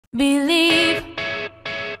Believe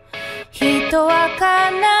人は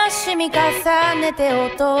悲しみ重ねて大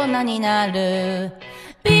人になる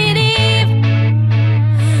Believe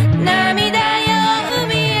涙よ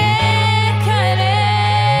海へ帰れ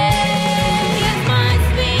Yes my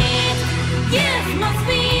speed Yes my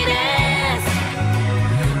speedest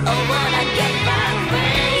Oh wanna get back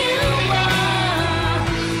where you are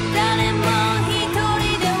誰も一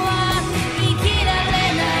人では生きら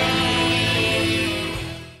れない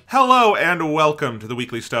Hello and welcome to the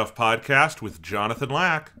Weekly Stuff Podcast with Jonathan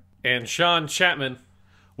Lack. And Sean Chapman.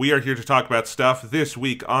 We are here to talk about stuff. This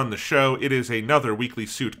week on the show, it is another Weekly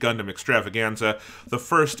Suit Gundam extravaganza, the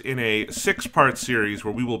first in a 6-part series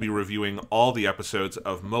where we will be reviewing all the episodes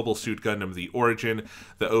of Mobile Suit Gundam The Origin,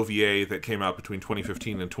 the OVA that came out between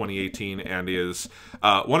 2015 and 2018 and is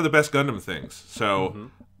one of the best Gundam things. So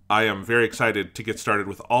I am very excited to get started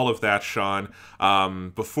with all of that, Sean.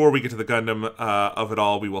 Before we get to the Gundam of it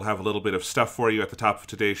all, we will have a little bit of stuff for you at the top of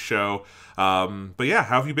today's show. But yeah,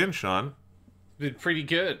 how have you been, Sean? Been pretty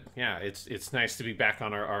good. Yeah, it's nice to be back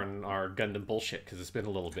on our Gundam bullshit, because it's been a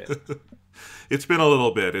little bit. It's been a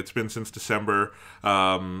little bit. It's been since December,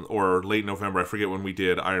 or late November. I forget when we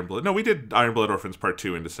did Iron Blood. No, we did Iron Blood Orphans Part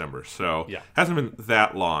 2 in December, so yeah. Hasn't been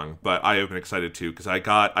that long, but I have been excited too, because I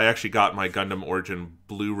actually got my Gundam Origin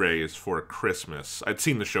Blu-rays for Christmas. I'd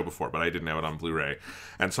seen the show before, but I didn't have it on Blu-ray,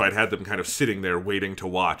 and so I'd had them kind of sitting there waiting to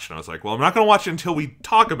watch, and I was like, well, I'm not going to watch it until we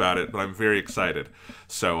talk about it, but I'm very excited,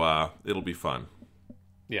 so it'll be fun.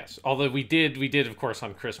 Yes, although we did of course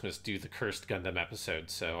on Christmas do the Cursed Gundam episode,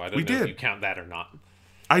 so I don't know if you count that or not.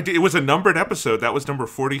 I did. It was a numbered episode. That was number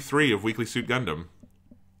 43 of Weekly Suit Gundam.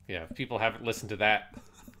 Yeah, if people haven't listened to that,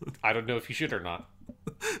 I don't know if you should or not.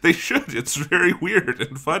 They should. It's very weird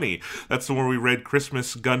and funny. That's the one where we read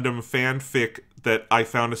Christmas Gundam fanfic that I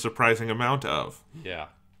found a surprising amount of. Yeah.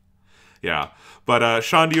 Yeah. But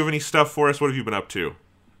Sean, do you have any stuff for us? What have you been up to?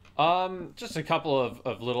 Just a couple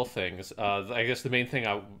of little things. I guess the main thing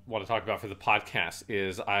I want to talk about for the podcast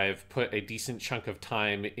is I've put a decent chunk of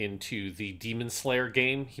time into the Demon Slayer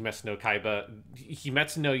game, Kimetsu no Yaiba.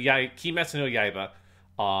 Kimetsu no Yaiba.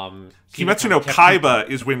 Kimetsu no Kaiba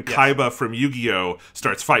is when Kaiba from Yu-Gi-Oh!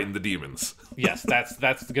 Starts fighting the demons. Yes,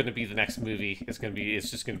 that's going to be the next movie. It's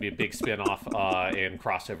just going to be a big spin-off and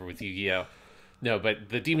crossover with Yu-Gi-Oh! No, but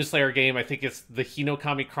the Demon Slayer game, I think it's the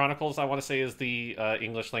Hinokami Chronicles, I want to say is the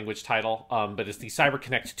English language title. But it's the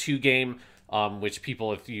CyberConnect 2 game, which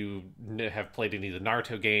people, if you have played any of the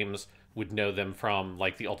Naruto games, would know them from,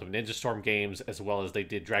 like, the Ultimate Ninja Storm games, as well as they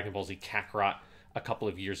did Dragon Ball Z Kakarot a couple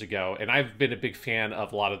of years ago. And I've been a big fan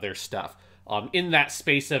of a lot of their stuff. In that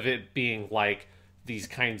space of it being, like, these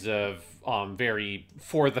kinds of very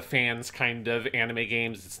for-the-fans kind of anime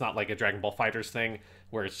games. It's not like a Dragon Ball FighterZ thing,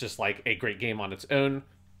 where it's just like a great game on its own.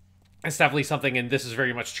 It's definitely something, and this is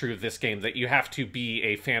very much true of this game, that you have to be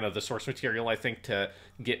a fan of the source material, I think, to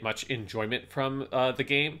get much enjoyment from the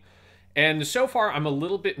game. And so far, I'm a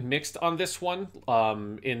little bit mixed on this one,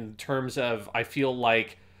 in terms of I feel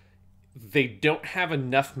like they don't have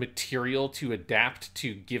enough material to adapt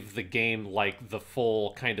to give the game like the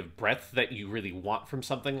full kind of breadth that you really want from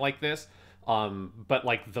something like this. But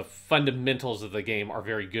like the fundamentals of the game are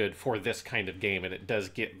very good for this kind of game, and it does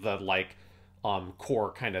get the like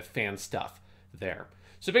core kind of fan stuff there.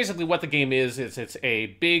 So basically what the game is it's a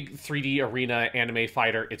big 3D arena anime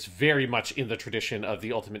fighter. It's very much in the tradition of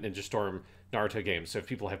the Ultimate Ninja Storm Naruto games. So if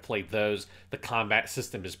people have played those, the combat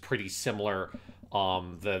system is pretty similar.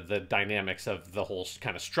 The dynamics of the whole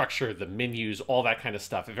kind of structure, the menus, all that kind of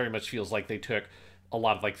stuff, it very much feels like they took a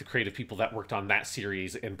lot of like the creative people that worked on that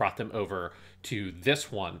series and brought them over to this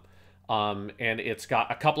one. And it's got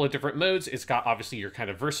a couple of different modes. It's got obviously your kind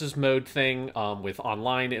of versus mode thing with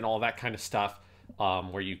online and all that kind of stuff,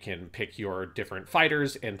 where you can pick your different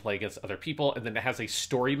fighters and play against other people. And then it has a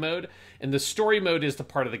story mode. And the story mode is the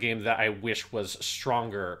part of the game that I wish was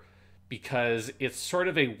stronger, because it's sort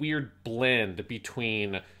of a weird blend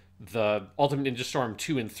between the Ultimate Ninja Storm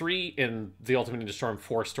 2 and 3 and the Ultimate Ninja Storm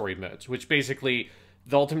 4 story modes, which basically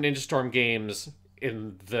the Ultimate Ninja Storm games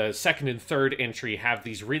in the second and third entry have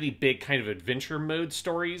these really big kind of adventure mode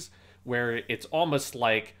stories where it's almost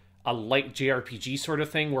like a light JRPG sort of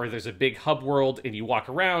thing, where there's a big hub world and you walk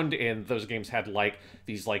around, and those games had like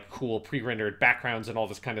these like cool pre-rendered backgrounds and all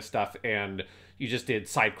this kind of stuff, and you just did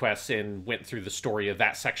side quests and went through the story of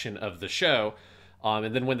that section of the show.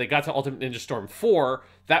 And then when they got to Ultimate Ninja Storm 4,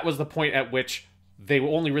 that was the point at which they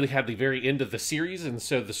only really had the very end of the series, and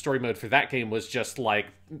so the story mode for that game was just like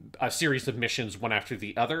a series of missions one after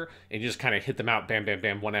the other, and you just kind of hit them out, bam, bam,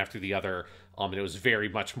 bam, one after the other, and it was very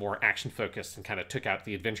much more action-focused and kind of took out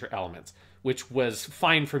the adventure elements, which was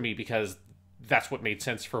fine for me because that's what made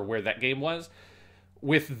sense for where that game was.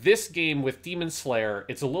 With this game, with Demon Slayer,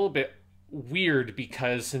 it's a little bit weird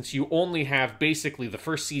because since you only have basically the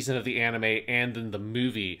first season of the anime and then the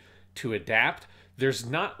movie to adapt, there's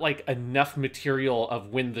not like enough material of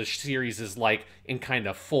when the series is like in kind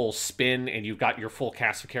of full spin and you've got your full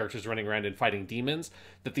cast of characters running around and fighting demons,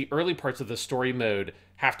 that the early parts of the story mode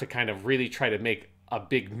have to kind of really try to make a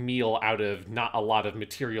big meal out of not a lot of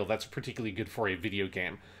material that's particularly good for a video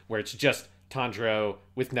game, where it's just Tanjiro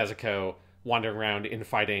with Nezuko wandering around and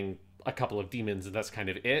fighting a couple of demons, and that's kind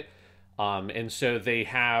of it. And so they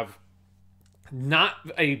have not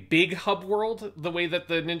a big hub world the way that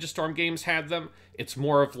the Ninja Storm games had them. It's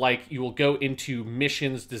more of like you will go into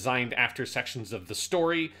missions designed after sections of the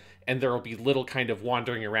story, and there will be little kind of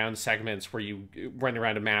wandering around segments where you run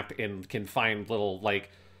around a map and can find little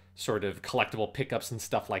like sort of collectible pickups and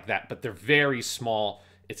stuff like that. But they're very small.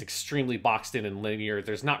 It's extremely boxed in and linear.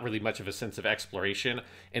 There's not really much of a sense of exploration,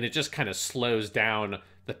 and it just kind of slows down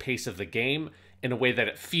the pace of the game in a way that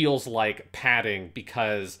it feels like padding,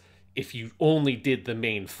 because if you only did the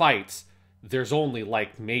main fights, there's only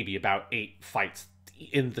like maybe about 8 fights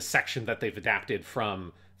in the section that they've adapted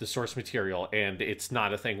from the source material, and it's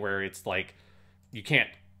not a thing where it's like you can't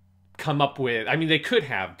come up with, I mean they could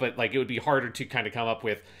have, but like it would be harder to kind of come up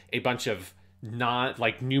with a bunch of not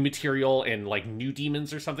like new material and like new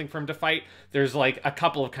demons or something for him to fight. There's like a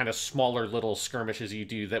couple of kind of smaller little skirmishes you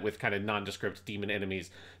do that with kind of nondescript demon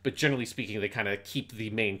enemies, but generally speaking they kind of keep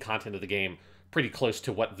the main content of the game pretty close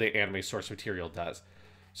to what the anime source material does.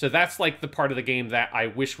 So that's like the part of the game that I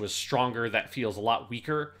wish was stronger, that feels a lot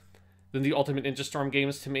weaker than the Ultimate Ninja Storm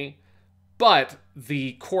games to me. But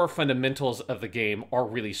the core fundamentals of the game are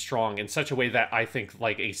really strong in such a way that I think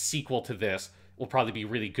like a sequel to this will probably be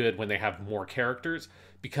really good when they have more characters,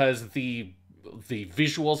 because the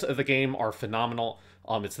visuals of the game are phenomenal.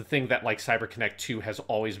 It's the thing that like CyberConnect 2 has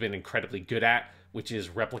always been incredibly good at, which is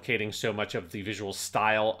replicating so much of the visual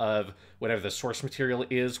style of whatever the source material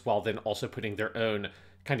is, while then also putting their own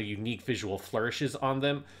kind of unique visual flourishes on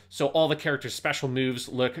them. So all the characters' special moves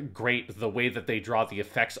look great. The way that they draw the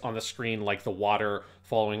effects on the screen, like the water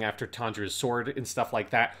following after Tanjiro's sword and stuff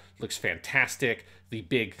like that, looks fantastic. The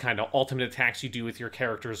big kind of ultimate attacks you do with your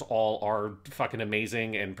characters all are fucking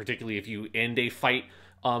amazing, and particularly if you end a fight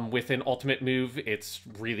with an ultimate move, it's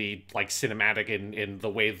really like cinematic in the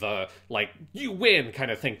way the like you win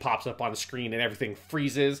kind of thing pops up on screen and everything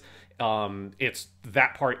freezes. It's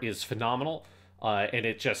that part is phenomenal. And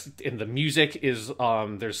it just, and the music is,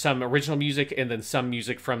 there's some original music and then some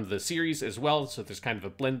music from the series as well. So there's kind of a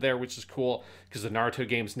blend there, which is cool, because the Naruto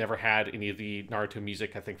games never had any of the Naruto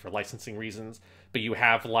music, I think for licensing reasons. But you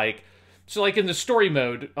have like, so like in the story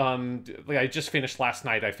mode, like I just finished last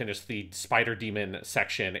night, I finished the Spider Demon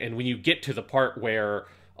section. And when you get to the part where,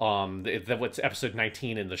 what's episode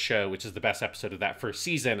 19 in the show, which is the best episode of that first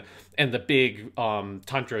season, and the big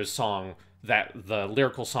Tanjiro's song, that the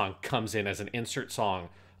lyrical song comes in as an insert song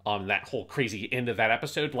on that whole crazy end of that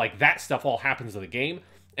episode, like that stuff all happens in the game,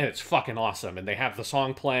 and it's fucking awesome. And they have the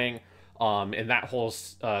song playing, and that whole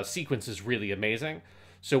sequence is really amazing.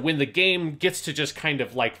 So when the game gets to just kind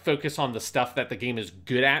of like focus on the stuff that the game is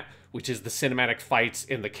good at, which is the cinematic fights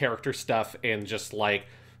and the character stuff, and just like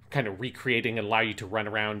kind of recreating and allow you to run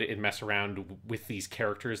around and mess around with these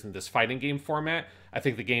characters in this fighting game format, I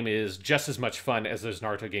think the game is just as much fun as those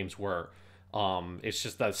Naruto games were. It's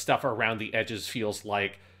just the stuff around the edges feels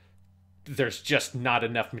like there's just not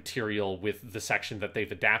enough material with the section that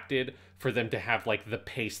they've adapted for them to have like the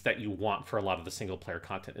pace that you want for a lot of the single player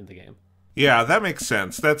content in the game. Yeah, that makes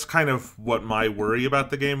sense. That's kind of what my worry about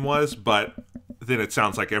the game was, but then it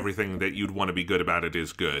sounds like everything that you'd want to be good about it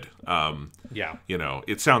is good. Yeah. You know,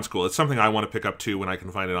 it sounds cool. It's something I want to pick up too when I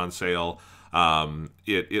can find it on sale.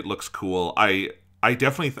 It looks cool. I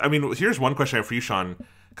definitely, I mean, here's one question I have for you, Sean,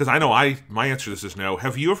 because I know my answer to this is no.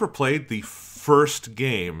 Have you ever played the first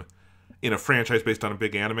game in a franchise based on a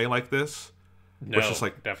big anime like this? No, it's just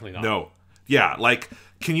like, definitely not. No. Yeah, like,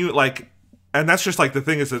 can you, like, and that's just like the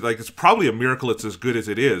thing is that like it's probably a miracle it's as good as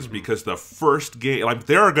it is, because the first game, like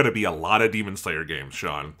there are going to be a lot of Demon Slayer games,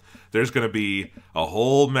 Sean. There's going to be a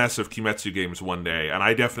whole mess of Kimetsu games one day, and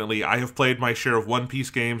I have played my share of One Piece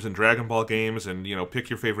games and Dragon Ball games, and you know, pick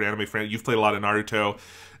your favorite anime friend. You've played a lot of Naruto.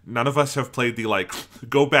 None of us have played the like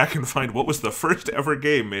go back and find what was the first ever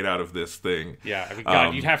game made out of this thing. Yeah, I mean,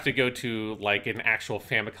 God, you'd have to go to like an actual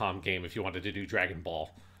Famicom game if you wanted to do Dragon Ball.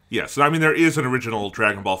 Yes, I mean, there is an original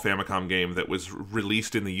Dragon Ball Famicom game that was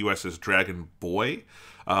released in the US as Dragon Boy,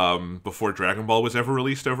 before Dragon Ball was ever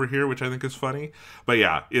released over here, which I think is funny. But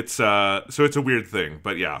yeah, it's so it's a weird thing.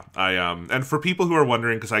 But yeah, and for people who are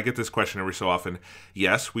wondering, because I get this question every so often,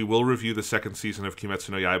 yes, we will review the second season of Kimetsu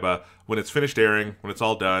no Yaiba when it's finished airing, when it's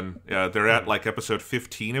all done. They're at like episode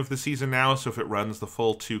 15 of the season now, so if it runs the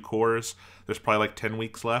full 2 cours, there's probably like 10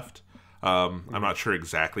 weeks left. I'm not sure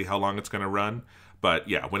exactly how long it's going to run. But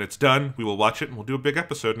yeah, when it's done, we will watch it and we'll do a big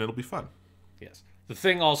episode and it'll be fun. Yes. The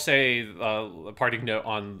thing I'll say, a parting note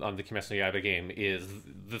on the Kimetsu no Yaiba game, is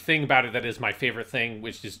the thing about it that is my favorite thing,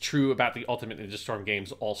 which is true about the Ultimate Ninja Storm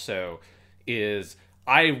games also, is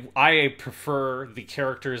I prefer the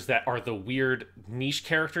characters that are the weird niche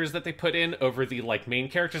characters that they put in over the like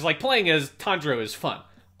main characters. Like playing as Tanjiro is fun,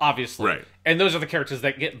 obviously. Right. And those are the characters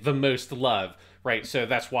that get the most love, right? So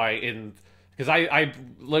that's why because I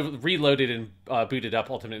reloaded and booted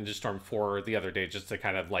up Ultimate Ninja Storm 4 the other day just to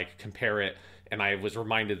kind of like compare it, and I was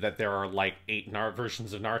reminded that there are like 8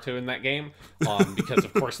 versions of Naruto in that game, because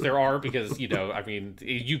of course there are, because, you know, I mean,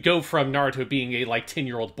 you go from Naruto being a like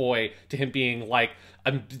 10-year-old boy to him being like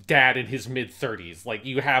a dad in his mid-30s. Like,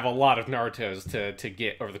 you have a lot of Narutos to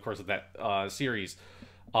get over the course of that series.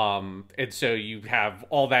 And so you have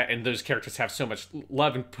all that, and those characters have so much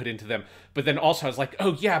love and put into them. But then also I was like,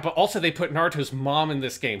 oh yeah, but also they put Naruto's mom in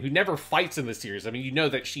this game, who never fights in the series. I mean, you know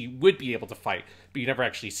that she would be able to fight, but you never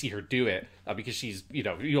actually see her do it, because she's, you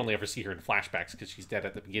know, you only ever see her in flashbacks because she's dead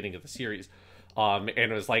at the beginning of the series. And it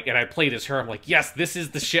was like, and I played as her. I'm like, yes, this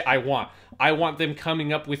is the shit I want. I want them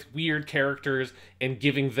coming up with weird characters and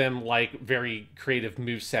giving them like very creative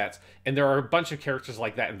movesets. And there are a bunch of characters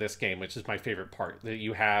like that in this game, which is my favorite part. That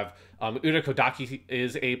you have Urokodaki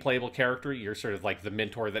is a playable character. You're sort of like the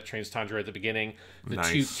mentor that trains Tanjiro at the beginning. The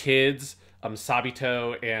Nice. 2 kids,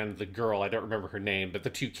 Sabito and the girl, I don't remember her name, but the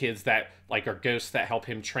 2 kids that like are ghosts that help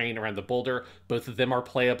him train around the boulder. Both of them are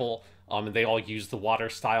playable. And they all use the water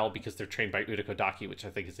style because they're trained by Urokodaki, which I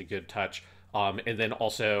think is a good touch. And then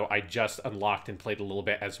also, I just unlocked and played a little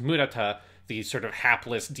bit as Murata, the sort of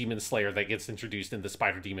hapless demon slayer that gets introduced in the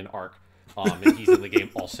Spider Demon arc. And he's in the game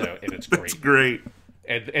also, and it's great. It's great.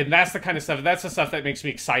 And that's the kind of stuff, that's the stuff that makes me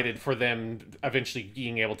excited for them eventually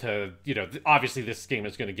being able to, you know, obviously this game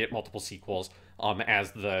is going to get multiple sequels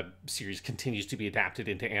as the series continues to be adapted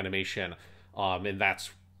into animation. And that's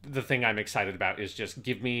the thing I'm excited about, is just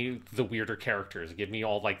give me the weirder characters, give me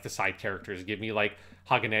all like the side characters, give me like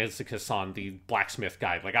Haganezuka-san, the blacksmith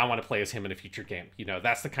guy. Like, I want to play as him in a future game. You know,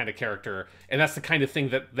 that's the kind of character, and that's the kind of thing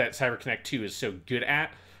that CyberConnect 2 is so good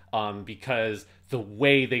at, because the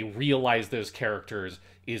way they realize those characters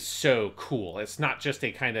is so cool. It's not just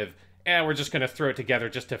a kind of, we're just going to throw it together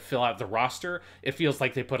just to fill out the roster. It feels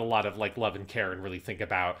like they put a lot of like love and care and really think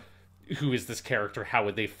about who is this character, how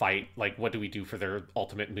would they fight, like what do we do for their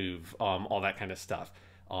ultimate move, all that kind of stuff.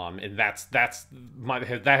 And that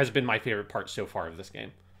has been my favorite part so far of this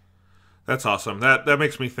game. That's awesome. That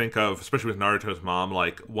makes me think of, especially with Naruto's mom,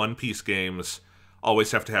 like One Piece games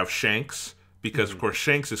always have to have Shanks, because of course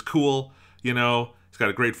Shanks is cool, you know, he's got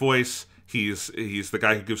a great voice. He's the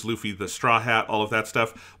guy who gives Luffy the straw hat, all of that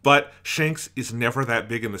stuff. But Shanks is never that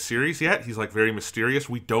big in the series yet. He's like very mysterious.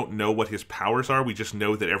 We don't know what his powers are. We just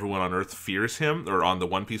know that everyone on Earth fears him, or on the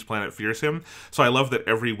One Piece planet fears him. So I love that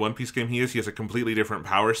every One Piece game he has a completely different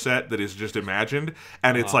power set that is just imagined.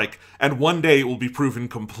 And it's like, and one day it will be proven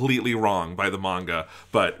completely wrong by the manga.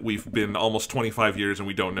 But we've been almost 25 years and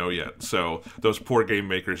we don't know yet. So those poor game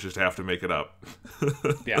makers just have to make it up.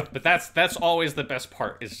 Yeah, but that's always the best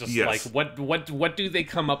part. It's just Yes. like, what do they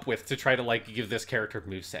come up with to try to like give this character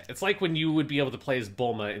moveset? It's like when you would be able to play as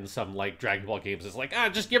Bulma in some like Dragon Ball games. It's like,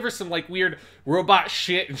 just give her some like weird robot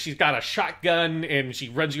shit, and she's got a shotgun and she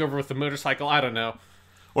runs you over with a motorcycle. I don't know.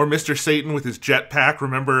 Or Mr. Satan with his jetpack,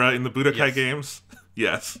 remember in the Budokai Yes. games?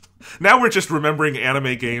 Yes. Now we're just remembering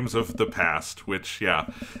anime games of the past, which, yeah,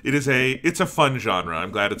 it's a fun genre.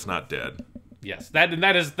 I'm glad it's not dead. Yes,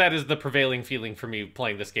 that is the prevailing feeling for me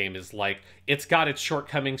playing this game, is like, it's got its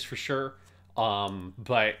shortcomings for sure,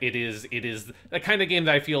 but it is the kind of game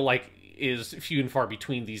that I feel like is few and far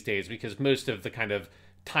between these days, because most of the kind of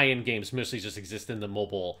tie-in games mostly just exist in the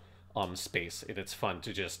mobile space, and it's fun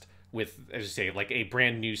to just, with, as you say, like a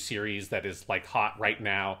brand new series that is like hot right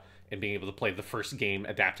now, and being able to play the first game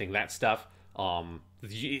adapting that stuff.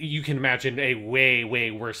 You can imagine a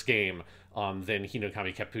way worse game than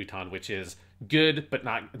Hinokami Kaputan, which is good, but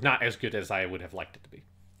not as good as I would have liked it to be.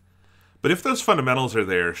 But if those fundamentals are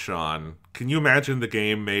there, Sean, can you imagine the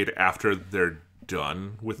game made after they're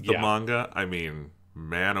done with the Yeah. manga? I mean,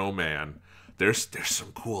 man, oh man. there's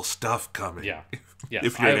some cool stuff coming. Yeah. Yes.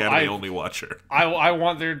 If you're an anime-only watcher. I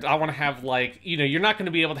want to have, like, you're not going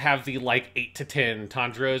to be able to have the, like, 8 to 10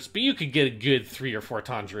 Tandros, but you could get a good 3 or 4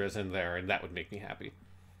 Tandros in there, and that would make me happy.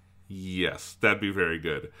 Yes, that'd be very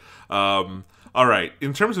good. All right,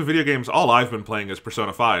 in terms of video games, all I've been playing is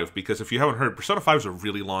Persona 5, because if you haven't heard, Persona 5 is a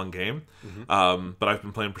really long game, but I've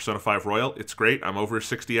been playing Persona 5 Royal. It's great. I'm over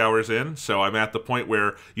 60 hours in, so I'm at the point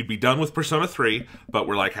where you'd be done with Persona 3, but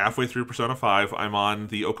we're like halfway through Persona 5. I'm on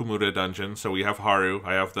the Okamura dungeon, so we have Haru.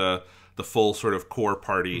 I have the full sort of core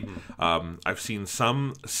party. I've seen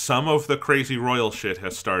some of the crazy royal shit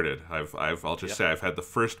has started. I'll just say I've had the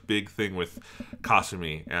first big thing with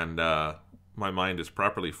Kasumi, and my mind is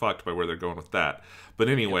properly fucked by where they're going with that. But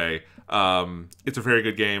anyway, it's a very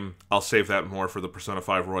good game. I'll save that more for the Persona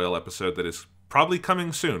 5 Royal episode that is probably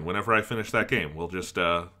coming soon. Whenever I finish that game, we'll just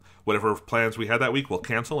whatever plans we had that week, we'll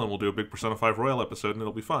cancel and we'll do a big Persona 5 Royal episode, and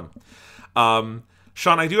it'll be fun.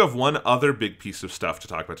 Sean, I do have one other big piece of stuff to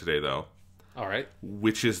talk about today, though. All right.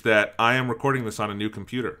 Which is that I am recording this on a new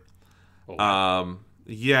computer. Oh, wow.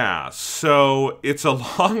 Yeah, so it's a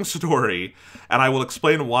long story, and I will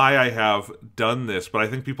explain why I have done this, but I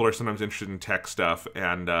think people are sometimes interested in tech stuff,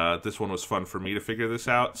 and this one was fun for me to figure this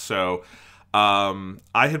out. So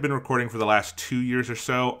I had been recording for the last 2 years or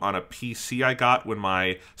so on a PC I got when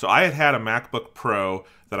so I had a MacBook Pro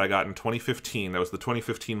that I got in 2015. That was the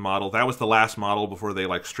 2015 model. That was the last model before they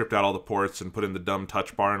like stripped out all the ports and put in the dumb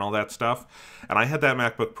touch bar and all that stuff. And I had that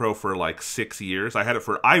MacBook Pro for like 6 years.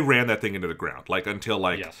 I ran that thing into the ground, like until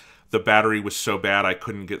the battery was so bad I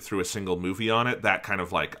couldn't get through a single movie on it. That kind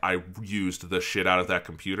of like, I used the shit out of that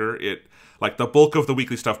computer. Like the bulk of the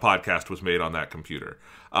Weekly Stuff podcast was made on that computer.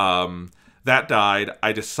 That died.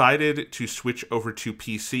 I decided to switch over to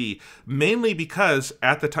PC, mainly because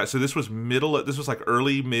at the time, so this was like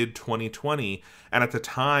early mid 2020, and at the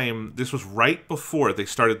time, this was right before they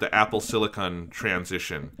started the Apple Silicon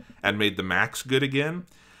transition and made the Macs good again,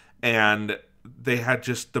 and they had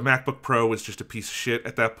the MacBook Pro was just a piece of shit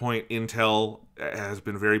at that point. Intel has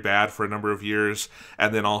been very bad for a number of years,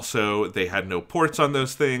 and then also they had no ports on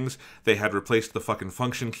those things. They had replaced the fucking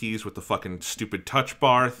function keys with the fucking stupid touch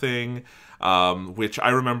bar thing, which I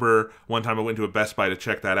remember one time I went to a Best Buy to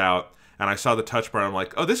check that out, and I saw the touch bar, and I'm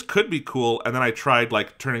like, oh, this could be cool, and then I tried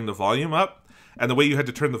like turning the volume up, and the way you had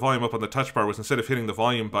to turn the volume up on the touch bar was instead of hitting the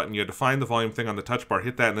volume button, you had to find the volume thing on the touch bar,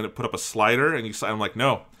 hit that, and then it put up a slider, and I'm like,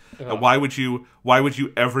 no. Why would you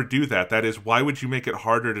ever do that? That is, why would you make it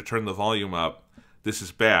harder to turn the volume up? This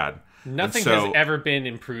is bad. Nothing has ever been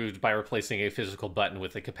improved by replacing a physical button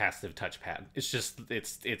with a capacitive touchpad. It's just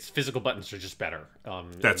it's physical buttons are just better.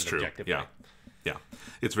 That's true. Yeah. Yeah,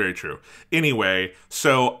 it's very true. Anyway,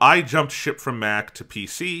 so I jumped ship from Mac to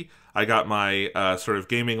PC. I got my sort of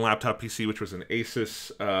gaming laptop PC, which was an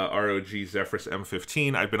Asus ROG Zephyrus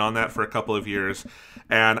M15. I've been on that for a couple of years,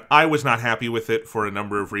 and I was not happy with it for a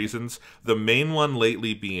number of reasons. The main one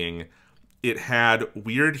lately being it had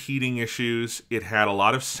weird heating issues. It had a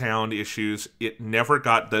lot of sound issues. It never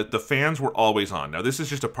got... The fans were always on. Now, this is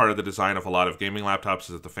just a part of the design of a lot of gaming laptops, is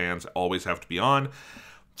that the fans always have to be on.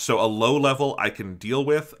 So a low level I can deal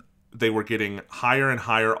with. They were getting higher and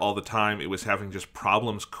higher all the time. It was having just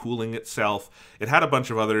problems cooling itself. It had a bunch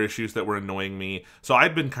of other issues that were annoying me. So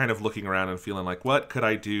I'd been kind of looking around and feeling like, what could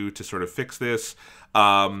I do to sort of fix this?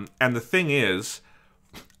 And the thing is,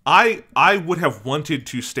 I would have wanted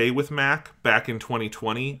to stay with Mac back in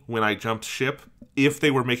 2020 when I jumped ship if they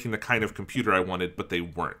were making the kind of computer I wanted, but they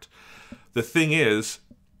weren't. The thing is,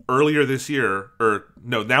 earlier this year,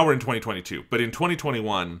 now we're in 2022, but in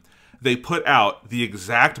 2021, they put out the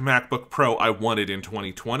exact MacBook Pro I wanted in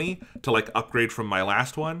 2020 to like upgrade from my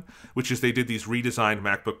last one, which is they did these redesigned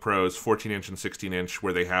MacBook Pros, 14-inch and 16-inch,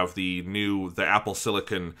 where they have the Apple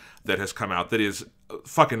Silicon that has come out that is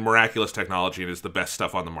fucking miraculous technology and is the best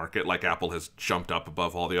stuff on the market. Like, Apple has jumped up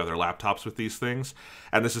above all the other laptops with these things.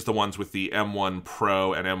 And this is the ones with the M1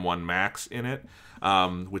 Pro and M1 Max in it.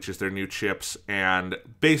 Which is their new chips, and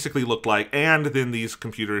basically looked like, and then these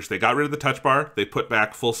computers, they got rid of the touch bar, they put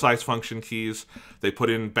back full-size function keys, they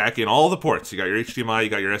put back in all the ports. You got your HDMI, you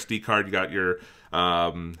got your SD card, you got your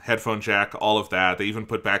headphone jack, all of that. They even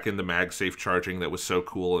put back in the MagSafe charging that was so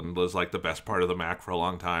cool and was like the best part of the Mac for a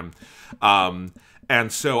long time.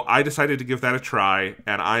 And so I decided to give that a try,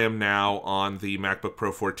 and I am now on the MacBook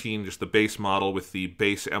Pro 14, just the base model with the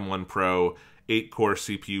base M1 Pro 8-core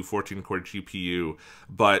CPU, 14-core GPU.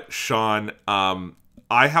 But Sean,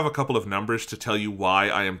 I have a couple of numbers to tell you why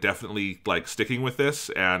I am definitely like sticking with this,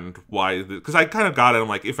 and why, because I kind of got it. I'm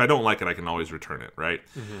like, if I don't like it, I can always return it, right?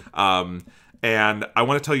 And I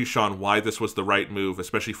want to tell you, Sean, why this was the right move,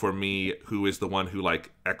 especially for me, who is the one who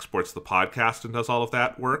like exports the podcast and does all of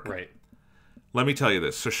that work. Right. Let me tell you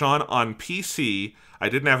this. So, Sean, on PC, I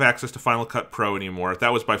didn't have access to Final Cut Pro anymore.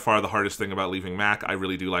 That was by far the hardest thing about leaving Mac. I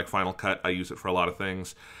really do like Final Cut. I use it for a lot of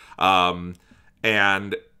things.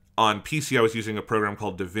 And on PC, I was using a program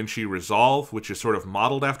called DaVinci Resolve, which is sort of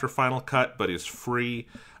modeled after Final Cut, but is free.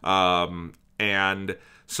 And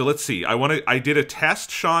so let's see. I did a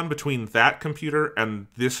test, Sean, between that computer and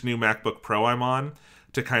this new MacBook Pro I'm on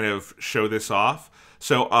to kind of show this off.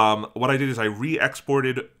 So what I did is I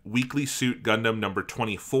re-exported Weekly Suit Gundam number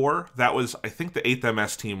 24. That was, I think, the 8th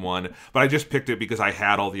MS Team one, but I just picked it because I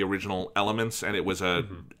had all the original elements, and it was a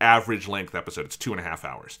average length episode. It's 2.5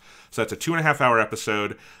 hours. So that's a 2.5 hour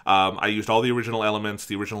episode. I used all the original elements,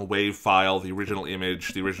 the original WAV file, the original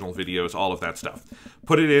image, the original videos, all of that stuff.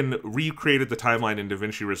 Put it in, recreated the timeline in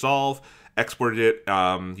DaVinci Resolve, exported it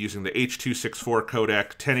using the H.264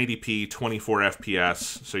 codec, 1080p, 24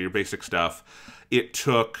 FPS, so your basic stuff. It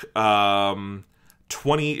took about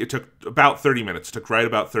 30 minutes. It took right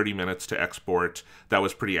about 30 minutes to export. That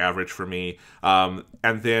was pretty average for me. And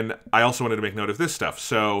then I also wanted to make note of this stuff.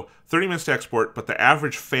 So 30 minutes to export, but the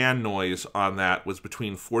average fan noise on that was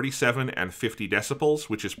between 47 and 50 decibels,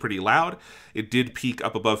 which is pretty loud. It did peak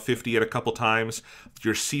up above 50 at a couple times.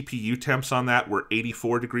 Your CPU temps on that were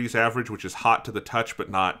 84 degrees average, which is hot to the touch, but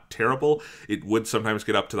not terrible. It would sometimes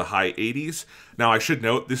get up to the high 80s. Now, I should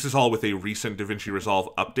note, this is all with a recent DaVinci Resolve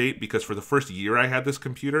update, because for the first year I had this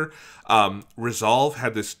computer, Resolve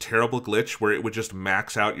had this terrible glitch where it would just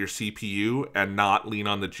max out your CPU and not lean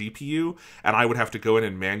on the GPU, and I would have to go in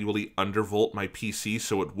and manually undervolt my PC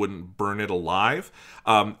so it wouldn't burn it alive.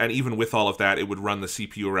 And even with all of that, it would run the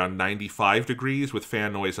CPU around 95 degrees with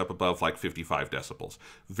fan noise up above like 55 decibels.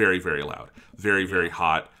 Very, very loud. Very, very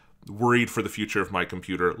hot. Worried for the future of my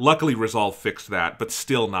computer. Luckily, Resolve fixed that, but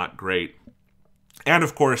still not great. And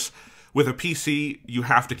of course, with a PC, you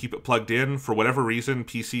have to keep it plugged in. For whatever reason,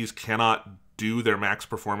 PCs cannot do their max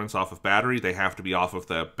performance off of battery. They have to be off of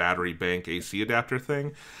the battery bank AC adapter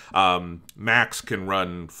thing. Macs can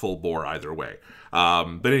run full bore either way.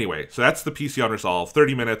 But anyway, so that's the PC on Resolve.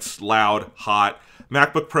 30 minutes, loud, hot.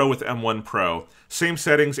 MacBook Pro with M1 Pro. Same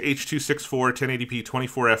settings, H.264, 1080p,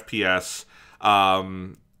 24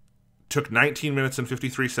 FPS. Took 19 minutes and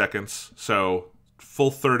 53 seconds, so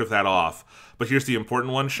full third of that off. But here's the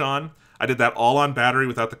important one, Sean. I did that all on battery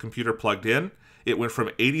without the computer plugged in. It went from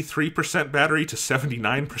 83% battery to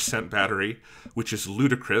 79% battery, which is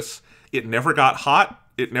ludicrous. It never got hot.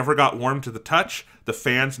 It never got warm to the touch. The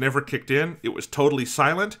fans never kicked in. It was totally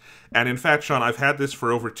silent. And in fact, Sean, I've had this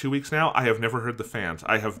for over 2 weeks now. I have never heard the fans.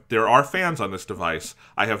 There are fans on this device.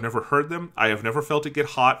 I have never heard them. I have never felt it get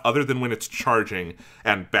hot other than when it's charging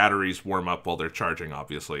and batteries warm up while they're charging,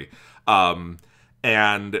 obviously.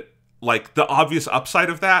 And like, the obvious upside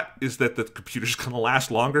of that is that the computer's going to last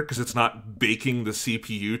longer because it's not baking the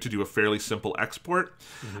CPU to do a fairly simple export.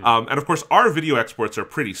 And of course, our video exports are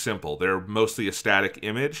pretty simple. They're mostly a static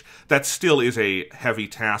image. That still is a heavy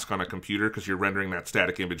task on a computer because you're rendering that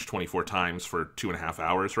static image 24 times for 2.5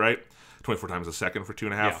 hours, right? 24 times a second for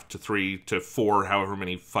 2.5 to 3 to 4, however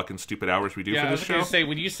many fucking stupid hours we do for this show. I was going to say,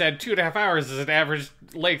 when you said 2.5 hours is an average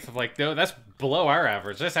length, I'm like, no, that's below our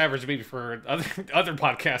average. That's average maybe for other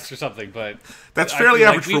podcasts or something, but that's fairly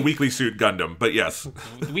average for Weekly Suit Gundam, but yes.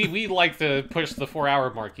 we like to push the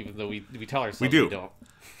 4-hour mark, even though we tell ourselves we don't.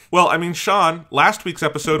 Well, I mean, Sean, last week's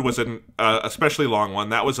episode was an especially long one.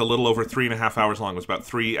 That was a little over 3.5 hours long. It was about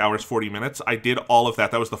 3 hours, 40 minutes. I did all of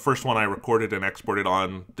that. That was the first one I recorded and exported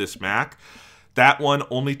on this Mac. That one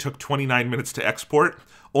only took 29 minutes to export.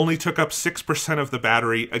 Only took up 6% of the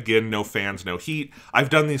battery. Again, no fans, no heat. I've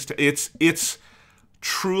done these. It's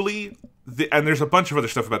truly... and there's a bunch of other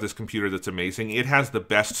stuff about this computer that's amazing. It has the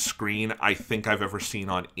best screen I think I've ever seen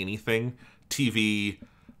on anything. TV...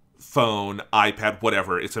 phone, iPad,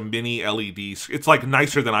 whatever. It's a mini LED. It's like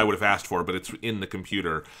nicer than I would have asked for, but it's in the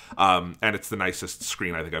computer. And it's the nicest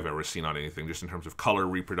screen I think I've ever seen on anything, just in terms of color,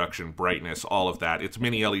 reproduction, brightness, all of that. It's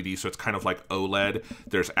mini LED, so it's kind of like OLED.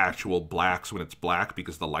 There's actual blacks when it's black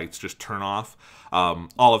because the lights just turn off.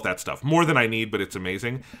 All of that stuff. More than I need, but it's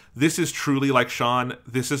amazing. This is truly, like Sean,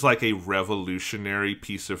 this is like a revolutionary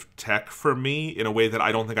piece of tech for me in a way that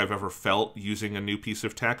I don't think I've ever felt using a new piece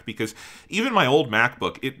of tech, because even my old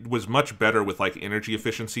MacBook, was much better with like energy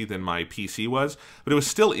efficiency than my PC was, but it was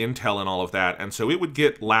still Intel and all of that, and so it would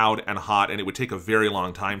get loud and hot, and it would take a very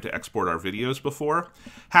long time to export our videos before.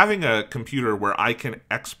 Having a computer where I can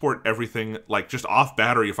export everything like just off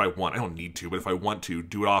battery if I want, I don't need to, but if I want to,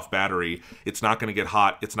 do it off battery, it's not going to get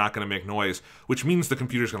hot, it's not going to make noise, which means the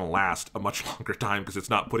computer's going to last a much longer time because it's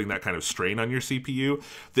not putting that kind of strain on your CPU.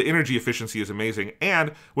 The energy efficiency is amazing,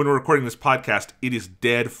 and when we're recording this podcast, it is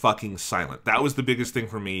dead fucking silent. That was the biggest thing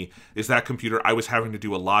for me, is that computer. I was having to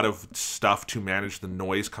do a lot of stuff to manage the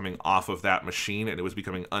noise coming off of that machine, and it was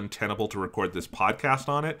becoming untenable to record this podcast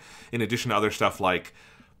on it, in addition to other stuff like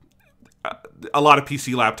a lot of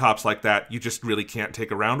PC laptops like that you just really can't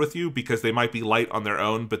take around with you because they might be light on their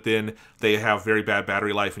own, but then they have very bad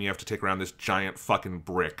battery life and you have to take around this giant fucking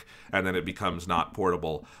brick and then it becomes not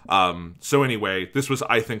portable. So anyway, this was,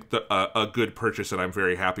 I think, a good purchase, and I'm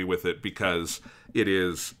very happy with it because it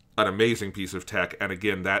is an amazing piece of tech, and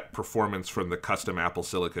again, that performance from the custom Apple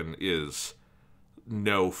Silicon is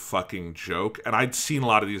no fucking joke. And I'd seen a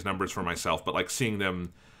lot of these numbers for myself, but like seen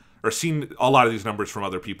a lot of these numbers from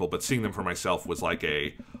other people, but seeing them for myself was like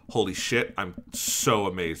a, holy shit, I'm so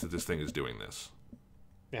amazed that this thing is doing this.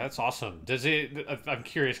 Yeah, that's awesome. I'm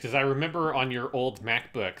curious, because I remember on your old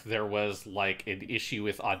MacBook, there was like an issue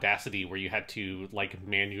with Audacity where you had to like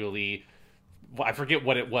manually, I forget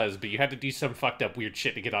what it was, but you had to do some fucked up weird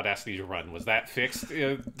shit to get Audacity to run. Was that fixed?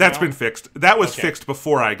 That's been fixed. That was fixed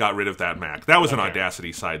before I got rid of that Mac. That was an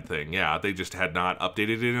Audacity side thing. Yeah, they just had not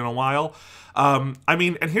updated it in a while. I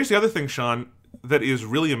mean, and here's the other thing, Sean, that is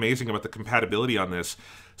really amazing about the compatibility on this.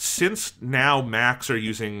 Since now Macs are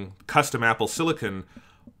using custom Apple Silicon,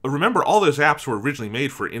 remember, all those apps were originally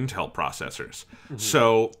made for Intel processors. Mm-hmm.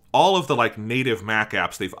 So all of the like native Mac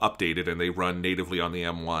apps they've updated and they run natively on the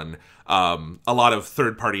M1. A lot of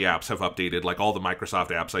third-party apps have updated, like all the Microsoft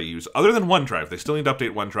apps I use, other than OneDrive. They still need to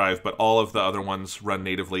update OneDrive, but all of the other ones run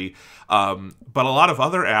natively. But a lot of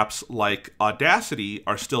other apps, like Audacity,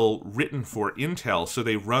 are still written for Intel, so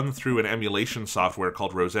they run through an emulation software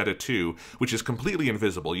called Rosetta 2, which is completely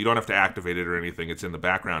invisible. You don't have to activate it or anything. It's in the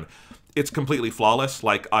background. It's completely flawless.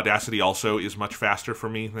 Like, Audacity also is much faster for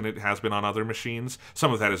me than it has been on other machines.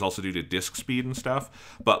 Some of that is also due to disk speed and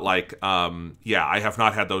stuff. But, like, yeah, I have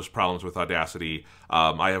not had those problems with Audacity.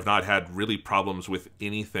 I have not had really problems with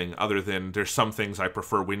anything other than there's some things I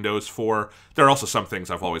prefer Windows for. There are also some things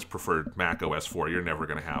I've always preferred Mac OS for. You're never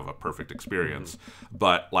going to have a perfect experience. Mm-hmm.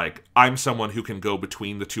 But, like, I'm someone who can go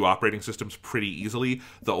between the two operating systems pretty easily.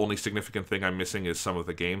 The only significant thing I'm missing is some of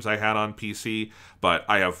the games I had on PC. But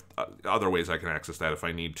I have other ways I can access that if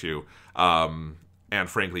I need to. And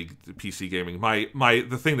frankly, PC gaming.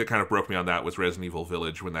 The thing that kind of broke me on that was Resident Evil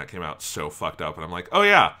Village when that came out so fucked up. And I'm like, oh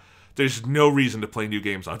yeah, there's no reason to play new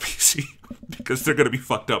games on PC because they're going to be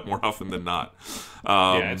fucked up more often than not.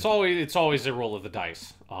 Yeah, it's always a roll of the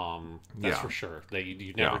dice. That's for sure. That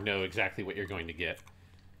you never know exactly what you're going to get.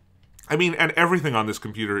 I mean, and everything on this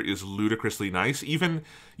computer is ludicrously nice. Even,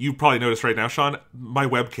 you probably noticed right now, Sean, my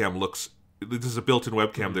webcam looks... This is a built-in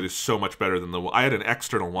webcam that is so much better than I had an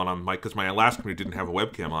external one on because my last computer didn't have a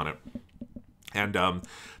webcam on it. And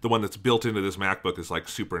the one that's built into this MacBook is, like,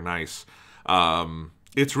 super nice.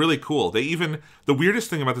 It's really cool. The weirdest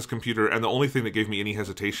thing about this computer, and the only thing that gave me any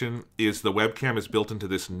hesitation, is the webcam is built into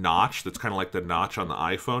this notch that's kind of like the notch on the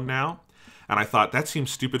iPhone now. And I thought, that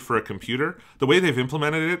seems stupid for a computer. The way they've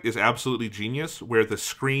implemented it is absolutely genius, where the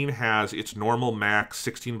screen has its normal Mac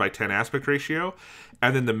 16:10 aspect ratio,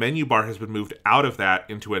 and then the menu bar has been moved out of that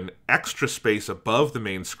into an extra space above the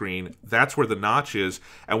main screen. That's where the notch is,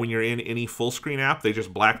 and when you're in any full screen app, they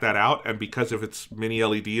just black that out, and because of its mini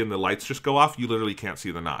LED and the lights just go off, you literally can't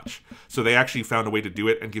see the notch. So they actually found a way to do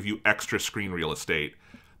it and give you extra screen real estate.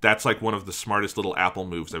 That's like one of the smartest little Apple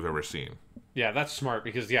moves I've ever seen. Yeah, that's smart,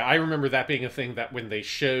 because, yeah, I remember that being a thing that when they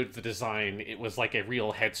showed the design, it was like a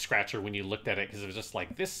real head-scratcher when you looked at it, because it was just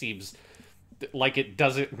like, this seems like it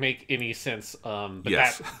doesn't make any sense. But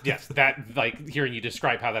yes. that, like, hearing you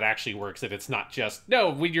describe how that actually works, that it's not just, no,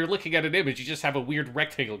 when you're looking at an image, you just have a weird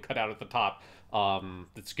rectangle cut out at the top.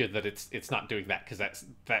 It's good that it's not doing that, because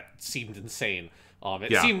that seemed insane.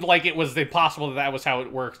 It seemed like it was impossible that was how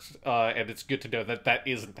it worked, and it's good to know that that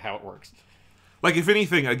isn't how it works. Like, if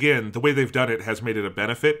anything, again, the way they've done it has made it a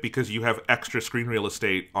benefit because you have extra screen real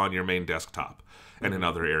estate on your main desktop and in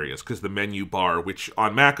other areas. Because the menu bar, which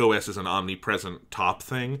on Mac OS is an omnipresent top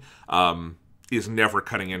thing, is never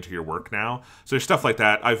cutting into your work now. So there's stuff like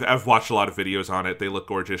that. I've watched a lot of videos on it. They look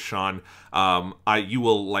gorgeous, Sean. You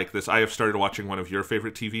will like this. I have started watching one of your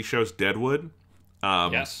favorite TV shows, Deadwood.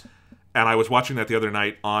 Yes. And I was watching that the other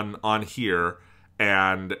night on here.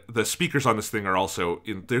 And the speakers on this thing are also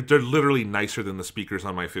they're literally nicer than the speakers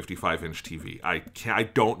on my 55-inch TV. I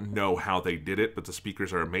don't know how they did it, but the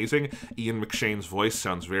speakers are amazing. Ian McShane's voice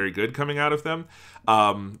sounds very good coming out of them.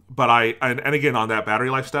 But and again, on that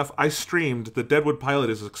battery life stuff, I streamed. The Deadwood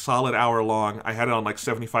pilot is a solid hour long. I had it on like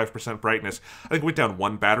 75% brightness. I think it went down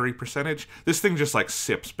 1 battery percentage. This thing just like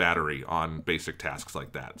sips battery on basic tasks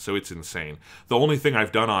like that. So it's insane. The only thing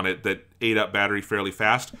I've done on it that ate up battery fairly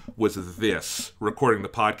fast was this, recording the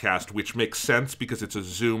podcast, which makes sense because it's a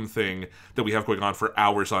Zoom thing that we have going on for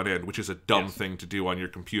hours on end, which is a dumb thing to do on your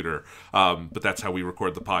computer. But that's how we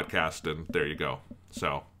record the podcast, and there you go.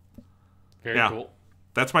 So, very cool.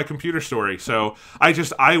 That's my computer story. So I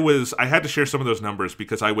had to share some of those numbers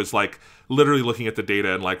because I was like literally looking at the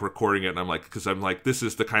data and like recording it, and I'm like, this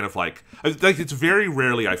is the kind of like it's very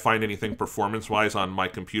rarely I find anything performance wise on my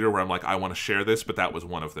computer where I'm like, I want to share this, but that was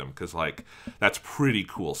one of them because like that's pretty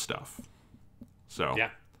cool stuff. So yeah,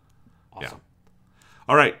 awesome. Yeah.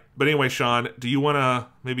 All right, but anyway, Sean, do you want to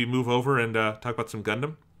maybe move over and talk about some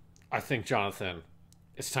Gundam? I think, Jonathan,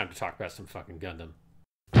 it's time to talk about some fucking Gundam.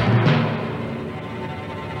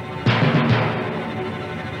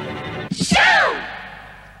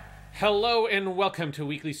 Hello and welcome to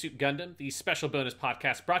Weekly Suit Gundam, the special bonus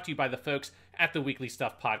podcast brought to you by the folks at the Weekly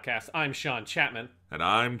Stuff Podcast. I'm Sean Chapman. And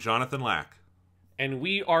I'm Jonathan Lack. And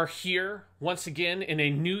we are here once again in a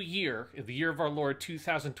new year, in the year of our Lord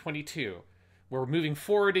 2022. We're moving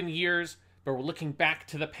forward in years, but we're looking back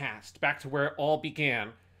to the past, back to where it all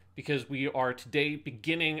began, because we are today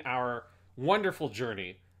beginning our wonderful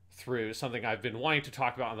journey through something I've been wanting to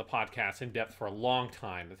talk about on the podcast in depth for a long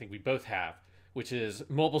time. I think we both have, which is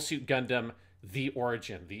Mobile Suit Gundam, The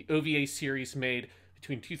Origin, the OVA series made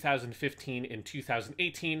between 2015 and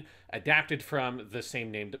 2018, adapted from the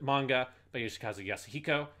same named manga by Yoshikazu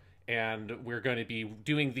Yasuhiko. And we're going to be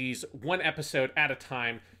doing these one episode at a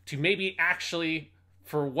time to maybe actually,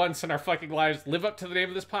 for once in our fucking lives, live up to the name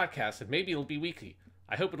of this podcast. And maybe it'll be weekly.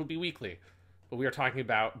 I hope it'll be weekly. But we are talking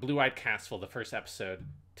about Blue-Eyed Casval, the first episode,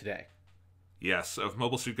 today. Yes, of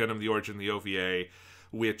Mobile Suit Gundam, The Origin, the OVA,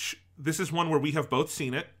 which this is one where we have both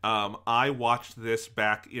seen it. I watched this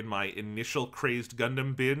back in my initial Crazed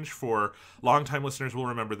Gundam binge. For longtime listeners will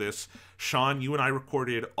remember this. Sean, you and I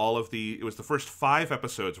recorded it was the first 5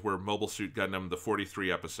 episodes were Mobile Suit Gundam, the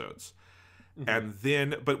 43 episodes. Mm-hmm. And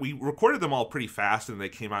then, but we recorded them all pretty fast and they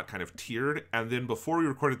came out kind of tiered. And then before we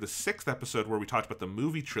recorded the 6th episode where we talked about the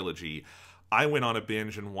movie trilogy, I went on a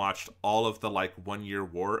binge and watched all of the like 1 Year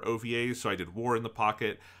War OVAs. So I did War in the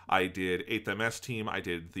Pocket, I did 8th MS Team, I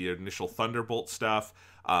did the initial Thunderbolt stuff.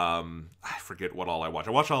 I forget what all I watched.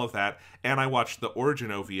 I watched all of that, and I watched the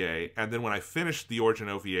Origin OVA. And then when I finished the Origin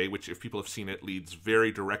OVA, which if people have seen it leads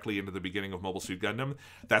very directly into the beginning of Mobile Suit Gundam,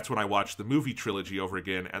 that's when I watched the movie trilogy over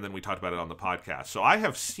again, and then we talked about it on the podcast. So I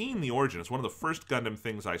have seen the Origin. It's one of the first Gundam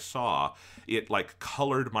things I saw. It like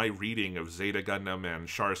colored my reading of Zeta Gundam and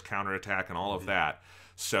Char's Counterattack and all of that.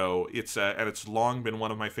 So it's and it's long been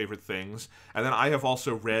one of my favorite things. And then I have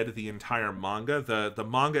also read the entire manga. The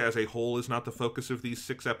manga as a whole is not the focus of these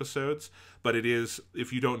 6 episodes, but it is,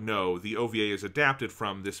 if you don't know, the OVA is adapted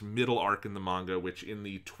from this middle arc in the manga, which in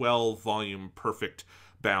the 12-volume perfect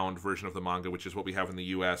bound version of the manga, which is what we have in the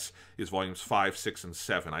US, is volumes 5, 6, and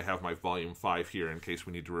 7. I have my volume 5 here in case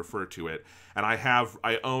we need to refer to it. And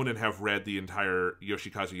I own and have read the entire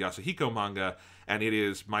Yoshikazu Yasuhiko manga, and it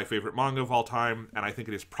is my favorite manga of all time, and I think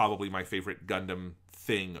it is probably my favorite Gundam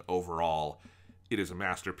thing overall. It is a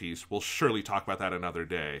masterpiece. We'll surely talk about that another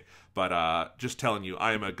day. But just telling you,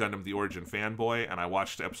 I am a Gundam The Origin fanboy, and I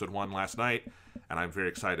watched episode 1 last night, and I'm very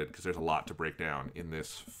excited because there's a lot to break down in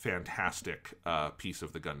this fantastic piece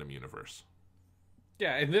of the Gundam universe.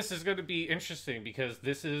 Yeah, and this is going to be interesting because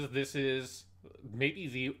this is maybe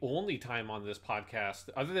the only time on this podcast,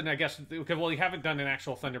 other than, I guess, because, well, you haven't done an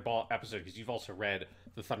actual Thunderbolt episode because you've also read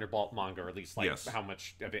the Thunderbolt manga, or at least like how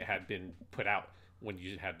much of it had been put out when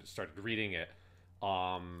you had started reading it,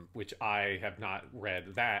 which I have not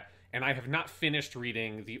read that. And I have not finished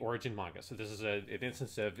reading the Origin manga. So this is an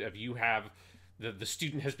instance of you have... The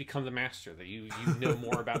student has become the master, that you know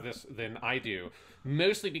more about this than I do.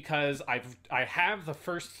 Mostly because I have the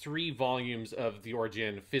first 3 volumes of The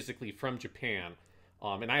Origin physically from Japan.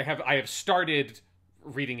 And I have started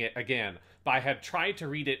reading it again. But I had tried to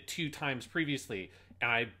read it 2 times previously. And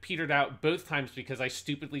I petered out both times because I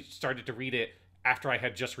stupidly started to read it after I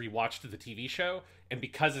had just rewatched the TV show. And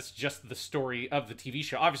because it's just the story of the TV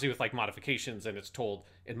show, obviously with like modifications, and it's told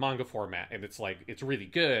in manga format, and it's like, it's really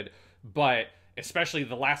good. But especially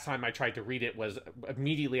the last time I tried to read it was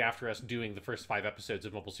immediately after us doing the first 5 episodes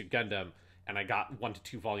of Mobile Suit Gundam, and I got 1 to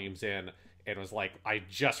 2 volumes in, and was like, I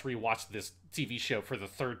just rewatched this TV show for the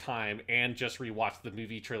third time and just rewatched the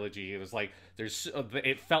movie trilogy. It was like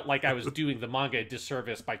it felt like I was doing the manga a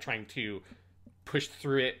disservice by trying to push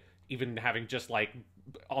through it, even having just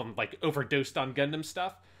overdosed on Gundam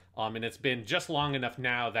stuff. And it's been just long enough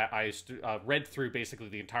now that I read through basically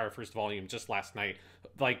the entire first volume just last night,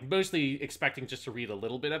 like mostly expecting just to read a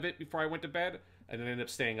little bit of it before I went to bed, and then ended up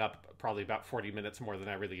staying up probably about 40 minutes more than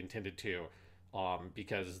I really intended to,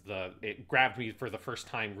 because it grabbed me for the first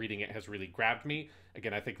time. Reading it has really grabbed me.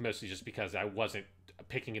 Again, I think mostly just because I wasn't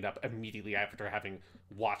picking it up immediately after having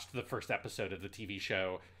watched the first episode of the TV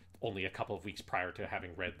show only a couple of weeks prior to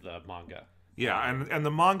having read the manga. Yeah, and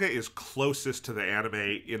the manga is closest to the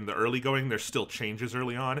anime in the early going. There's still changes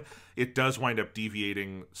early on. It does wind up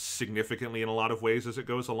deviating significantly in a lot of ways as it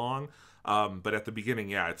goes along. But at the beginning,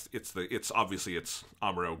 yeah, it's obviously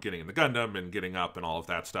Amuro getting in the Gundam and getting up and all of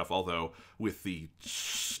that stuff. Although with the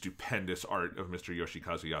stupendous art of Mr.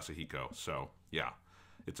 Yoshikazu Yasuhiko, so yeah,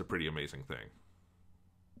 it's a pretty amazing thing.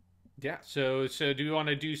 Yeah. So do you want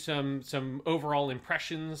to do some overall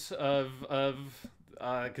impressions of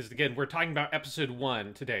because again, we're talking about episode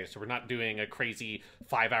 1 today, so we're not doing a crazy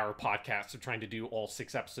 5-hour podcast of trying to do all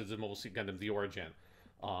 6 episodes of Mobile Suit Gundam: The Origin.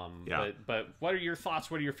 But what are your thoughts?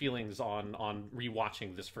 What are your feelings on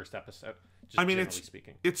rewatching this first episode? Just generally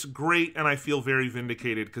speaking, it's great, and I feel very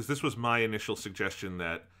vindicated because this was my initial suggestion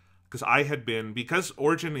because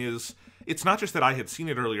Origin it's not just that I had seen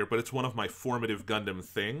it earlier, but it's one of my formative Gundam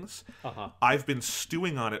things. I've been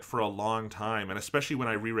stewing on it for a long time, and especially when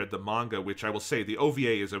I reread the manga, which I will say the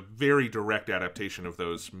OVA is a very direct adaptation of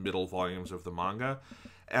those middle volumes of the manga.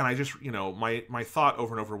 And I just, my thought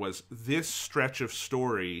over and over was this stretch of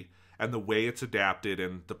story and the way it's adapted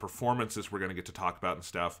and the performances we're going to get to talk about and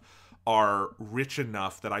stuff are rich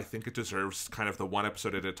enough that I think it deserves kind of the one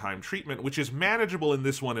episode at a time treatment, which is manageable in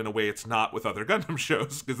this one in a way it's not with other Gundam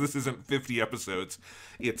shows, because this isn't 50 episodes,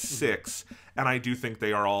 it's 6. And I do think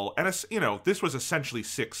they are all, and this was essentially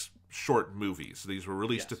 6 short movies. These were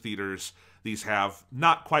released to theaters. These have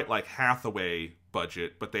not quite like Hathaway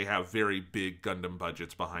budget, but they have very big Gundam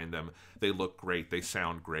budgets behind them. They look great. They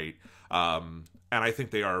sound great. And I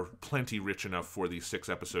think they are plenty rich enough for the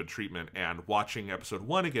 6-episode treatment. And watching episode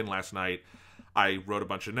 1 again last night, I wrote a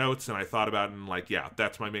bunch of notes and I thought about it, and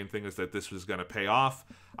that's my main thing, is that this was going to pay off.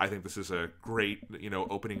 I think this is a great,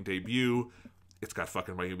 opening debut. It's got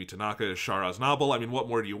fucking Mayumi Tanaka as Char Aznable. I mean, what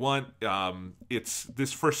more do you want? It's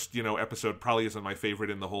this first, episode probably isn't my favorite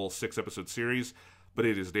in the whole 6-episode series, but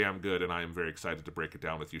it is damn good, and I am very excited to break it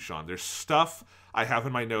down with you, Sean. There's stuff I have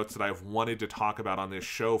in my notes that I've wanted to talk about on this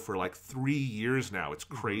show for like 3 years now. It's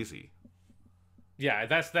crazy. Yeah,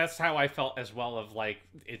 that's how I felt as well, of like,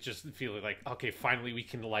 it just feeling like, okay, finally we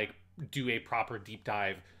can like do a proper deep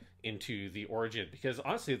dive into the Origin. Because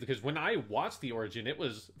honestly, when I watched the Origin, it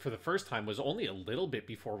was, for the first time, was only a little bit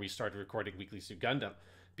before we started recording Weekly Suit Gundam,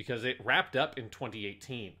 because it wrapped up in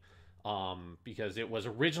 2018. Because it was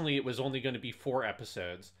only going to be 4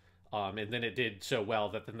 episodes, and then it did so well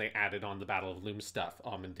that then they added on the Battle of Loom stuff,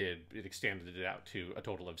 and it extended it out to a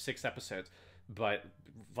total of 6 episodes. But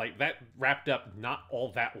like that wrapped up not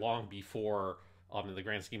all that long before, in the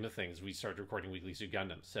grand scheme of things, we started recording Weekly Suit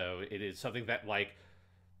Gundam. So it is something that, like,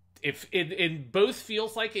 if it both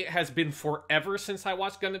feels like it has been forever since I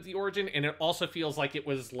watched Gundam: The Origin, and it also feels like it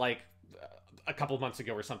was like a couple months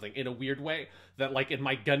ago or something, in a weird way, that like in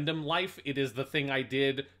my Gundam life, it is the thing I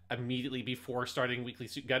did immediately before starting Weekly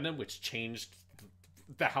Suit Gundam, which changed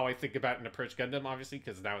how I think about and approach Gundam, obviously,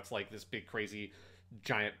 because now it's like this big crazy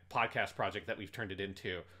giant podcast project that we've turned it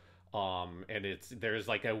into, and there's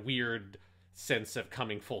like a weird sense of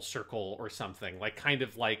coming full circle or something, like kind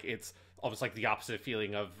of like it's almost like the opposite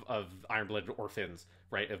feeling of Iron-Blooded Orphans,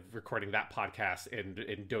 right, of recording that podcast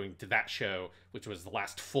and going to that show, which was the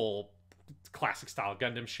last full classic style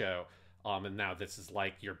Gundam show, and now this is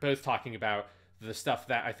like, you're both talking about the stuff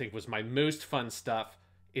that I think was my most fun stuff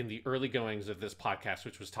in the early goings of this podcast,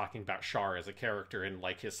 which was talking about Char as a character and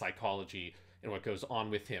like his psychology and what goes on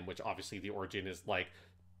with him, which obviously the Origin is like,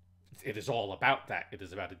 it is all about that. It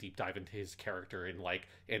is about a deep dive into his character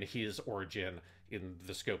and his origin in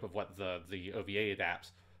the scope of what the OVA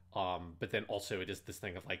adapts. But then also it is this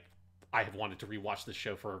thing of like, I have wanted to rewatch this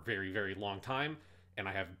show for a very, very long time, and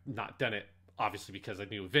I have not done it, obviously, because I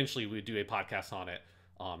knew eventually we would do a podcast on it.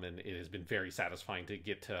 And it has been very satisfying to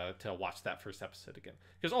get to watch that first episode again.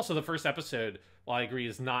 Because also the first episode, while I agree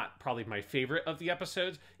is not probably my favorite of the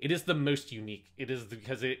episodes, it is the most unique. It is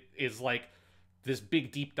because it is like this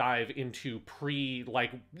big deep dive into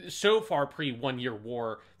so far pre 1 Year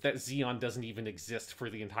War that Zeon doesn't even exist for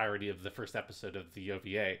the entirety of the first episode of the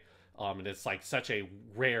OVA. And it's like such a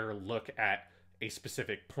rare look at a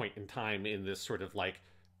specific point in time in this sort of like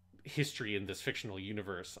history in this fictional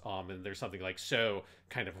universe. And there's something like so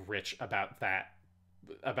kind of rich about that,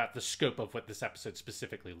 about the scope of what this episode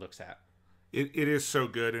specifically looks at. It is so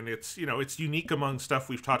good, and it's, you know, it's unique among stuff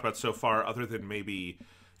we've talked about so far, other than maybe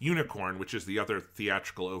Unicorn, which is the other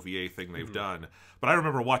theatrical OVA thing they've done. But I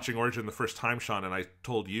remember watching Origin the first time, Sean, and I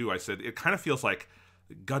told you, I said, it kind of feels like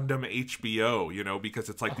Gundam HBO, you know, because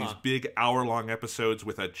it's like these big hour-long episodes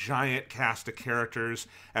with a giant cast of characters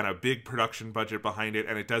and a big production budget behind it,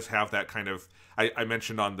 and it does have that kind of... I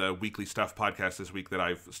mentioned on the Weekly Stuff podcast this week that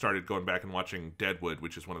I've started going back and watching Deadwood,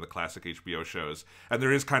 which is one of the classic HBO shows, and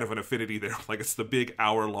there is kind of an affinity there. Like, it's the big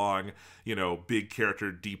hour-long, you know, big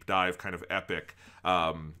character deep dive kind of epic,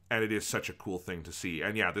 and it is such a cool thing to see.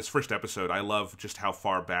 And yeah, this first episode, I love just how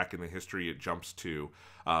far back in the history it jumps to,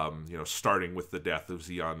 you know, starting with the death of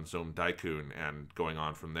Zeon Zum Deikun and going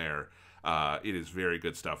on from there. It is very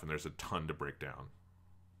good stuff, and there's a ton to break down.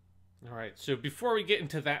 All right, so before we get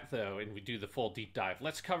into that, though, and we do the full deep dive,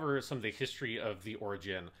 let's cover some of the history of the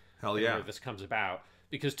Origin. Hell yeah. Where this comes about.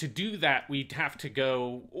 Because to do that, we'd have to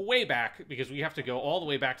go way back, because we have to go all the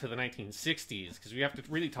way back to the 1960s, because we have to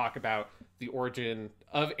really talk about the origin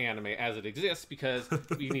of anime as it exists, because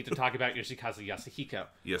we need to talk about Yoshikazu Yasuhiko.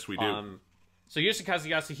 Yes, we do. So Yoshikazu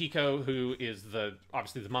Yasuhiko, who is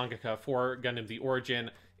obviously the mangaka for Gundam The Origin,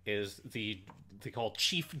 is they call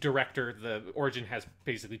chief director. The Origin has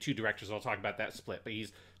basically two directors. I'll talk about that split, but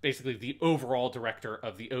he's basically the overall director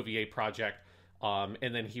of the OVA project.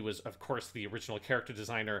 And then he was, of course, the original character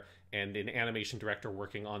designer and an animation director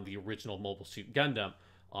working on the original Mobile Suit Gundam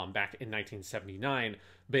back in 1979.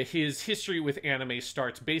 But his history with anime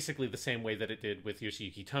starts basically the same way that it did with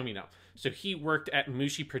Yoshiyuki Tomino. So he worked at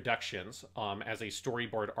Mushi Productions as a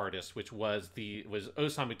storyboard artist, which was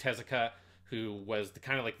Osamu Tezuka, who was the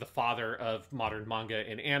kind of like the father of modern manga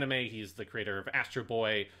and anime. He's the creator of Astro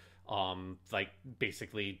Boy. Like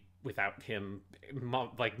basically without him,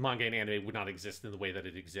 like manga and anime would not exist in the way that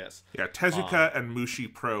it exists. Yeah, Tezuka and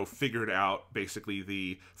Mushi Pro figured out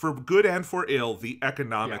basically for good and for ill, the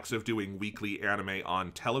economics of doing weekly anime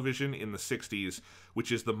on television in the 60s,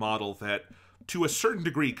 which is the model that to a certain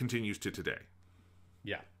degree continues to today.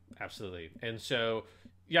 Yeah, absolutely. And so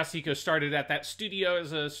Yasuhiko started at that studio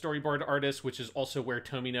as a storyboard artist, which is also where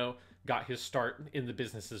Tomino got his start in the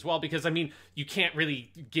business as well. Because, I mean, you can't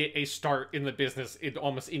really get a start in the business in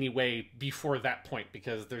almost any way before that point,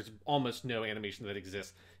 because there's almost no animation that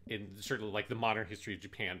exists in certainly like the modern history of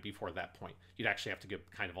Japan before that point. You'd actually have to go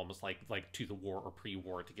kind of almost like to the war or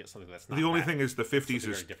pre-war to get something that's not the only thing is the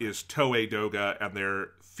 50s is Toei Doga and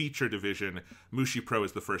their feature division. Mushi Pro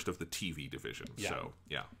is the first of the TV division. Yeah. So,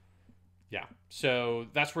 yeah. Yeah, so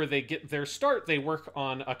that's where they get their start. They work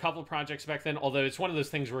on a couple of projects back then, although it's one of those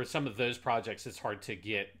things where some of those projects, it's hard to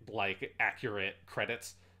get, like, accurate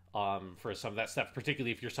credits for some of that stuff,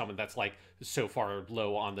 particularly if you're someone that's, like, so far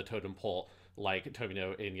low on the totem pole, like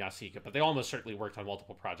Tomino and Yasuhiko. But they almost certainly worked on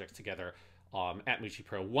multiple projects together at Mushi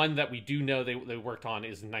Pro. One that we do know they worked on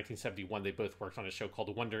is in 1971. They both worked on a show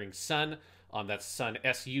called Wandering Sun. That's Sun,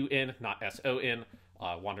 S-U-N, not S-O-N.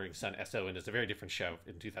 Wandering Sun, S-O-N is a very different show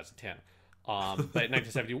in 2010. But in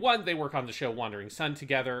 1971, they work on the show Wandering Sun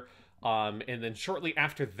together. And then shortly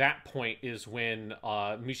after that point is when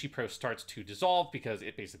Mushi Pro starts to dissolve, because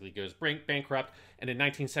it basically goes bankrupt. And in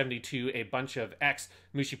 1972, a bunch of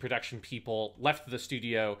ex-Mushi production people left the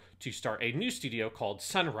studio to start a new studio called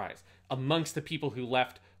Sunrise. Amongst the people who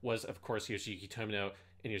left was, of course, Yoshiyuki Tomino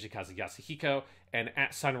and Yoshikazu Yasuhiko. And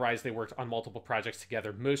at Sunrise, they worked on multiple projects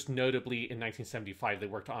together. Most notably, in 1975, they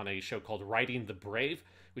worked on a show called Riding the Brave,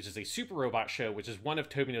 which is a super robot show, which is one of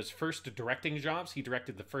Tomino's first directing jobs. He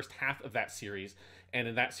directed the first half of that series, and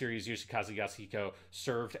in that series, Yoshikazu Yasuhiko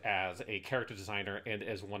served as a character designer and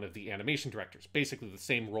as one of the animation directors, basically the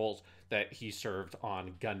same roles that he served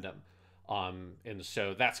on Gundam. And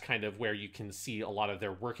so that's kind of where you can see a lot of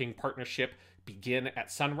their working partnership begin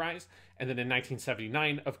at Sunrise. And then in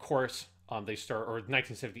 1979, of course, they start, or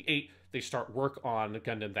 1978, they start work on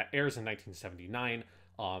Gundam that airs in 1979.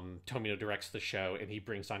 Tomino directs the show, and he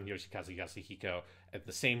brings on Yoshikazu Yasuhiko at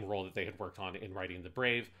the same role that they had worked on in Riding the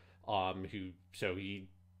Brave. He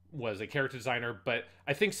was a character designer, but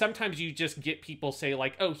I think sometimes you just get people say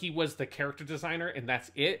like, oh, he was the character designer and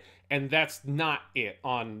that's it. And that's not it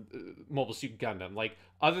on Mobile Suit Gundam. Like,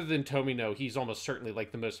 other than Tomino, he's almost certainly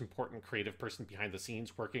like the most important creative person behind the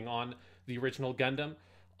scenes working on the original Gundam.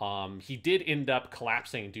 He did end up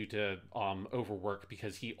collapsing due to overwork,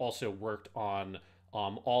 because he also worked on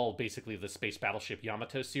all basically the space battleship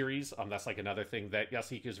Yamato series. That's like another thing that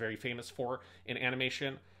Yasuhiko is very famous for in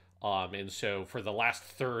animation. And so for the last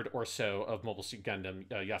third or so of Mobile Suit Gundam,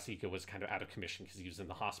 Yasuhiko was kind of out of commission because he was in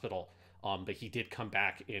the hospital. But he did come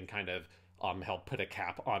back and kind of help put a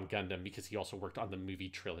cap on Gundam because he also worked on the movie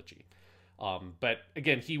trilogy. But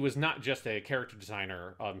again, he was not just a character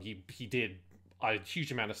designer. He did a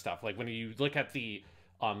huge amount of stuff. Like when you look at the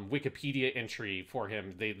Wikipedia entry for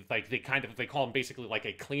him, they call him basically like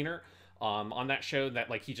a cleaner on that show. That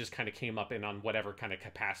like he just kind of came up and on whatever kind of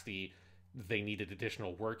capacity they needed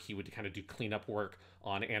additional work, he would kind of do cleanup work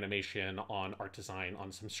on animation, on art design, on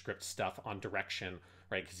some script stuff, on direction,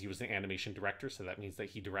 right? Because he was an animation director, so that means that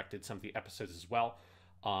he directed some of the episodes as well.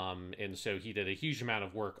 And so he did a huge amount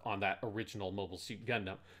of work on that original Mobile Suit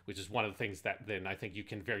Gundam, which is one of the things that then I think you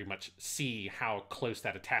can very much see how close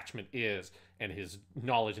that attachment is and his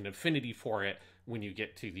knowledge and affinity for it when you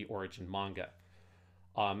get to the origin manga.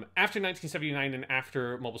 After 1979 and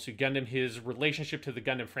after Mobile Suit Gundam, his relationship to the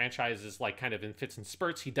Gundam franchise is like kind of in fits and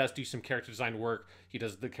spurts. He does do some character design work. He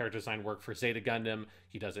does the character design work for Zeta Gundam.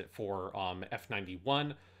 He does it for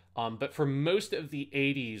F91. But for most of the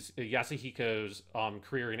 80s, Yasuhiko's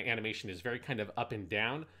career in animation is very kind of up and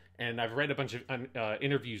down. And I've read a bunch of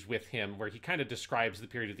interviews with him where he kind of describes the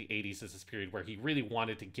period of the 80s as this period where he really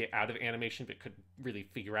wanted to get out of animation but couldn't really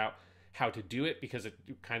figure out how to do it because it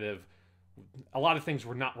kind of... a lot of things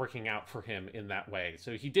were not working out for him in that way.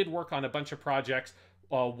 So he did work on a bunch of projects.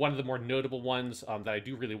 One of the more notable ones that I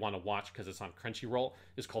do really want to watch because it's on Crunchyroll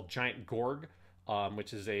is called Giant Gorg,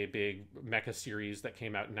 which is a big mecha series that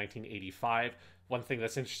came out in 1985. One thing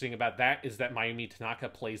that's interesting about that is that Mayumi Tanaka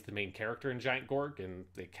plays the main character in Giant Gorg, and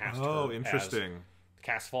they cast her interesting. As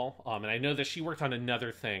Casval. And I know that she worked on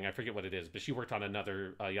another thing. I forget what it is, but she worked on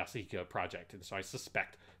another Yasuhiko project, and so I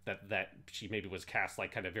suspect that she maybe was cast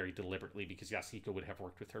like kind of very deliberately because Yasuhiko would have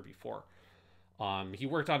worked with her before. He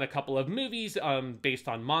worked on a couple of movies based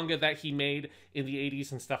on manga that he made in the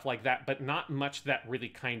 80s and stuff like that, but not much that really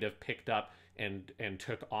kind of picked up and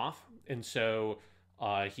took off. And so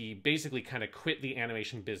he basically kind of quit the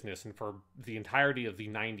animation business, and for the entirety of the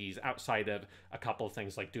 90s, outside of a couple of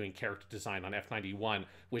things like doing character design on F91,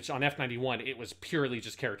 which on F91, it was purely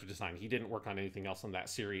just character design. He didn't work on anything else on that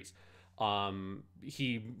series.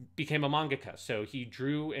 He became a mangaka, so he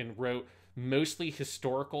drew and wrote mostly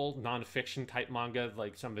historical non-fiction type manga.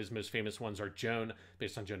 Like some of his most famous ones are Joan,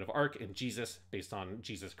 based on Joan of Arc, and Jesus, based on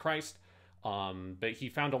Jesus Christ. But he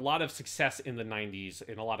found a lot of success in the 90s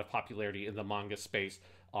and a lot of popularity in the manga space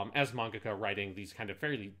as mangaka, writing these kind of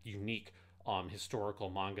fairly unique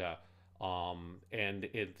historical manga. And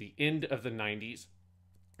at the end of the 90s,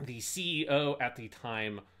 the CEO at the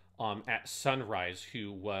time at Sunrise,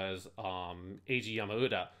 who was Eiji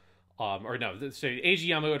Yamauda, so Eiji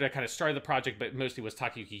Yamauda kind of started the project, but mostly was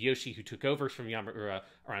Takayuki Yoshi, who took over from Yamauda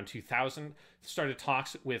around 2000, started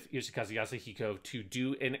talks with Yoshikazu Yasuhiko to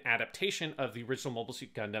do an adaptation of the original Mobile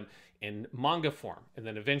Suit Gundam in manga form. And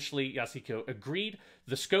then eventually Yasuhiko agreed.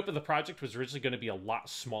 The scope of the project was originally going to be a lot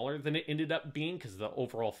smaller than it ended up being, because the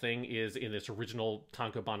overall thing is in this original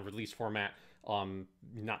Tankobon release format,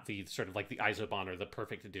 not the sort of like the Isoban or the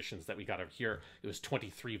perfect editions that we got over here. It was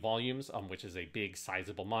 23 volumes, which is a big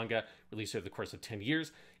sizable manga released over the course of 10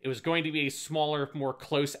 years. It was going to be a smaller, more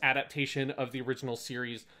close adaptation of the original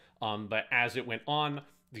series, but as it went on,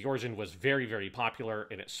 the origin was very, very popular,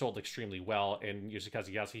 and it sold extremely well, and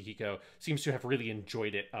Yoshikazu Yasuhiko seems to have really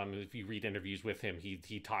enjoyed it. If you read interviews with him,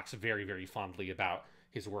 he talks very, very fondly about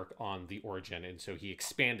his work on the origin, and so he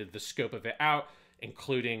expanded the scope of it out,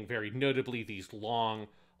 including very notably these long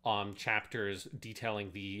chapters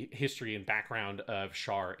detailing the history and background of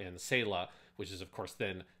Char and Sayla, which is of course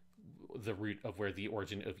then the root of where the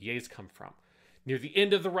origin OVAs come from. Near the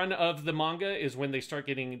end of the run of the manga is when they start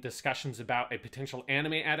getting discussions about a potential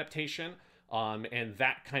anime adaptation, and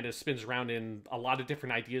that kind of spins around in a lot of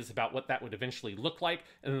different ideas about what that would eventually look like,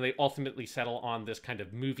 and then they ultimately settle on this kind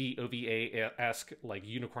of movie OVA-esque, like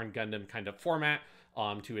Unicorn Gundam kind of format,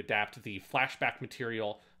 to adapt the flashback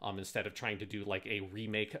material instead of trying to do like a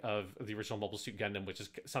remake of the original Mobile Suit Gundam, which is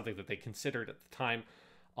something that they considered at the time.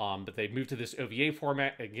 But they moved to this OVA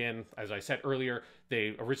format. Again, as I said earlier,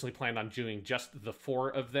 they originally planned on doing just the 4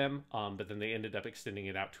 of them, but then they ended up extending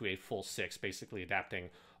it out to a full 6, basically adapting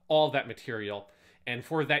all that material. And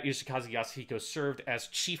for that, Yoshikazu Yasuhiko served as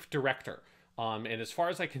chief director. And as far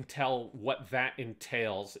as I can tell, what that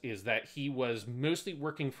entails is that he was mostly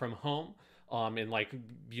working from home, and like,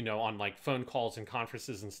 you know, on like phone calls and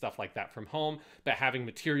conferences and stuff like that from home, but having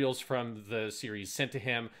materials from the series sent to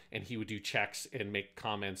him, and he would do checks and make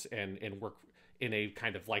comments and work in a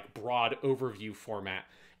kind of like broad overview format.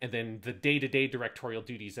 And then the day-to-day directorial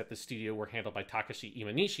duties at the studio were handled by Takashi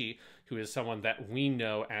Imanishi, who is someone that we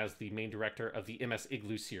know as the main director of the MS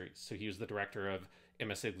Igloo series. So he was the director of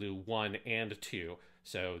MS Igloo 1 and 2.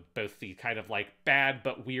 So both the kind of like bad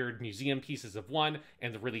but weird museum pieces of 1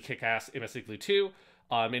 and the really kick-ass MS Igloo 2.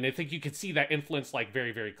 And I think you could see that influence like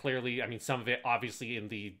very, very clearly. I mean, some of it obviously in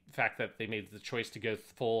the fact that they made the choice to go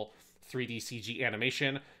full 3D CG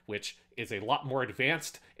animation, which is a lot more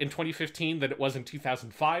advanced in 2015 than it was in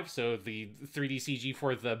 2005. So the 3D CG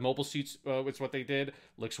for the mobile suits, which what they did,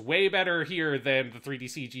 looks way better here than the 3D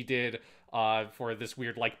CG did for this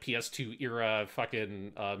weird like PS2 era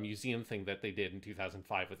fucking museum thing that they did in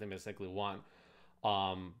 2005 with MS Igloo 1.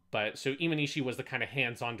 But so Imanishi was the kind of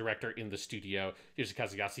hands-on director in the studio.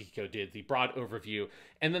 Yoshikazu Yasuhiko did the broad overview.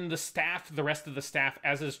 And then the staff, the rest of the staff,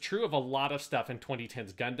 as is true of a lot of stuff in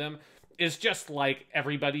 2010's Gundam, is just like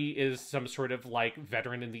everybody is some sort of like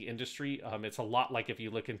veteran in the industry. It's a lot like if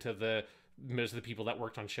you look into the most of the people that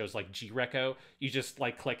worked on shows like G-Reco, you just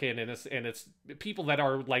like click in and it's people that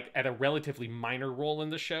are like at a relatively minor role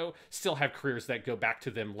in the show still have careers that go back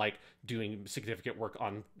to them, like doing significant work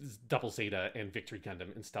on Double Zeta and Victory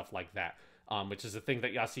Gundam and stuff like that. Which is a thing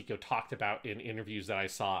that Yasuhiko talked about in interviews that I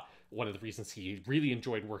saw. One of the reasons he really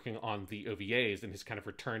enjoyed working on the OVAs and his kind of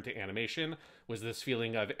return to animation was this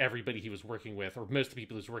feeling of everybody he was working with, or most of the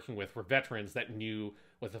people he was working with, were veterans that knew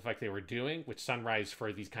what the fuck they were doing, which Sunrise,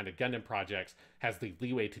 for these kind of Gundam projects, has the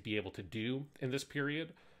leeway to be able to do in this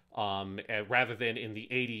period. Rather than in the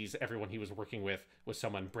 80s, everyone he was working with was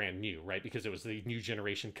someone brand new, right? Because it was the new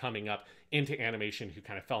generation coming up into animation who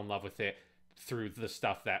kind of fell in love with it through the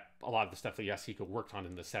stuff that a lot of the stuff that Yasuhiko worked on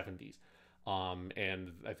in the 70s.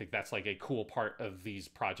 And I think that's like a cool part of these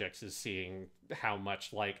projects, is seeing how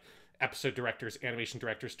much like episode directors, animation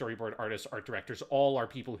directors, storyboard artists, art directors, all are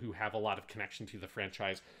people who have a lot of connection to the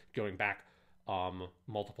franchise going back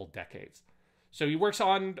multiple decades. So he works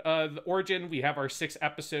on the Origin. We have our 6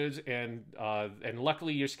 episodes, and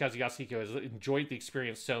luckily Yoshikazu Yasuhiko has enjoyed the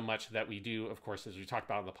experience so much that we do, of course, as we talked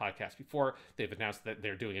about on the podcast before, they've announced that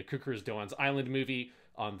they're doing a Kukuru's Doan's Island movie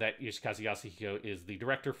that Yoshikazu Yasuhiko is the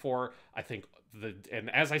director for. I think, and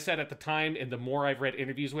as I said at the time, and the more I've read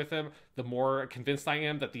interviews with him, the more convinced I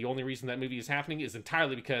am that the only reason that movie is happening is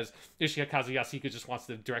entirely because Yoshikazu Yasuhiko just wants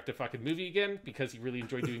to direct a fucking movie again, because he really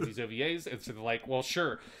enjoyed doing these OVAs. And so they're like, well,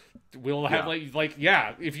 sure, we'll have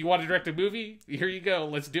yeah, if you want to direct a movie, here you go,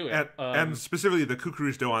 let's do it. And specifically the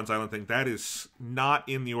Kukuru's Doan's Island thing, that is not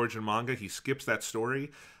in the Origin manga. He skips that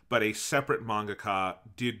story. But a separate mangaka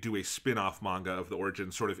did do a spin-off manga of the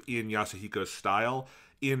Origin, sort of in Yasuhiko's style,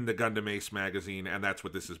 in the Gundam Ace magazine, and that's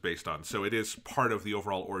what this is based on. So it is part of the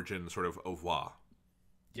overall Origin sort of au revoir.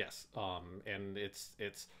 Yes, and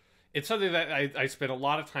it's something that I spent a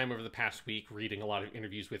lot of time over the past week reading a lot of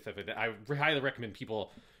interviews with him, and I highly recommend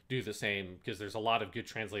people do the same, because there's a lot of good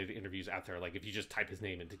translated interviews out there. Like if you just type his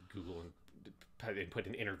name into Google and put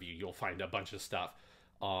an interview, you'll find a bunch of stuff.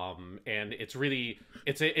 And it's really,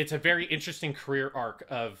 it's a very interesting career arc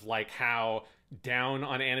of like how down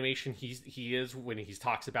on animation he is when he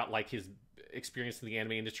talks about like his experience in the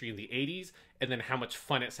anime industry in the 80s, and then how much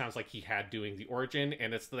fun it sounds like he had doing the Origin.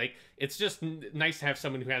 And it's like, it's just nice to have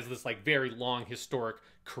someone who has this like very long historic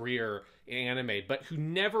career in anime, but who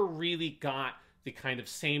never really got the kind of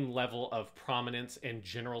same level of prominence and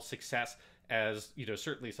general success as, you know,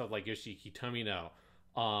 certainly someone like Yoshiki Tomino.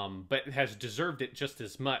 But has deserved it just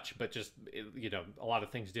as much, but just, you know, a lot of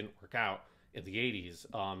things didn't work out in the 80s.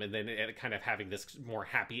 And then it kind of having this more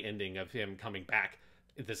happy ending of him coming back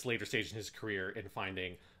at this later stage in his career and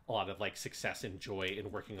finding a lot of like success and joy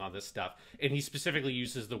in working on this stuff. And he specifically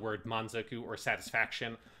uses the word manzoku, or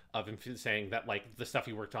satisfaction, of him saying that like the stuff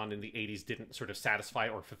he worked on in the 80s didn't sort of satisfy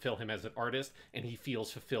or fulfill him as an artist, and he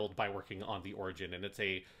feels fulfilled by working on the Origin. And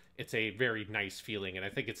it's a very nice feeling, and I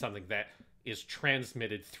think it's something that is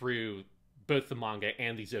transmitted through both the manga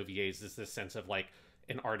and these OVAs, is this sense of like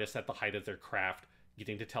an artist at the height of their craft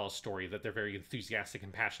getting to tell a story that they're very enthusiastic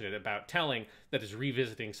and passionate about telling, that is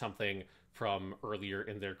revisiting something from earlier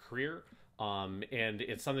in their career. And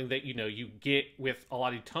it's something that, you know, you get with a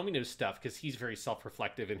lot of Tomino's stuff, because he's very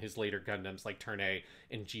self-reflective in his later Gundams like Turn A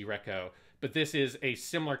and G-Reco. But this is a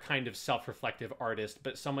similar kind of self-reflective artist,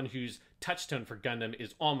 but someone whose touchstone for Gundam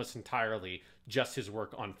is almost entirely just his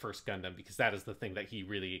work on First Gundam, because that is the thing that he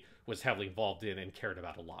really was heavily involved in and cared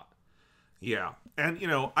about a lot. Yeah. And, you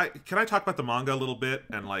know, can I talk about the manga a little bit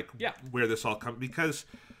and, like, where this all comes? Because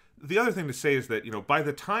the other thing to say is that, you know, by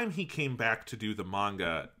the time he came back to do the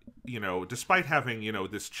manga, you know, despite having, you know,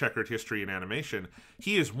 this checkered history in animation,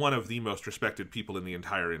 he is one of the most respected people in the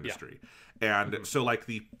entire industry. Yeah. And so, like,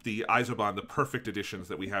 the Isoban, the perfect editions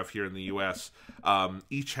that we have here in the U.S.,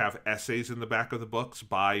 each have essays in the back of the books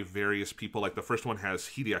by various people. Like, the first one has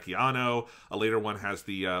Hideaki Anno. A later one has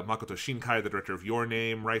the Makoto Shinkai, the director of Your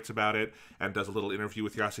Name, writes about it and does a little interview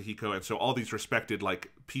with Yasuhiko. And so all these respected,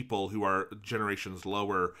 like, people who are generations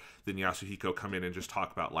lower than Yasuhiko come in and just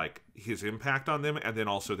talk about, like, his impact on them and then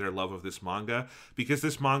also their love of this manga. Because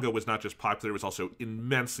this manga was not just popular, it was also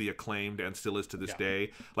immensely acclaimed and still is to this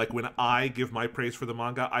day. Like, when I give my praise for the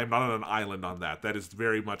manga, I'm not on an island on that. That is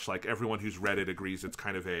very much like everyone who's read it agrees it's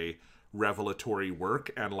kind of a revelatory work.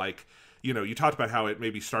 And, like, you know, you talked about how it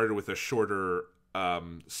maybe started with a shorter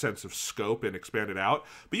sense of scope and expanded out,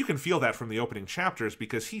 but you can feel that from the opening chapters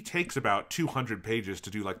because he takes about 200 pages to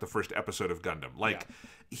do, like, the first episode of Gundam. Like,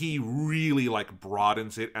 he really, like,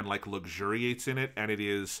 broadens it and, like, luxuriates in it, and it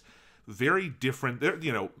is very different. There,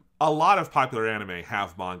 you know, a lot of popular anime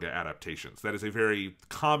have manga adaptations. That is a very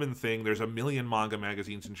common thing. There's a million manga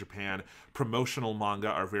magazines in Japan. Promotional manga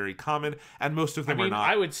are very common, and most of them are not.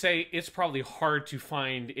 I would say it's probably hard to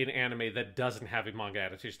find an anime that doesn't have a manga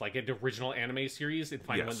adaptation, like an original anime series, and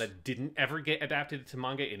find one that didn't ever get adapted to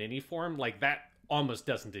manga in any form. Like, that almost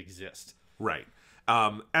doesn't exist. Right.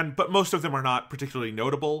 But most of them are not particularly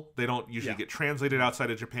notable. They don't usually get translated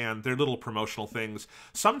outside of Japan. They're little promotional things.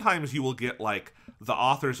 Sometimes you will get, like, the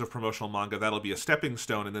authors of promotional manga, that'll be a stepping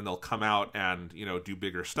stone, and then they'll come out and, you know, do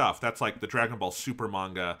bigger stuff. That's like the Dragon Ball Super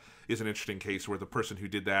manga is an interesting case where the person who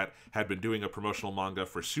did that had been doing a promotional manga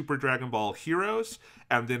for Super Dragon Ball Heroes,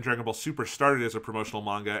 and then Dragon Ball Super started as a promotional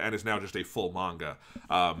manga and is now just a full manga.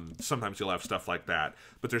 Sometimes you'll have stuff like that.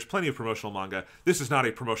 But there's plenty of promotional manga. This is not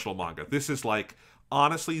a promotional manga. This is, like,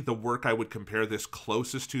 honestly, the work I would compare this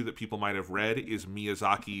closest to that people might have read is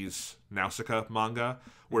Miyazaki's Nausicaa manga,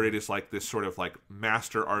 where it is like this sort of, like,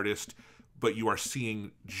 master artist, but you are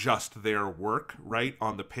seeing just their work, right,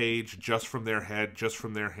 on the page, just from their head, just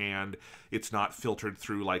from their hand. It's not filtered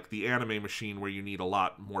through, like, the anime machine where you need a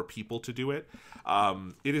lot more people to do it.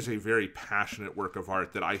 It is a very passionate work of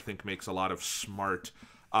art that I think makes a lot of smart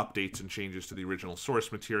updates and changes to the original source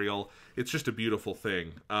material. It's just a beautiful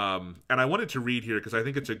thing. And I wanted to read here because I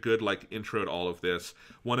think it's a good, like, intro to all of this.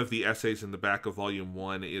 One of the essays in the back of Volume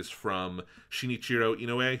 1 is from Shinichiro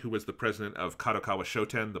Inoue, who was the president of Kadokawa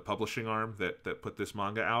Shoten, the publishing arm that put this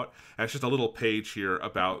manga out. And it's just a little page here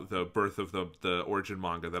about the birth of the origin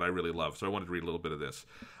manga that I really love. So I wanted to read a little bit of this.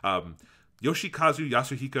 Yoshikazu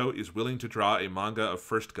Yasuhiko is willing to draw a manga of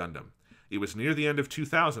First Gundam. It was near the end of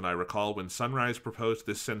 2000, I recall, when Sunrise proposed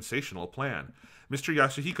this sensational plan. Mr.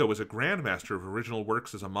 Yasuhiko was a grandmaster of original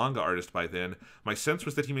works as a manga artist by then. My sense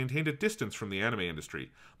was that he maintained a distance from the anime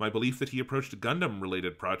industry. My belief that he approached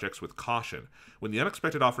Gundam-related projects with caution. When the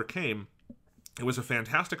unexpected offer came, it was a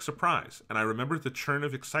fantastic surprise, and I remember the churn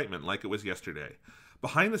of excitement like it was yesterday.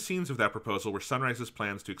 Behind the scenes of that proposal were Sunrise's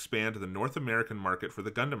plans to expand the North American market for the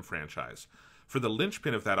Gundam franchise. For the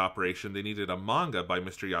linchpin of that operation, they needed a manga by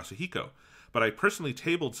Mr. Yasuhiko, but I personally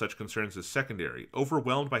tabled such concerns as secondary,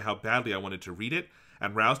 overwhelmed by how badly I wanted to read it,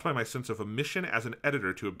 and roused by my sense of a mission as an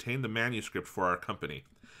editor to obtain the manuscript for our company.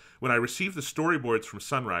 When I received the storyboards from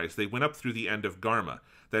Sunrise, they went up through the end of Garma,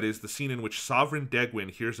 that is, the scene in which Sovereign Deguin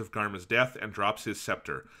hears of Garma's death and drops his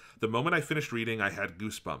scepter. The moment I finished reading, I had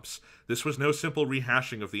goosebumps. This was no simple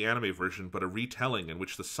rehashing of the anime version, but a retelling in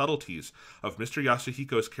which the subtleties of Mr.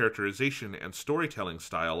 Yasuhiko's characterization and storytelling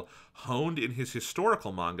style, honed in his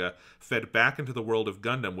historical manga, fed back into the world of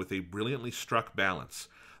Gundam with a brilliantly struck balance.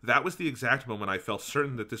 That was the exact moment I felt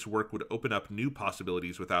certain that this work would open up new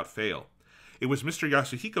possibilities without fail. It was Mr.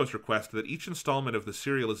 Yasuhiko's request that each installment of the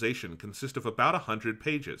serialization consist of about 100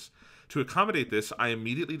 pages. To accommodate this, I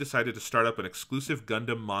immediately decided to start up an exclusive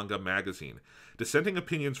Gundam manga magazine. Dissenting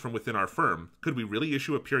opinions from within our firm, could we really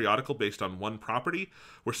issue a periodical based on one property,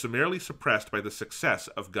 were summarily suppressed by the success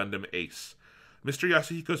of Gundam Ace. Mr.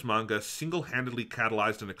 Yasuhiko's manga single-handedly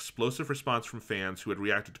catalyzed an explosive response from fans who had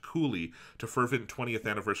reacted coolly to fervent 20th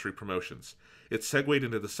anniversary promotions. It segued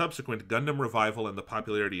into the subsequent Gundam revival and the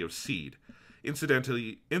popularity of Seed.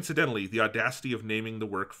 Incidentally, the audacity of naming the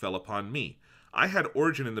work fell upon me. I had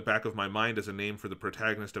Origin in the back of my mind as a name for the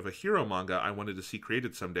protagonist of a hero manga I wanted to see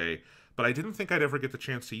created someday, but I didn't think I'd ever get the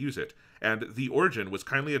chance to use it, and The Origin was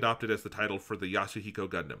kindly adopted as the title for the Yasuhiko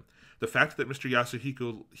Gundam. The fact that Mr.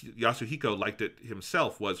 Yasuhiko liked it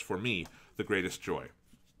himself was, for me, the greatest joy.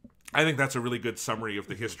 I think that's a really good summary of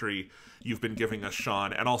the history you've been giving us,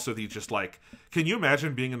 Sean, and also the just, like, can you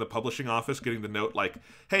imagine being in the publishing office getting the note like,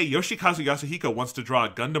 hey, Yoshikazu Yasuhiko wants to draw a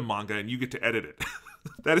Gundam manga and you get to edit it?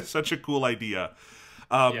 That is such a cool idea.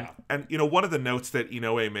 And, you know, one of the notes that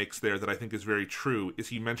Inoue makes there that I think is very true is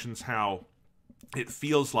he mentions how it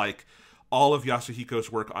feels like all of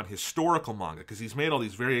Yasuhiko's work on historical manga, because he's made all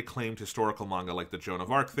these very acclaimed historical manga, like the Joan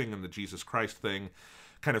of Arc thing and the Jesus Christ thing,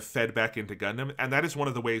 kind of fed back into Gundam. And that is one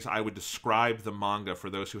of the ways I would describe the manga for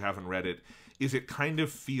those who haven't read it, is it kind of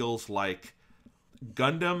feels like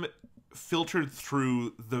Gundam filtered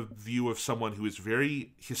through the view of someone who is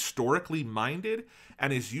very historically minded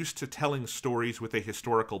and is used to telling stories with a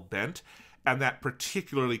historical bent. And that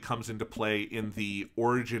particularly comes into play in the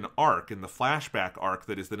origin arc, in the flashback arc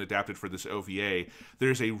that is then adapted for this OVA.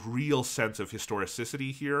 There's a real sense of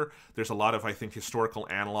historicity here. There's a lot of, I think, historical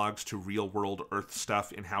analogs to real-world Earth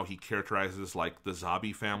stuff in how he characterizes, like, the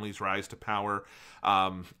Zabi family's rise to power.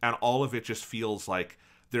 And all of it just feels like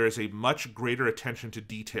there is a much greater attention to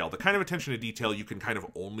detail, the kind of attention to detail you can kind of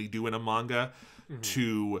only do in a manga,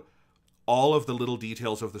 to all of the little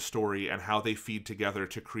details of the story and how they feed together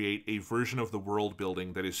to create a version of the world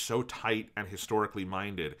building that is so tight and historically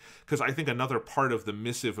minded. Because I think another part of the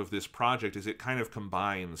missive of this project is it kind of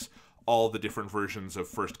combines all the different versions of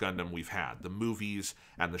First Gundam we've had. The movies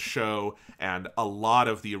and the show, and a lot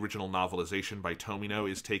of the original novelization by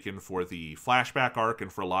Tomino is taken for the flashback arc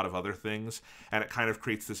and for a lot of other things, and it kind of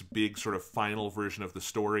creates this big sort of final version of the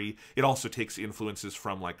story. It also takes influences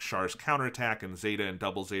from like Char's Counterattack and Zeta and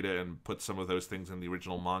Double Zeta and puts some of those things in the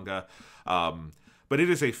original manga. But it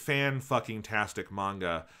is a fan-fucking-tastic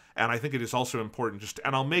manga, and I think it is also important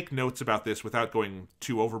and I'll make notes about this without going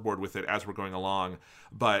too overboard with it as we're going along,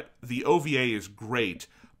 but the OVA is great,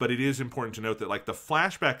 but it is important to note that, like, the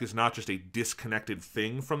flashback is not just a disconnected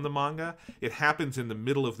thing from the manga. It happens in the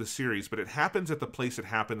middle of the series, but it happens at the place it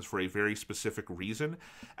happens for a very specific reason,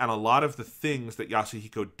 and a lot of the things that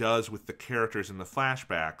Yasuhiko does with the characters in the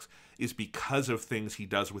flashbacks is because of things he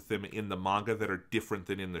does with them in the manga that are different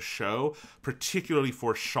than in the show, particularly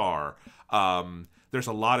for Char. There's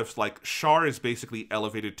a lot of, like, Char is basically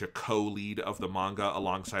elevated to co-lead of the manga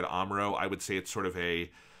alongside Amuro. I would say it's sort of I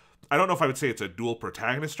don't know if I would say it's a dual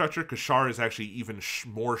protagonist structure, because Char is actually even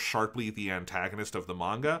more sharply the antagonist of the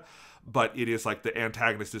manga, but it is like the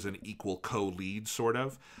antagonist is an equal co-lead, sort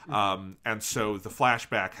of. And so the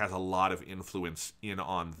flashback has a lot of influence in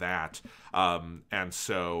on that. And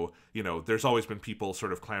so, you know, there's always been people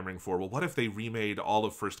sort of clamoring for, well, what if they remade all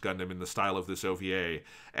of First Gundam in the style of this OVA?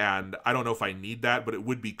 And I don't know if I need that, but it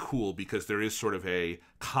would be cool because there is sort of a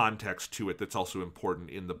context to it that's also important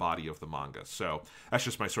in the body of the manga. So that's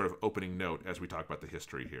just my sort of opening note as we talk about the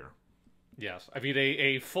history here. Yes, I mean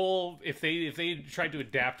a full, if they tried to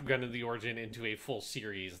adapt Gundam the Origin into a full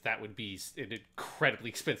series, that would be an incredibly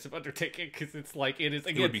expensive undertaking, because it's like, it is,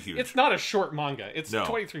 again, it would be huge. It's not a short manga. It's No.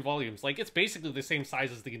 23 volumes. Like, it's basically the same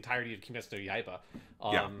size as the entirety of Kimetsu no Yaiba.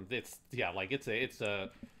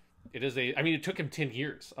 I mean, it took him 10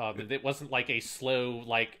 years. It wasn't like a slow,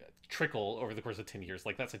 like, trickle over the course of 10 years.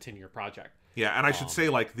 Like, that's a 10-year project. Yeah, and I should say,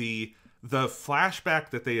 like, the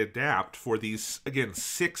flashback that they adapt for these, again,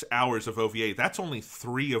 6 hours of OVA, that's only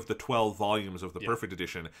 3 of the 12 volumes of the Perfect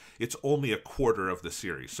Edition. It's only a quarter of the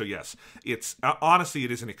series. So yes, it's honestly,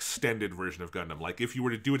 it is an extended version of Gundam. Like, if you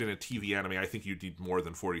were to do it in a TV anime, I think you'd need more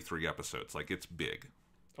than 43 episodes. Like, it's big.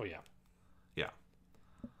 Oh, yeah. Yeah.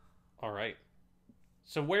 All right.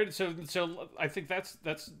 So I think that's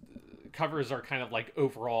covers our kind of like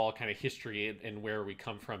overall kind of history and where we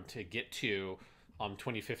come from to get to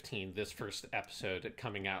 2015, this first episode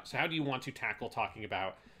coming out. So how do you want to tackle talking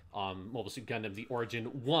about Mobile Suit Gundam, the Origin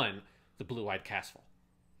 1, the Blue-Eyed Casval?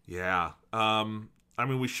 Yeah. I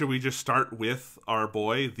mean, should we just start with our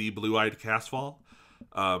boy, the Blue-Eyed Casval?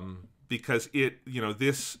 Because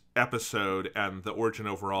this episode and the Origin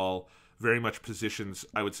overall very much positions,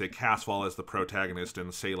 I would say, Casval as the protagonist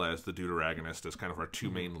and Sayla as the deuteragonist, as kind of our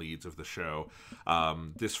two main leads of the show.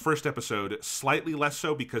 This first episode, slightly less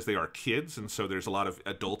so because they are kids, and so there's a lot of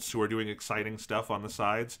adults who are doing exciting stuff on the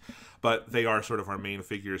sides, but they are sort of our main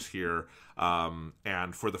figures here.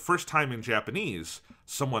 And for the first time in Japanese,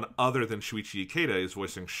 someone other than Shuichi Ikeda is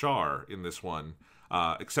voicing Char in this one,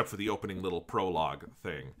 except for the opening little prologue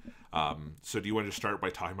thing. So do you want to start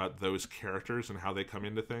by talking about those characters and how they come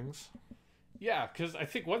into things? Yeah, because I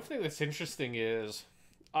think one thing that's interesting is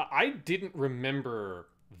I didn't remember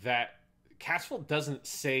that Casval doesn't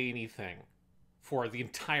say anything for the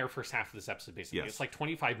entire first half of this episode, basically. Yes. It's like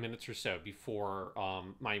 25 minutes or so before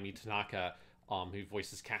Mayumi Tanaka, who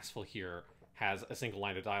voices Casval here, has a single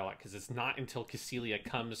line of dialogue, because it's not until Cassilia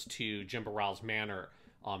comes to Jimbaral's manor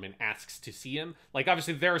and asks to see him. Like,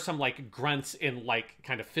 obviously, there are some, like, grunts and, like,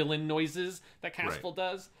 kind of fill-in noises that Casval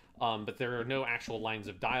does, but there are no actual lines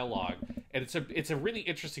of dialogue. And it's a really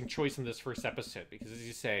interesting choice in this first episode, because, as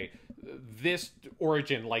you say, this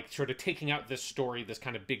origin, like sort of taking out this story, this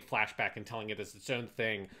kind of big flashback, and telling it as its own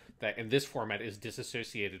thing that in this format is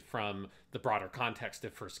disassociated from the broader context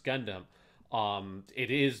of First Gundam.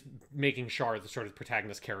 It is making Char the sort of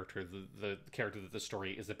protagonist character, the character that the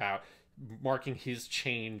story is about, marking his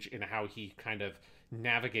change in how he kind of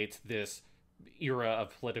navigates this era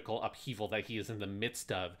of political upheaval that he is in the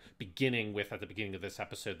midst of, beginning with, at the beginning of this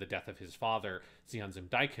episode, the death of his father, Zeon Zum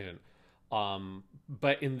Deikun.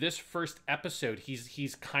 But in this first episode,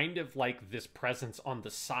 he's kind of like this presence on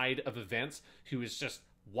the side of events who is just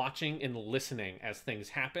watching and listening as things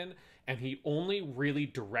happen, and he only really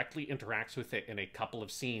directly interacts with it in a couple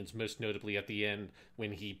of scenes, most notably at the end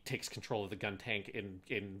when he takes control of the gun tank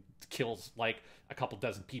and kills like a couple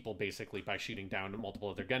dozen people basically by shooting down multiple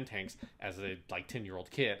other gun tanks as a like 10-year-old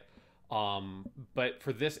kid. But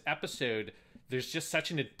for this episode, there's just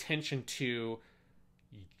such an attention to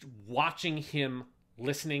watching him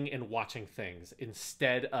listening and watching things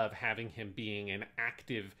instead of having him being an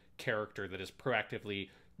active character that is proactively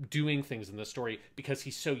doing things in the story, because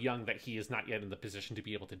he's so young that he is not yet in the position to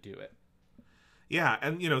be able to do it. Yeah,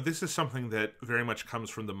 and this is something that very much comes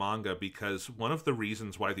from the manga, because one of the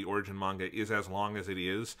reasons why the origin manga is as long as it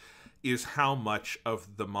is how much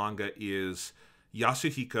of the manga is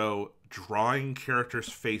Yasuhiko drawing characters'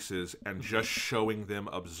 faces and just showing them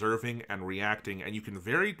observing and reacting, and you can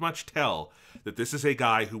very much tell that this is a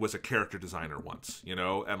guy who was a character designer once,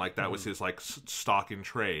 and like that was his like stock in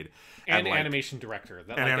trade, and like, animation director.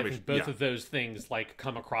 That, and like, animation, I think both of those things like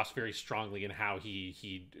come across very strongly in how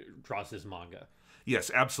he draws his manga.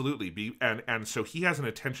 Yes, absolutely. And so he has an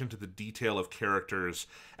attention to the detail of characters,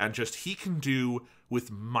 and just he can do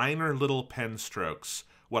with minor little pen strokes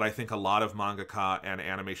what I think a lot of mangaka and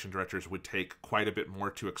animation directors would take quite a bit more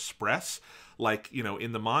to express. Like,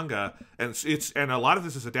 in the manga, and a lot of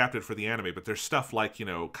this is adapted for the anime, but there's stuff like,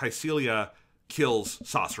 Kaecelia kills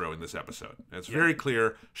Sasuro in this episode. And it's very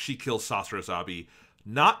clear she kills Sasuro Zabi,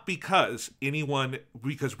 not because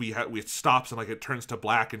it stops and like it turns to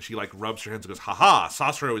black and she like rubs her hands and goes, haha,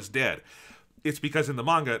 Sasuro is dead. It's because in the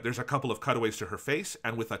manga, there's a couple of cutaways to her face,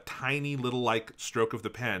 and with a tiny little, like, stroke of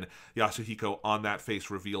the pen, Yasuhiko on that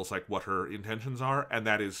face reveals, like, what her intentions are, and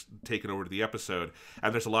that is taken over to the episode.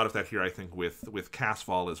 And there's a lot of that here, I think, with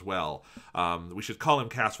Casval as well. We should call him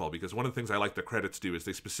Casval, because one of the things I like the credits do is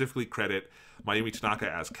they specifically credit Mayumi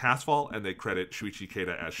Tanaka as Casval, and they credit Shuichi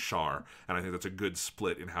Ikeda as Char, and I think that's a good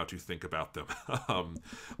split in how to think about them.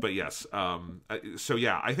 But yes, so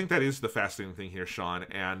yeah, I think that is the fascinating thing here, Sean,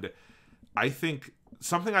 and I think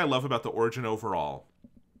something I love about the origin overall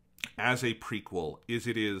as a prequel is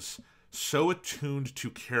it is so attuned to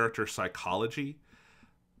character psychology,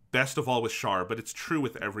 best of all with Char, but it's true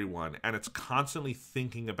with everyone, and it's constantly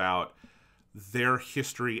thinking about their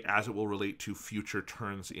history as it will relate to future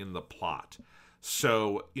turns in the plot.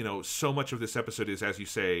 So, so much of this episode is, as you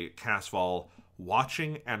say, Casval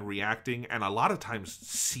watching and reacting, and a lot of times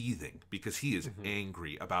seething, because he is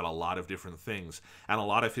angry about a lot of different things, and a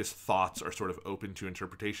lot of his thoughts are sort of open to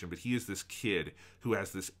interpretation, but he is this kid who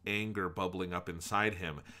has this anger bubbling up inside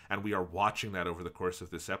him, and we are watching that over the course of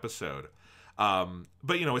this episode. But,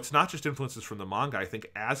 it's not just influences from the manga. I think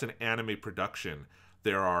as an anime production,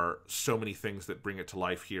 there are so many things that bring it to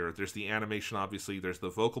life here. There's the animation, obviously. There's the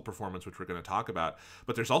vocal performance, which we're going to talk about.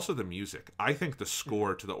 But there's also the music. I think the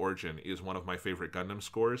score to the origin is one of my favorite Gundam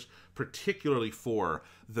scores, particularly for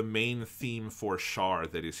the main theme for Char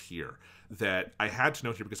that is here, that I had to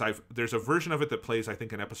note here because there's a version of it that plays, I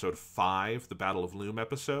think, in episode 5, the Battle of Loom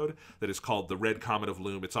episode, that is called The Red Comet of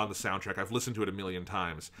Loom. It's on the soundtrack. I've listened to it a million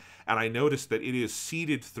times. And I noticed that it is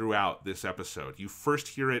seeded throughout this episode. You first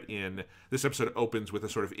hear it this episode opens with a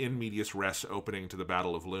sort of in medias res opening to the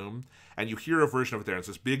Battle of Loom. And you hear a version of it there. It's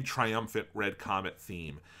this big triumphant Red Comet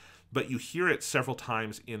theme. But you hear it several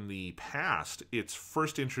times in the past. It's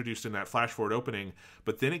first introduced in that flash forward opening,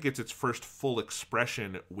 but then it gets its first full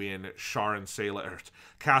expression when Char and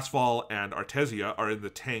Casval and Artesia are in the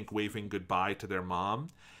tank waving goodbye to their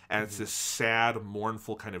mom. And it's this sad,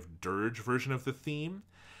 mournful kind of dirge version of the theme.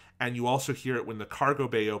 And you also hear it when the cargo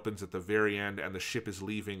bay opens at the very end and the ship is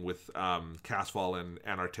leaving with Casval and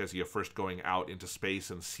Artesia first going out into space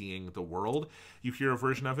and seeing the world. You hear a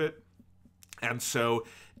version of it. And so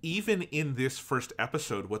even in this first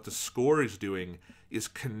episode, what the score is doing is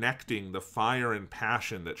connecting the fire and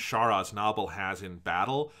passion that Char Aznable has in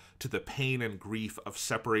battle to the pain and grief of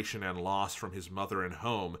separation and loss from his mother and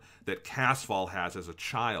home that Casval has as a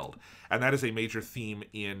child. And that is a major theme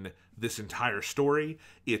in this entire story.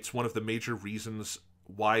 It's one of the major reasons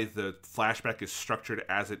why the flashback is structured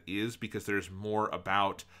as it is, because there's more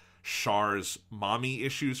about Char's mommy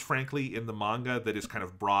issues, frankly, in the manga that is kind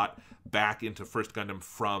of brought back into First Gundam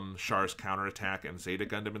from Char's counterattack and Zeta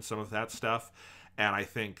Gundam and some of that stuff. And I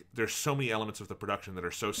think there's so many elements of the production that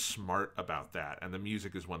are so smart about that, and the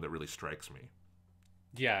music is one that really strikes me.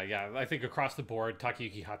 Yeah. I think across the board,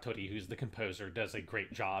 Takayuki Hattori, who's the composer, does a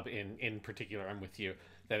great job. In particular, I'm with you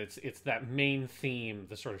that it's that main theme,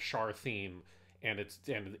 the sort of Char theme, and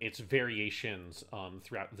its variations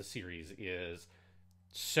throughout the series is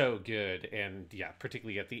so good. And yeah,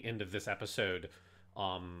 particularly at the end of this episode,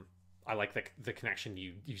 I like the connection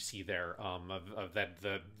you see there, of that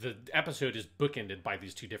the episode is bookended by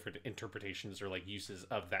these two different interpretations or like uses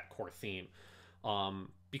of that core theme.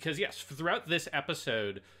 Because yes, throughout this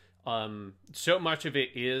episode, so much of it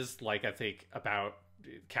is like, I think, about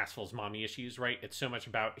Casval's mommy issues, right? It's so much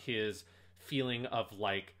about his feeling of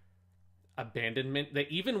like abandonment that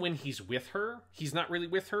even when he's with her, he's not really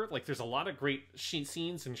with her. Like there's a lot of great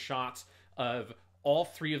scenes and shots of all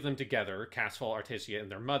three of them together, Casval, Artesia, and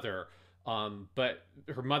their mother. But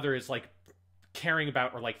her mother is like caring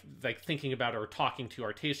about or like thinking about or talking to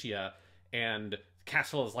Artesia, and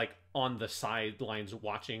Casval is like on the sidelines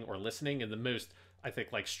watching or listening. And the most, I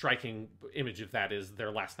think, like striking image of that is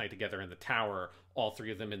their last night together in the tower, all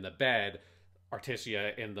three of them in the bed,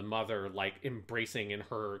 Artesia and the mother like embracing and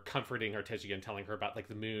her comforting Artesia and telling her about like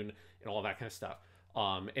the moon and all that kind of stuff.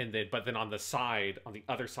 But then on the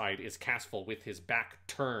other side is Casval with his back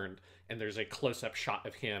turned, and there's a close-up shot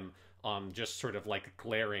of him just sort of like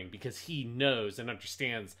glaring because he knows and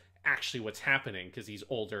understands actually what's happening because he's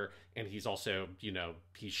older and he's also,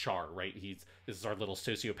 he's Char, right? This is our little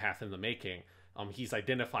sociopath in the making. He's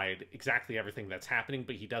identified exactly everything that's happening,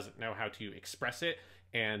 but he doesn't know how to express it,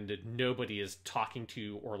 and nobody is talking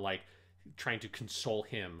to or like trying to console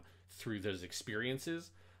him through those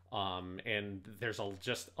experiences. And there's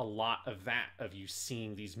just a lot of that, of you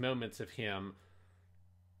seeing these moments of him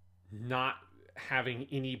not having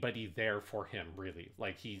anybody there for him, really.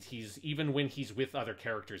 Like he's even when he's with other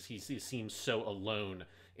characters, he seems so alone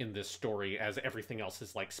in this story as everything else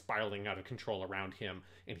is like spiraling out of control around him,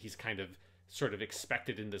 and he's kind of sort of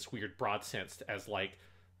expected in this weird broad sense as like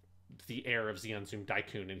the heir of Zeon Zum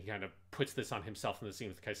Daikun, and he kind of puts this on himself in the scene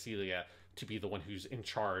with Kycilia to be the one who's in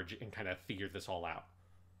charge and kind of figure this all out.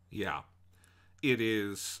 Yeah. It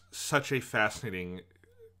is such a fascinating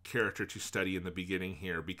character to study in the beginning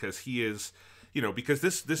here, because he is, because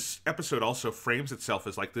this episode also frames itself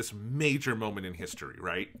as like this major moment in history,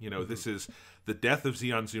 right? This is the death of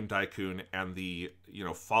Zeon Zum Daikun and the,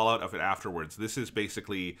 fallout of it afterwards. This is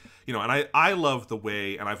basically, and I love the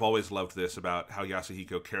way, and I've always loved this about how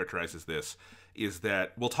Yasuhiko characterizes this, is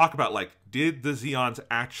that we'll talk about like, did the Zeons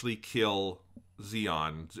actually kill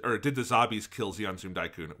Zeon, or did the Zabis kill Zeon Zum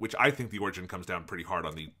Daikun? Which I think the origin comes down pretty hard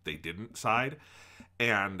on the they didn't side.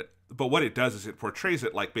 But what it does is it portrays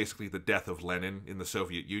it like basically the death of Lenin in the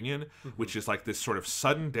Soviet Union, which is like this sort of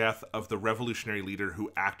sudden death of the revolutionary leader who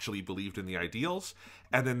actually believed in the ideals.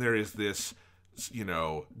 And then there is this,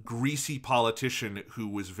 greasy politician who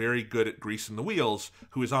was very good at greasing the wheels,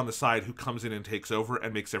 who is on the side, who comes in and takes over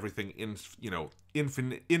and makes everything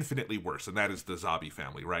infinitely worse. And that is the Zabi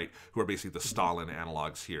family, right? Who are basically the Stalin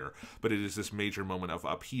analogs here. But it is this major moment of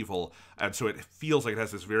upheaval. And so it feels like it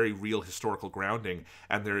has this very real historical grounding.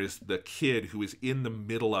 And there is the kid who is in the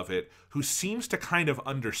middle of it, who seems to kind of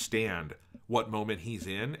understand what moment he's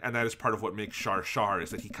in. And that is part of what makes Char Char, is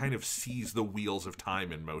that he kind of sees the wheels of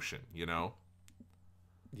time in motion,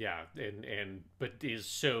 Yeah, but is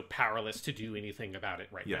so powerless to do anything about it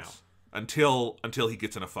now. Until he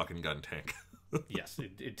gets in a fucking gun tank. Yes,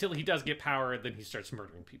 until he does get power, then he starts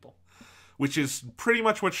murdering people. Which is pretty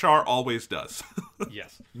much what Char always does.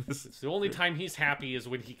 Yes. It's the only time he's happy is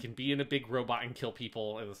when he can be in a big robot and kill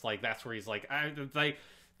people, and it's like that's where he's like,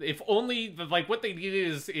 if only what they need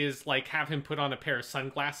is like have him put on a pair of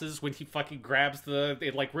sunglasses when he fucking grabs they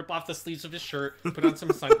like rip off the sleeves of his shirt, put on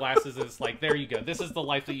some sunglasses, and it's like, there you go. This is the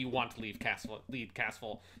life that you want to lead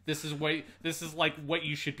Casval. This is like what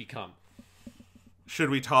you should become. Should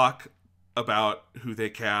we talk about who they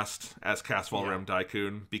cast as Casval Rem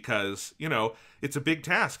Deikun? Because, it's a big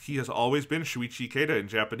task. He has always been Shuichi Ikeda in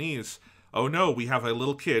Japanese. Oh no, we have a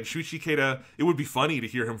little kid. Shuichi Ikeda, it would be funny to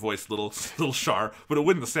hear him voice little Char, but it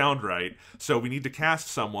wouldn't sound right. So we need to cast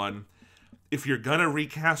someone. If you're gonna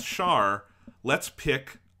recast Char, let's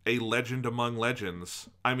pick a legend among legends.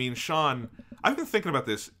 I mean, Sean, I've been thinking about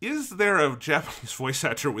this. Is there a Japanese voice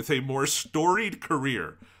actor with a more storied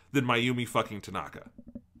career than Mayumi fucking Tanaka?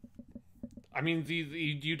 I mean,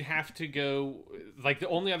 you'd have to go, like, the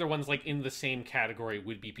only other ones, like, in the same category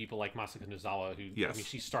would be people like Masako Nozawa, who, yes. I mean,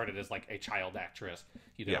 she started as, like, a child actress.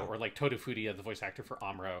 you know, Yeah. or like Toto Furuya, the voice actor for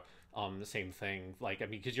Amuro, the same thing. Like, I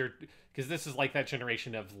mean, because this is like that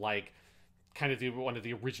generation of like kind of one of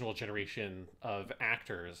the original generation of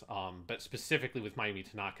actors, but specifically with Mayumi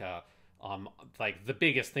Tanaka. Like the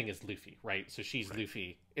biggest thing is Luffy, right? So she's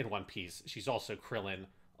Luffy in One Piece. She's also Krillin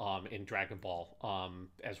in Dragon Ball,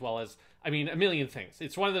 as well as, I mean, a million things.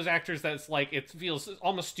 It's one of those actors that's like, it feels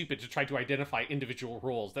almost stupid to try to identify individual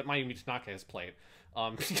roles that Mayumi Tanaka has played,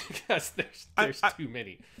 because there's too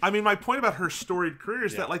many. I mean, my point about her storied career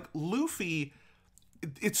is that, like, Luffy,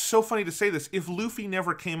 it's so funny to say this, if Luffy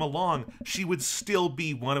never came along, she would still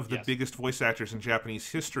be one of the biggest voice actors in Japanese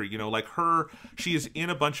history. You know, like she is in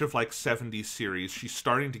a bunch of like 70s series. She's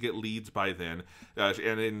starting to get leads by then,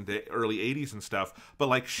 and in the early 80s and stuff. But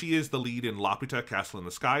like, she is the lead in Laputa, Castle in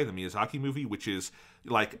the Sky, the Miyazaki movie, which is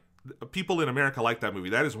like, people in America like that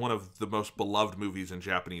movie. That is one of the most beloved movies in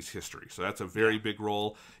Japanese history. So that's a very big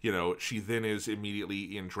role. You know, she then is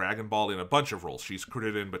immediately in Dragon Ball in a bunch of roles. She's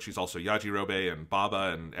Krillin, but she's also Yajirobe and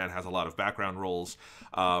Baba, and has a lot of background roles.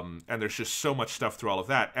 And there's just so much stuff through all of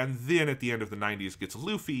that. And then at the end of the 90s gets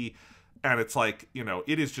Luffy. And it's like, you know,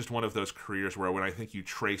 it is just one of those careers where when I think you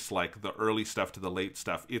trace like the early stuff to the late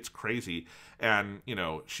stuff, it's crazy. And, you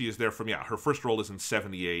know, she is there from, her first role is in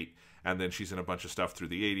 78. And then she's in a bunch of stuff through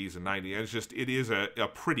the 80s and 90s. And it's just, it is a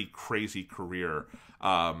pretty crazy career.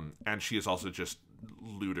 And she is also just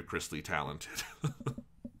ludicrously talented.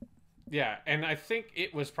 Yeah, and I think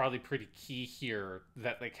it was probably pretty key here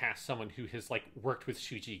that they cast someone who has like worked with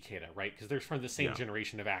Shuji Ikeda, right? Because they're from the same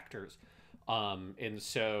generation of actors. And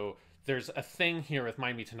so there's a thing here with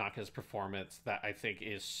Mayumi Tanaka's performance that I think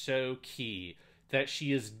is so key, that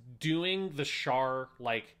she is doing the Char,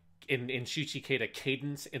 like, in Shuichi Ikeda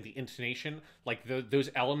cadence and the intonation, like those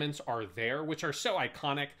elements are there, which are so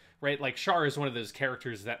iconic, right? Like Char is one of those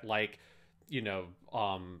characters that, like, you know,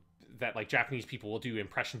 that like Japanese people will do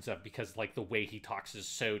impressions of, because like the way he talks is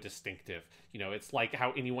so distinctive. You know, it's like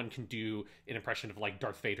how anyone can do an impression of like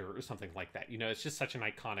Darth Vader or something like that. You know, it's just such an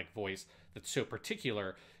iconic voice that's so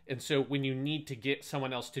particular. And so when you need to get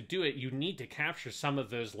someone else to do it, you need to capture some of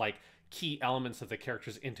those like key elements of the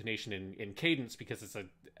character's intonation and cadence, because it's a,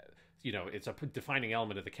 you know, it's a defining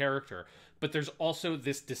element of the character. But there's also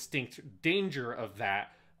this distinct danger of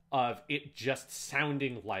that, of it just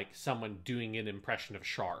sounding like someone doing an impression of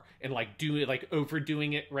Char, and like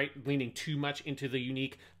overdoing it, right? Leaning too much into the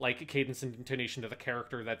unique like cadence and intonation of the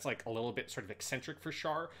character that's like a little bit sort of eccentric for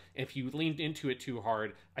Char. And if you leaned into it too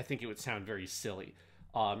hard, I think it would sound very silly.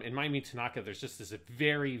 In Mayumi Tanaka, there's just this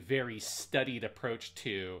very, very studied approach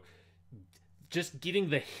to just getting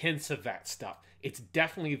the hints of that stuff. It's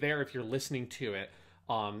definitely there if you're listening to it,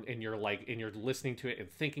 and you're listening to it and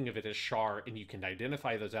thinking of it as Char, and you can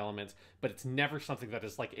identify those elements, but it's never something that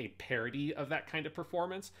is like a parody of that kind of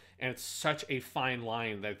performance. And it's such a fine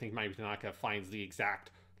line that I think Mayumi Tanaka finds the exact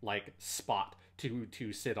like spot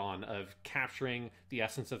to sit on, of capturing the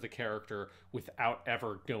essence of the character without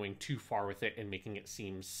ever going too far with it and making it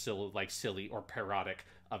seem silly or parodic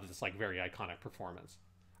of this like very iconic performance.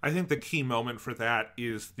 I think the key moment for that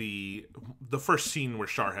is the first scene where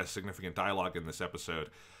Char has significant dialogue in this episode,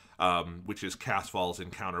 which is Casval's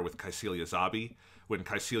encounter with Caecilia Zabi, when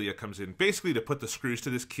Caecilia comes in basically to put the screws to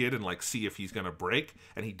this kid and like see if he's going to break,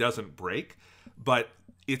 and he doesn't break. But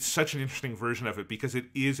it's such an interesting version of it, because it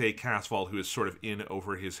is a Casval who is sort of in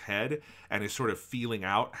over his head and is sort of feeling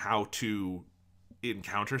out how to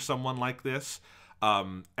encounter someone like this.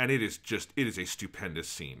 And it is a stupendous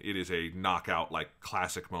scene. It is a knockout, like,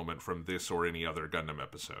 classic moment from this or any other Gundam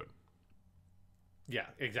episode. Yeah,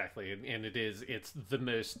 exactly. And it's the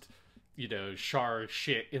most, you know, Char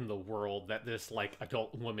shit in the world, that this, like,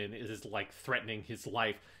 adult woman is, like, threatening his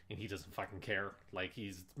life, and he doesn't fucking care. Like,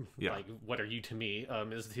 he's, like, what are you to me?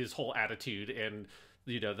 Is his whole attitude, and,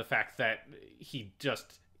 you know, the fact that he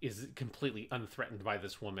just is completely unthreatened by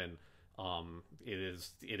this woman. It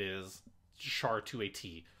is Char to a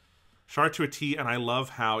T. Char to a T, and I love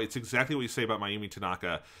how it's exactly what you say about Mayumi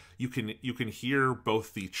Tanaka. You can hear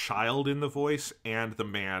both the child in the voice and the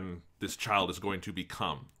man this child is going to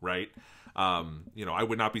become, right? You know, I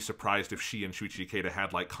would not be surprised if she and Shuichi Ikeda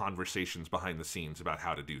had like conversations behind the scenes about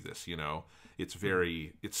how to do this, you know? It's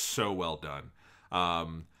so well done.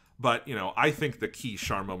 But, you know, I think the key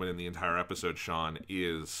Char moment in the entire episode, Sean,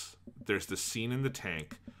 is there's this scene in the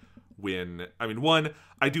tank when, I mean, one,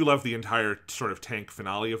 I do love the entire sort of tank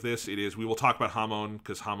finale of this. We will talk about Hamon,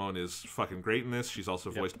 because Hamon is fucking great in this. She's also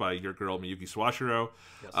voiced by your girl, Miyuki Sawashiro,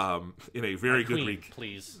 in a very good...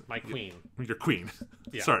 Please, my queen. Your queen.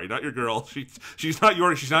 Yeah. Sorry, not your girl. She's not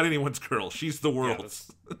yours. She's not anyone's girl. She's the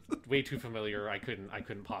world's. Yeah, way too familiar. I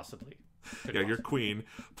couldn't possibly. Yeah, your queen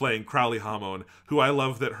playing Crowley Hamon, who I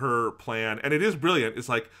love that her plan, and it is brilliant, is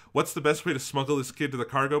like, what's the best way to smuggle this kid to the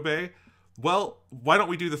cargo bay? Well, why don't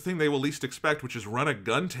we do the thing they will least expect, which is run a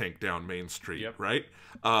gun tank down Main Street, right?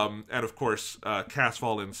 And of course,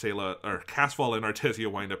 Casval and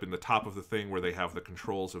Artesia wind up in the top of the thing where they have the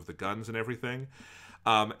controls of the guns and everything.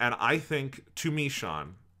 And I think, to me,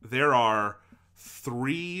 Sean, there are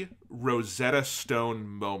 3 Rosetta Stone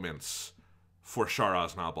moments for Char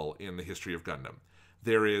Aznable in the history of Gundam.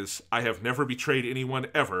 There is, I have never betrayed anyone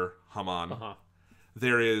ever, Haman.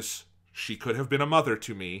 There is, she could have been a mother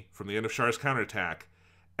to me, from the end of Char's counterattack.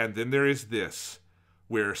 And then there is this,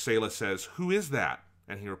 where Sayla says, who is that?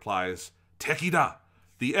 And he replies, Tekida,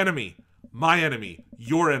 the enemy, my enemy,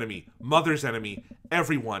 your enemy, mother's enemy,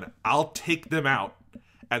 everyone, I'll take them out.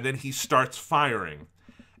 And then he starts firing.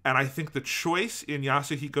 And I think the choice in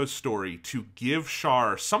Yasuhiko's story to give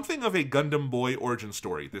Char something of a Gundam boy origin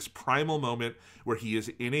story, this primal moment where he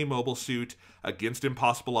is in a mobile suit against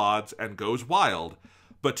impossible odds and goes wild,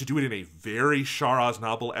 but to do it in a very Char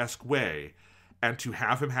Aznable-esque way, and to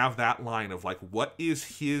have him have that line of, like, what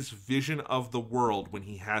is his vision of the world when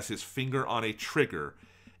he has his finger on a trigger?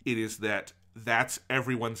 It is that that's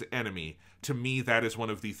everyone's enemy. To me, that is one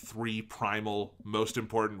of the 3 primal, most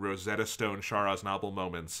important Rosetta Stone Char Aznable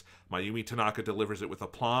moments. Mayumi Tanaka delivers it with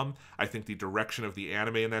aplomb. I think the direction of the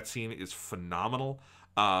anime in that scene is phenomenal.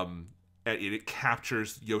 It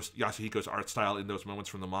captures Yasuhiko's art style in those moments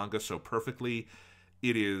from the manga so perfectly.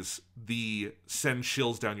 It is the send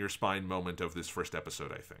chills down your spine moment of this first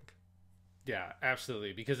episode, I think. Yeah,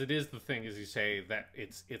 absolutely. Because it is the thing, as you say, that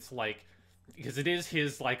it's like, because it is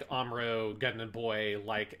his, like, Amuro Gundam boy,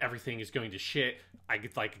 like, everything is going to shit, I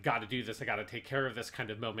gotta do this, I gotta take care of this kind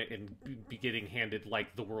of moment, and be getting handed,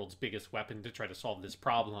 like, the world's biggest weapon to try to solve this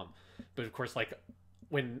problem. But of course, like,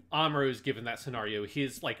 when Amuro is given that scenario,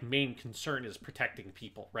 his, like, main concern is protecting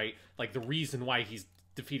people, right? Like, the reason why he's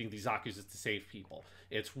defeating these Zakus is to save people.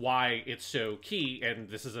 It's why it's so key, and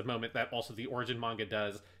this is a moment that also the origin manga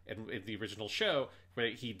does in the original show,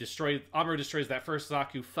 where Amuro destroys that first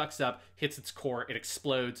Zaku, fucks up, hits its core, it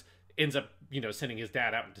explodes, ends up, sending his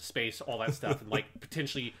dad out into space, all that stuff, and, like,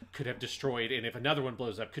 potentially could have destroyed, and if another one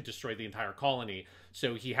blows up, could destroy the entire colony.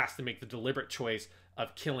 So he has to make the deliberate choice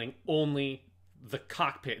of killing only the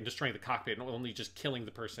cockpit and destroying the cockpit, and only just killing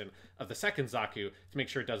the person of the second Zaku to make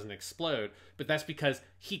sure it doesn't explode. But that's because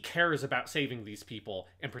he cares about saving these people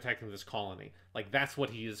and protecting this colony. Like, that's what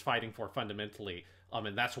he is fighting for fundamentally.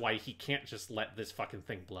 And that's why he can't just let this fucking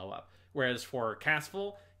thing blow up. Whereas for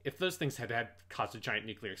Casval, if those things had caused a giant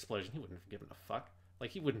nuclear explosion, he wouldn't have given a fuck.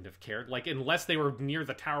 Like, he wouldn't have cared. Like, unless they were near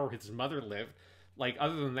the tower where his mother lived. Like,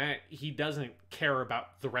 other than that, he doesn't care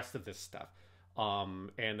about the rest of this stuff.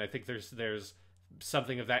 And I think there's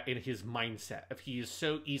something of that in his mindset. If he is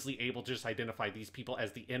so easily able to just identify these people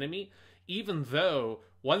as the enemy, even though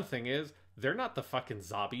one thing is, they're not the fucking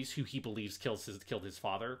zombies who he believes killed his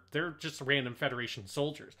father. They're just random Federation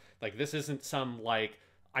soldiers. Like, this isn't some, like,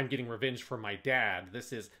 I'm getting revenge for my dad.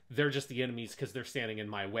 They're just the enemies because they're standing in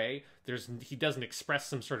my way. He doesn't express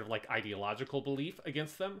some sort of, like, ideological belief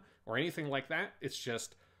against them or anything like that. It's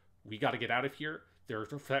just, we got to get out of here. They're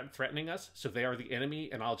threatening us, so they are the enemy,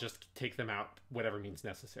 and I'll just take them out, whatever means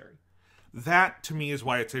necessary. That, to me, is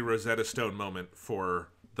why it's a Rosetta Stone moment for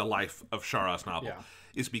the life of Char Aznable,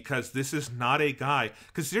 is because this is not a guy...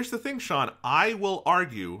 Because here's the thing, Sean, I will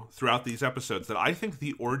argue throughout these episodes that I think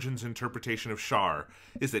the Origins interpretation of Char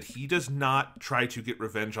is that he does not try to get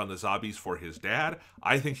revenge on the Zombies for his dad.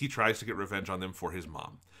 I think he tries to get revenge on them for his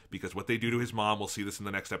mom. Because what they do to his mom, we'll see this in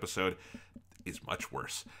the next episode, is much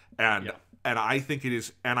worse. And I think it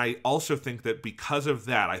is, and I also think that because of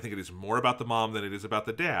that, I think it is more about the mom than it is about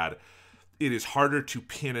the dad. It is harder to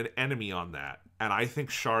pin an enemy on that. And I think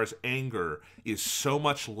Char's anger is so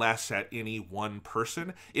much less at any one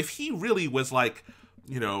person. If he really was like,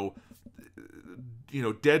 dead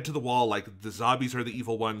to the wall, like the zombies are the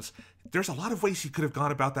evil ones, there's a lot of ways he could have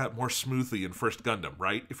gone about that more smoothly in First Gundam,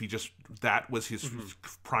 right? If he just, that was his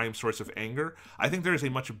prime source of anger. I think there is a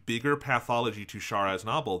much bigger pathology to Char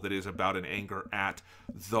Aznable that is about an anger at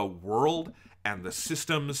the world and the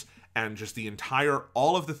systems and just the entire,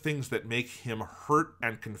 all of the things that make him hurt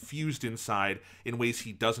and confused inside in ways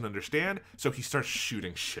he doesn't understand, so he starts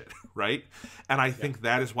shooting shit, right? And I think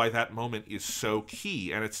that is why that moment is so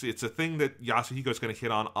key, and it's a thing that Yasuhiko is going to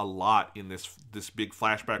hit on a lot in this big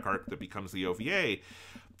flashback arc that becomes the OVA,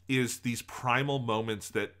 is these primal moments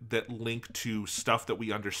that link to stuff that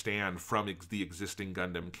we understand from the existing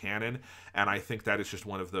Gundam canon. And I think that is just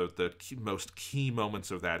one of the most key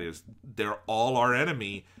moments of that is they're all our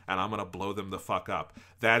enemy and I'm going to blow them the fuck up.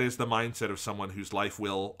 That is the mindset of someone whose life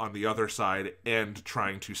will, on the other side, end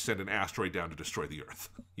trying to send an asteroid down to destroy the Earth,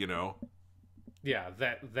 you know? Yeah,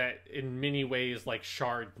 that in many ways, like,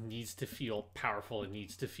 Shard needs to feel powerful and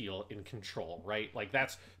needs to feel in control, right? Like,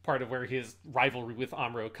 that's part of where his rivalry with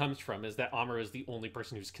Amuro comes from, is that Amuro is the only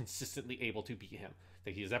person who's consistently able to beat him,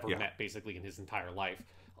 that he has ever met, basically, in his entire life.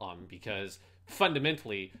 Because,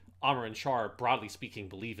 fundamentally, Amuro and Char, broadly speaking,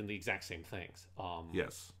 believe in the exact same things.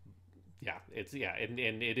 Yes. Yeah, and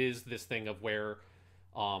it is this thing of where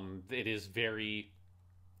it is very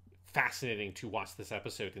fascinating to watch this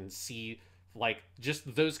episode and see, like,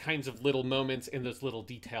 just those kinds of little moments and those little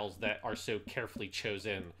details that are so carefully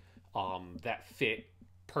chosen, that fit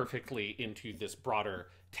perfectly into this broader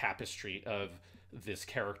tapestry of this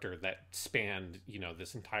character that spanned, you know,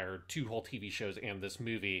 this entire 2 whole TV shows and this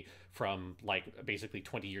movie from, like, basically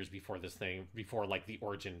 20 years before this thing, before, like, the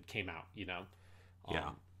origin came out, you know? Yeah.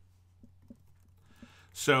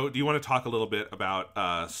 So, do you want to talk a little bit about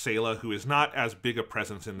Sayla, who is not as big a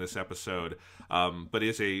presence in this episode, but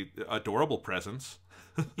is a adorable presence?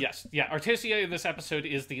 Yes, yeah. Artesia in this episode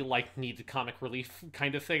is the, like, need comic relief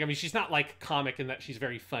kind of thing. I mean, she's not, like, comic in that she's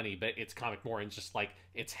very funny, but it's comic more in just, like,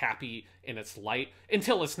 it's happy and it's light,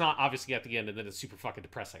 until it's not, obviously, at the end, and then it's super fucking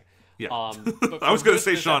depressing. Yeah. I was going to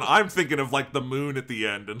say, Sean, I'm thinking of, like, the moon at the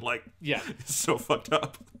end, and, like, it's so fucked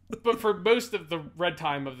up. But for most of the red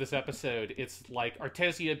time of this episode, it's, like,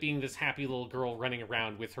 Artesia being this happy little girl running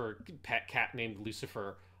around with her pet cat named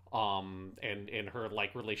Lucifer, and her,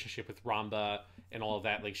 like, relationship with Ramba and all of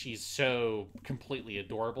that. Like, she's so completely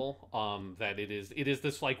adorable, that it is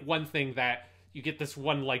this, like, one thing that you get this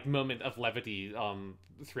one, like, moment of levity,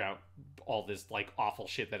 throughout all this, like, awful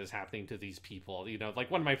shit that is happening to these people. You know,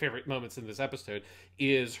 like, one of my favorite moments in this episode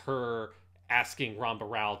is her asking Ramba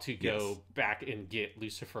Ral to go back and get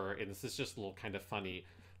Lucifer, and it's just a little kind of funny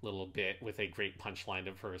little bit with a great punchline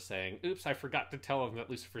of her saying, "Oops, I forgot to tell him that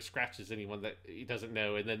Lucifer scratches anyone that he doesn't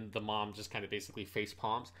know," and then the mom just kind of basically face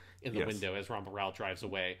palms in the window as Ramba Ral drives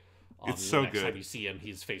away. It's so next good. time you see him,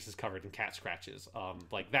 his face is covered in cat scratches.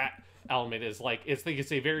 Like, that element is, like, I think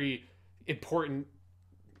it's a very important,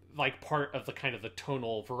 like, part of the kind of the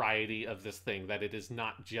tonal variety of this thing, that it is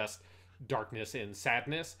not just darkness and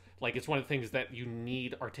sadness. Like, it's one of the things that you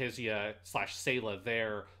need Artesia / Sayla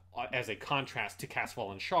there as a contrast to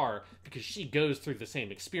Casval and Char, because she goes through the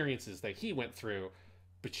same experiences that he went through,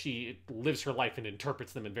 but she lives her life and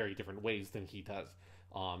interprets them in very different ways than he does.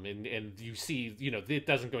 And you see, you know, it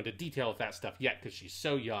doesn't go into detail of that stuff yet because she's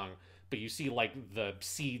so young, but you see, like, the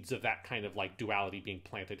seeds of that kind of, like, duality being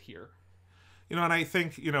planted here. You know, and I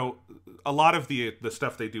think, you know, a lot of the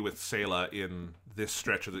stuff they do with Sayla in this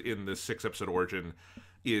stretch of in this 6-episode origin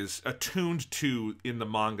is attuned to, in the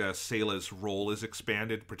manga, Sayla's role is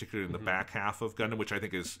expanded, particularly in the back half of Gundam, which I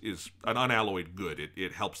think is an unalloyed good.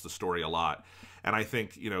 It helps the story a lot. And I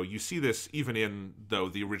think, you know, you see this even in, though,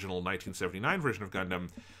 the original 1979 version of Gundam.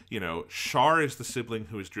 You know, Char is the sibling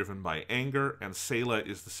who is driven by anger, and Sayla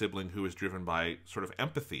is the sibling who is driven by sort of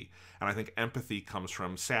empathy. And I think empathy comes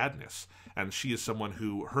from sadness. And she is someone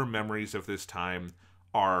who, her memories of this time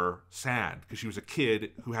are sad, because she was a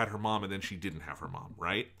kid who had her mom and then she didn't have her mom,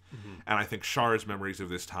 right? And I think Char's memories of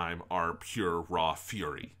this time are pure, raw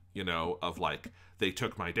fury, you know, of, like, they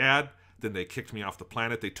took my dad, then they kicked me off the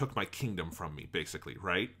planet, they took my kingdom from me, basically,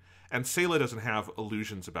 right? And Sayla doesn't have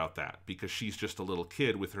illusions about that, because she's just a little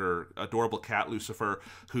kid with her adorable cat, Lucifer,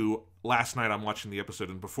 who, last night I'm watching the episode,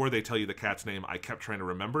 and before they tell you the cat's name, I kept trying to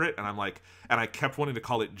remember it, and I'm like, and I kept wanting to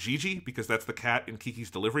call it Gigi, because that's the cat in Kiki's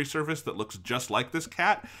delivery service that looks just like this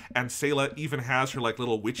cat, and Sayla even has her, like,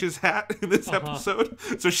 little witch's hat in this episode,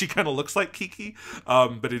 so she kind of looks like Kiki,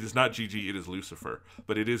 but it is not Gigi, it is Lucifer,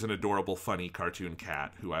 but it is an adorable, funny cartoon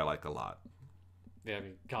cat who I like a lot. Yeah, I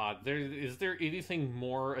mean, God, is there anything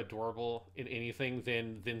more adorable in anything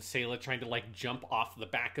than Sayla trying to, like, jump off the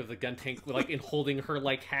back of the gun tank, like, and holding her,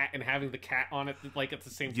 like, hat and having the cat on it, like, at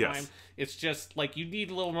the same time? It's just, like, you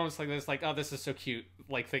need little moments like this, like, oh, this is so cute,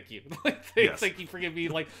 like, thank you. Like, thank you for giving me,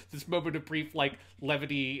 like, this moment of brief, like,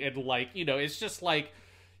 levity, and, like, you know, it's just, like,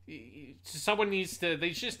 they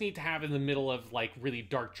just need to have in the middle of, like, really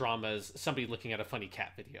dark dramas, somebody looking at a funny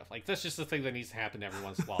cat video. Like, that's just the thing that needs to happen every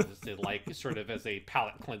once in a while, just to, like, sort of as a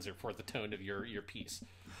palate cleanser for the tone of your piece.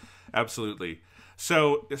 Absolutely.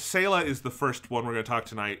 So Sayla is the first one we're going to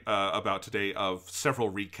talk about today of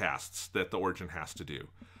several recasts that the Origin has to do.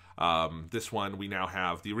 This one, we now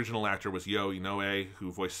have, the original actor was Yo Inoue,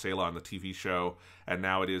 who voiced Sayla on the TV show, and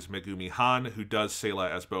now it is Megumi Han, who does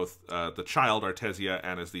Sayla as both the child, Artesia,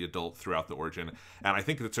 and as the adult throughout the origin. And I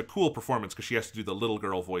think it's a cool performance because she has to do the little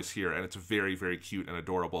girl voice here, and it's very, very cute and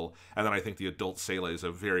adorable. And then I think the adult Sayla is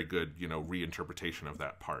a very good, reinterpretation of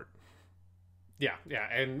that part. Yeah,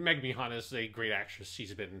 and Megumi Han is a great actress.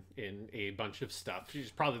 She's been in a bunch of stuff. She's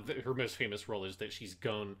probably her most famous role is that she's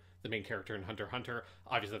Gon, the main character in Hunter x Hunter.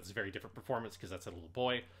 Obviously, that's a very different performance because that's a little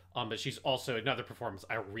boy. But she's also another performance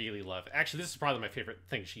I really love. Actually, this is probably my favorite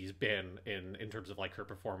thing she's been in terms of like her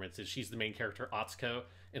performance. Is she's the main character Atsuko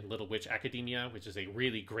in Little Witch Academia, which is a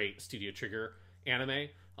really great Studio Trigger anime.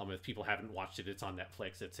 If people haven't watched it, it's on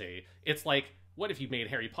Netflix. It's like, what if you made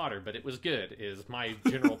Harry Potter, but it was good, is my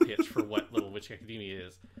general pitch for what Little Witch Academia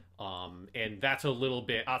is. And that's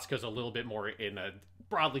Atsuko's a little bit more in a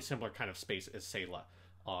broadly similar kind of space as Sayla.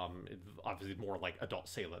 Obviously more like adult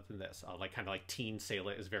Sayla than this. Kind of like teen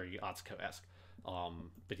Sayla is very Atsuko-esque.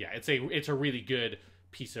 But yeah, it's a really good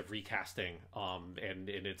piece of recasting. And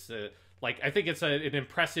it's I think it's an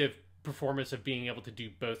impressive performance of being able to do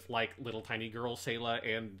both like little tiny girl Sayla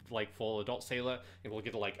and like full adult Sayla, and we'll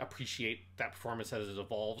get to like appreciate that performance as it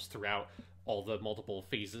evolves throughout all the multiple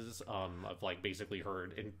phases of like basically her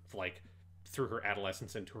in like through her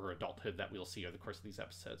adolescence into her adulthood that we'll see over the course of these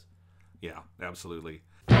episodes. Yeah, absolutely.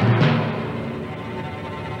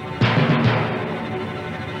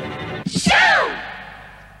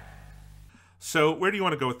 So where do you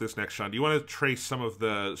want to go with this next, Sean? Do you want to trace some of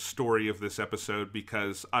the story of this episode?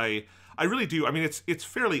 Because I really do. I mean, it's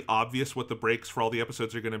fairly obvious what the breaks for all the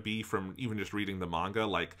episodes are going to be from even just reading the manga.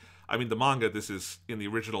 The manga, this is, in the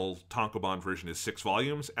original tankobon version, is 6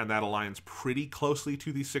 volumes, and that aligns pretty closely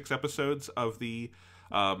to the 6 episodes of the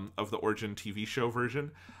Origin TV show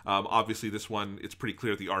version. Obviously, this one, it's pretty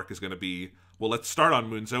clear the arc is going to be, well, let's start on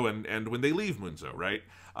Munzo and when they leave Munzo, right?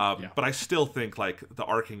 But I still think, the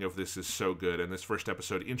arcing of this is so good, and this first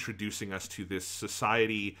episode introducing us to this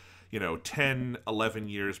society, 10, 11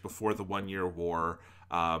 years before the One-Year War,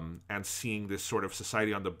 and seeing this sort of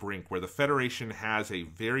society on the brink where the Federation has a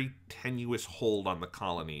very tenuous hold on the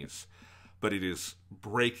colonies, but it is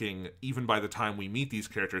breaking even by the time we meet these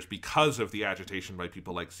characters because of the agitation by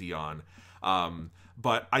people like Zeon.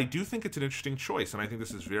 But I do think it's an interesting choice, and I think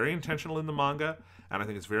this is very intentional in the manga, and I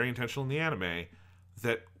think it's very intentional in the anime,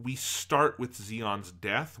 that we start with Zeon's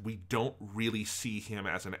death. We don't really see him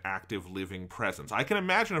as an active living presence. I can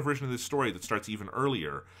imagine a version of this story that starts even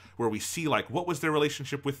earlier, where we see, what was their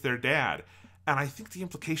relationship with their dad? And I think the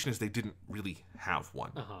implication is they didn't really have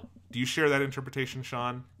one. Do you share that interpretation,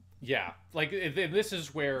 Sean? Yeah, this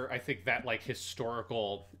is where I think that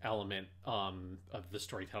historical element of the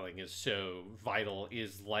storytelling is so vital.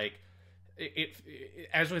 Is it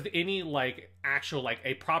as with any actual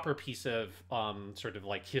a proper piece of sort of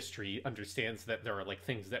history understands that there are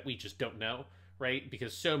things that we just don't know, right?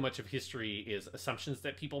 Because so much of history is assumptions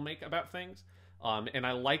that people make about things. And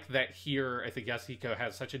I like that here. I think Yasuhiko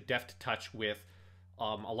has such a deft touch with a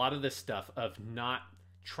lot of this stuff of not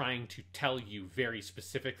trying to tell you very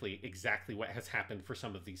specifically exactly what has happened for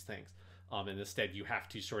some of these things. And instead you have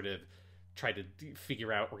to sort of try to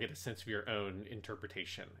figure out or get a sense of your own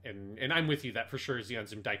interpretation. And I'm with you that for sure Zeon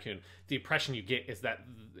Zum Deikun, the impression you get is that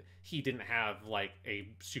he didn't have a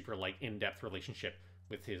super in-depth relationship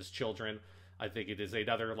with his children. I think it is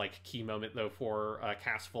another key moment though for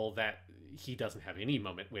Casval that he doesn't have any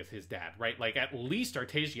moment with his dad, right? At least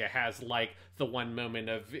Artesia has the one moment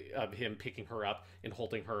of him picking her up and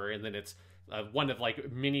holding her, and then it's one of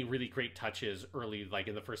many really great touches early,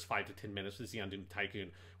 in the first 5 to 10 minutes of Zeon Zum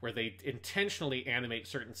Deikun, where they intentionally animate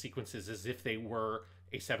certain sequences as if they were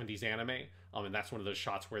a 70s anime. And that's one of those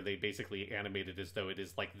shots where they basically animate it as though it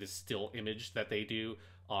is this still image that they do.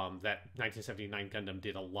 That 1979 Gundam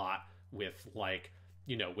did a lot with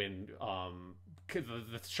when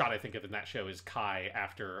the shot I think of in that show is Kai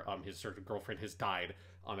after his sort of girlfriend has died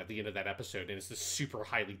at the end of that episode, and it's this super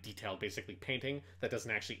highly detailed basically painting that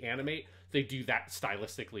doesn't actually animate. They do that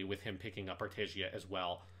stylistically with him picking up Artesia as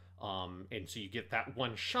well, and so you get that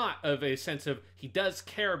one shot of a sense of he does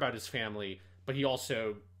care about his family, but he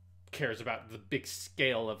also cares about the big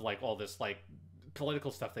scale of all this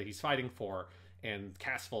political stuff that he's fighting for. And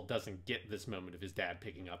Casval doesn't get this moment of his dad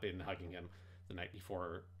picking up and hugging him the night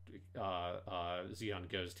before Zeon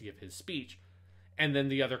goes to give his speech. And then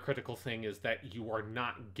the other critical thing is that you are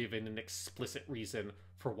not given an explicit reason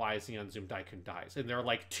for why Zeon Zum Deikun dies. And there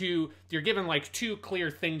are you're given two clear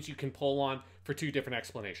things you can pull on for 2 different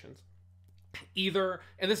explanations. Either,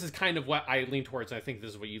 and this is kind of what I lean towards, and I think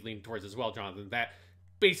this is what you lean towards as well, Jonathan, that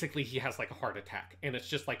basically he has like a heart attack, and it's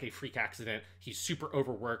just like a freak accident. He's super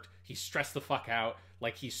overworked. He's stressed the fuck out.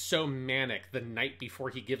 Like, he's so manic the night before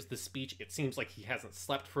he gives the speech. It seems like he hasn't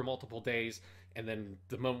slept for multiple days. And then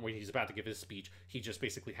the moment when he's about to give his speech, he just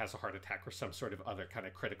basically has a heart attack or some sort of other kind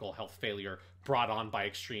of critical health failure brought on by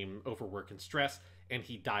extreme overwork and stress. And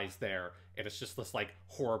he dies there. And it's just this like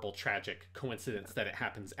horrible, tragic coincidence that it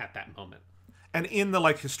happens at that moment. And in the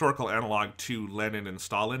like historical analog to Lenin and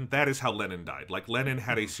Stalin, that is how Lenin died. Like, Lenin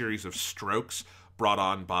had a series of strokes brought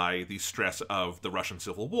on by the stress of the Russian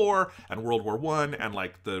Civil War and World War I and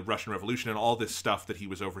like the Russian Revolution and all this stuff that he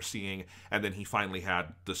was overseeing. And then he finally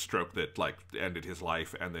had the stroke that like ended his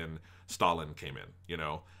life, and then Stalin came in, you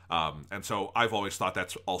know? And so I've always thought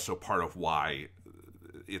that's also part of why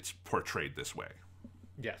it's portrayed this way.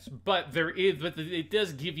 Yes, but it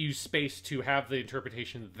does give you space to have the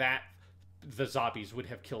interpretation that the zombies would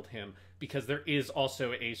have killed him, because there is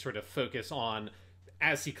also a sort of focus on,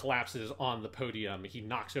 as he collapses on the podium, he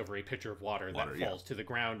knocks over a pitcher of water that falls to the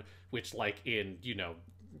ground, which, like, in, you know,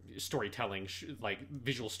 storytelling, like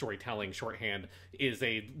visual storytelling shorthand, is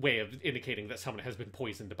a way of indicating that someone has been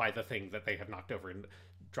poisoned by the thing that they have knocked over and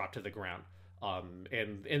dropped to the ground.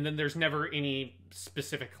 And then there's never any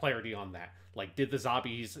specific clarity on that. Like, did the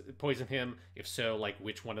zombies poison him? If so, like,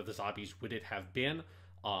 which one of the zombies would it have been?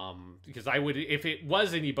 Because I would, if it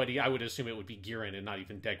was anybody, I would assume it would be Giran and not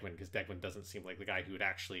even Deikun, because Deikun doesn't seem like the guy who would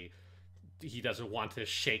actually, he doesn't want to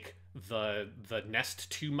shake the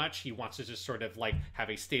nest too much. He wants to just sort of like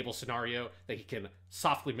have a stable scenario that he can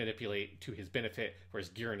softly manipulate to his benefit, whereas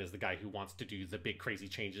Giran is the guy who wants to do the big crazy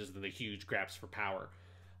changes and the huge grabs for power.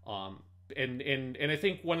 And I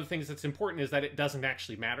think one of the things that's important is that it doesn't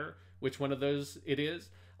actually matter which one of those it is.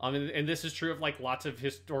 And this is true of like lots of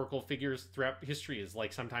historical figures throughout history, is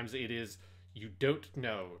like sometimes it is, you don't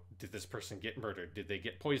know, did this person get murdered? Did they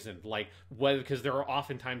get poisoned? Like, well, because there are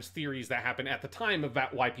oftentimes theories that happen at the time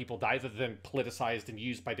about why people die that are then politicized and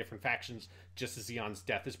used by different factions, just as Zeon's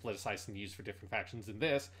death is politicized and used for different factions in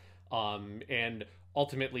this. And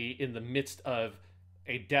ultimately, in the midst of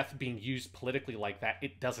a death being used politically like that,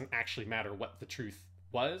 it doesn't actually matter what the truth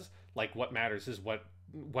was. Like, what matters is what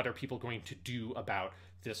are people going to do about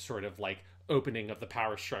this sort of like opening of the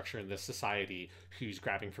power structure in this society, who's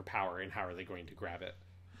grabbing for power and how are they going to grab it.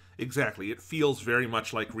 Exactly. It feels very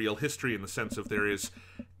much like real history in the sense of there is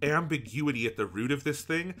ambiguity at the root of this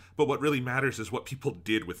thing, but what really matters is what people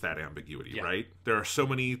did with that ambiguity, right? There are so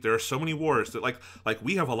many wars that like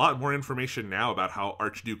we have a lot more information now about how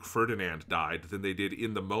Archduke Ferdinand died than they did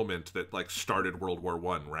in the moment that like started World War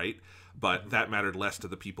I, right? But that mattered less to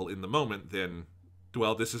the people in the moment than,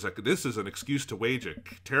 well, this is an excuse to wage a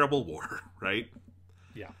terrible war, right?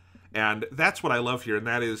 Yeah. And that's what I love here, and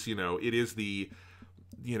that is, you know, it is the,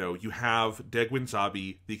 you know, you have Daegwon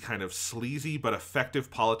Zabi, the kind of sleazy but effective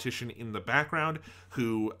politician in the background,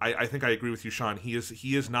 who I think I agree with you, Sean. He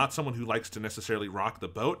is not someone who likes to necessarily rock the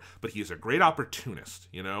boat, but he is a great opportunist,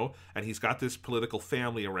 you know, and he's got this political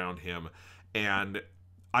family around him. And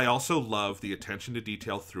I also love the attention to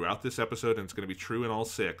detail throughout this episode, and it's going to be true in all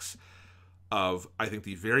 6, of, I think,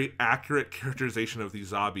 the very accurate characterization of these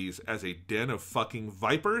zombies as a den of fucking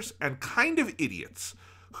vipers and kind of idiots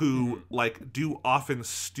who, like, do often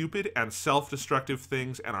stupid and self-destructive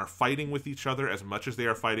things and are fighting with each other as much as they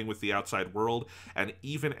are fighting with the outside world. And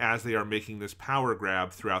even as they are making this power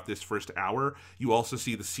grab throughout this first hour, you also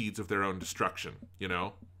see the seeds of their own destruction, you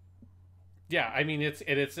know? Yeah, I mean,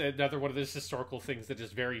 it's another one of those historical things that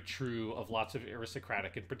is very true of lots of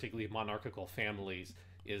aristocratic and particularly monarchical families,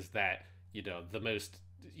 is that, you know, the most,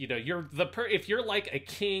 you know, if you're like a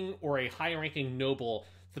king or a high-ranking noble,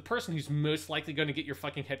 the person who's most likely going to get your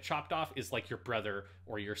fucking head chopped off is like your brother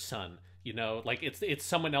or your son. You know, like it's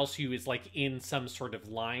someone else who is like in some sort of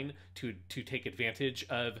line to take advantage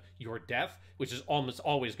of your death, which is almost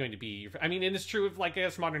always going to be. I mean, and it's true of like, I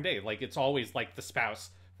guess, modern day. Like, it's always like the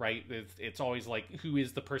spouse, right? It's always like, who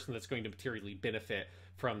is the person that's going to materially benefit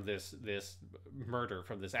from this murder,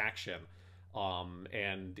 from this action.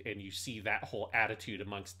 And you see that whole attitude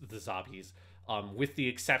amongst the zombies, with the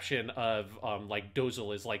exception of like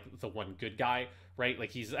Dozel is like the one good guy, right?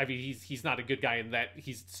 Like he's not a good guy in that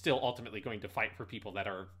he's still ultimately going to fight for people that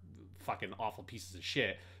are fucking awful pieces of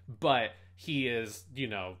shit, but he is, you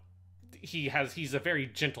know, he's a very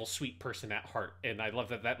gentle, sweet person at heart, and I love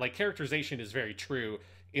that like characterization is very true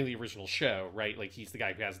in the original show, right? Like, he's the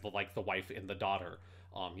guy who has the wife and the daughter,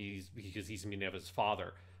 because he's Minerva's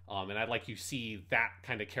father. And I like, you see that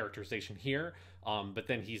kind of characterization here. But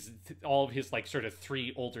then all of his like sort of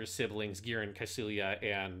 3 older siblings, Giran, Cassilia,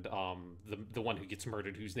 and the one who gets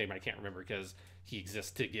murdered, whose name I can't remember because he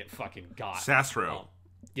exists to get fucking got. Sasro.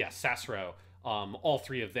 Yeah, Sasro. all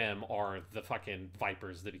three of them are the fucking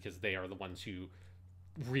Vipers, because they are the ones who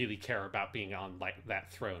really care about being on like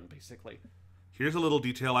that throne, basically. Here's a little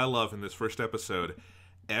detail I love in this first episode.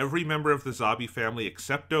 Every member of the Zabi family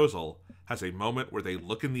except Dozel has a moment where they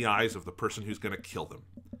look in the eyes of the person who's going to kill them,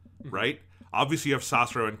 right? Obviously, you have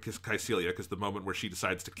Sasro and Caecilia, because the moment where she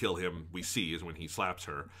decides to kill him, we see, is when he slaps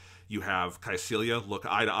her. You have Caecilia look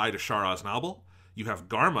eye to eye to Shar Aznable. You have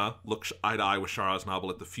Garma look eye to eye with Shar Aznable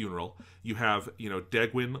at the funeral. You have,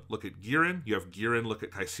 Degwin look at Girin. You have Girin look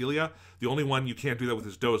at Caecilia. The only one you can't do that with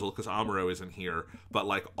is Dozel, because Amuro isn't here. But,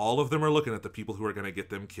 like, all of them are looking at the people who are going to get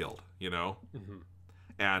them killed,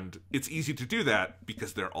 And it's easy to do that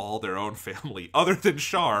because they're all their own family, other than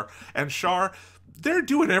Shar. And Shar, they're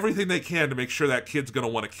doing everything they can to make sure that kid's going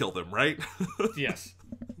to want to kill them, right? Yes.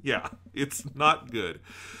 Yeah, it's not good.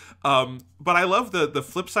 But I love the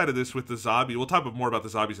flip side of this with the Zabi. We'll talk more about the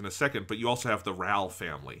Zabis in a second, but you also have the Ral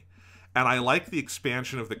family. And I like the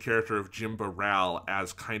expansion of the character of Jimba Ral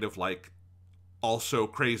as kind of like also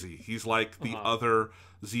crazy. He's like the other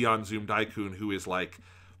Zeon Zum Daikun, who is like,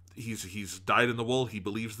 he's dyed in the wool, he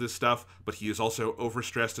believes this stuff, but he is also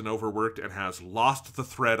overstressed and overworked and has lost the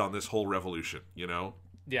thread on this whole revolution,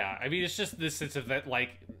 Yeah, I mean, it's just this sense of that, like,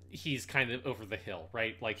 he's kind of over the hill,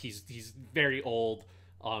 right? Like, he's very old.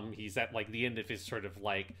 He's at, like, the end of his sort of,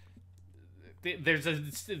 like,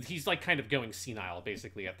 he's, like, kind of going senile,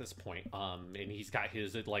 basically, at this point. And he's got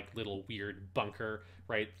his, like, little weird bunker,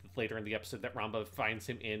 right, later in the episode that Ramba finds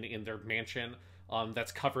him in their mansion.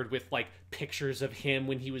 That's covered with, like, pictures of him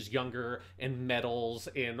when he was younger and medals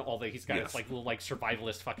and all that. He's got his, like, little, like,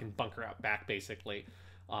 survivalist fucking bunker out back, basically.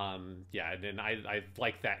 Yeah, and I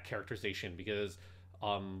like that characterization because,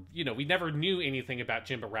 we never knew anything about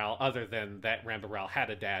Jimba Ral other than that Ramba Ral had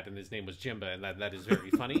a dad and his name was Jimba, and that is very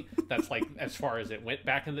funny. That's, like, as far as it went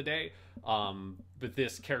back in the day. But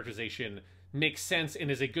this characterization makes sense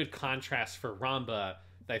and is a good contrast for Ramba.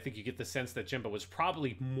 I think you get the sense that Jimba was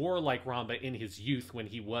probably more like Ramba in his youth when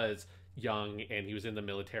he was young and he was in the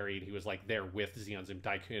military and he was, like, there with Zeon Zum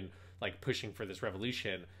Daikun, like, pushing for this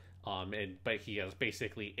revolution. But he has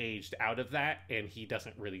basically aged out of that, and he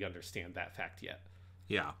doesn't really understand that fact yet.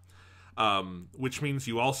 Yeah. Which means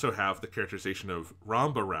you also have the characterization of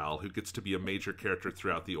Ramba Ral, who gets to be a major character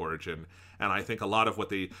throughout the origin. And I think a lot of what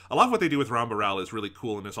they do with Ramba Ral is really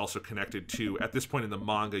cool and is also connected to, at this point in the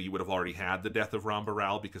manga, you would have already had the death of Ramba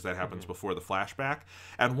Ral because that happens before the flashback.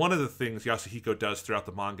 And one of the things Yasuhiko does throughout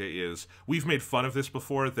the manga is, we've made fun of this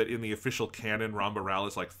before, that in the official canon, Ramba Ral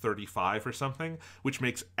is like 35 or something, which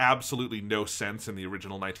makes absolutely no sense in the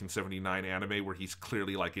original 1979 anime where he's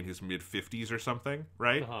clearly like in his mid-50s or something,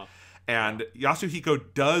 right? And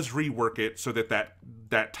Yasuhiko does rework it so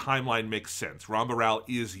that timeline makes sense. Ramba Ral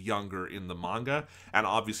is younger in the manga, and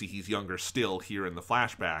obviously he's younger still here in the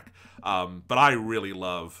flashback. But I really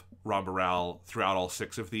love Ramba Ral throughout all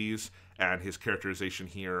 6 of these, and his characterization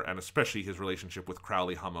here, and especially his relationship with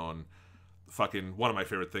Crowley Hamon. Fucking one of my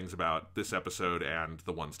favorite things about this episode and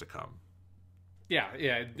the ones to come. Yeah,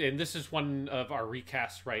 and this is one of our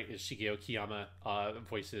recasts, right, is Shigeo Kiyama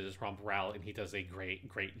voices Ramba Ral, and he does a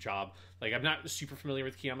great job. Like, I'm not super familiar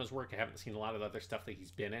with Kiyama's work. I haven't seen a lot of the other stuff that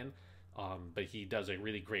he's been in, but he does a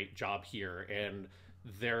really great job here. And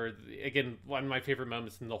there, again, one of my favorite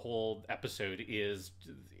moments in the whole episode is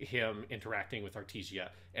him interacting with Artesia,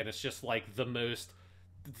 and it's just, like, the most...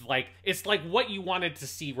 like, it's like what you wanted to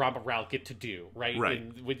see Ramba Ral get to do, right?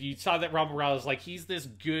 And when you saw that Ramba Ral is, like, he's this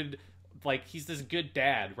good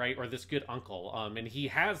dad, right, or this good uncle, and he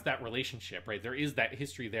has that relationship, right? There is that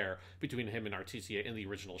history there between him and Artesia in the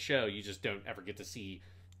original show. You just don't ever get to see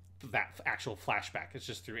that actual flashback. It's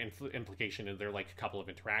just through implication, and there are, like, a couple of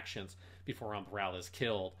interactions before Ramba Ral is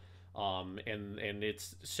killed, and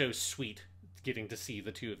it's so sweet getting to see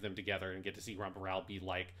the two of them together and get to see Ramba Ral be,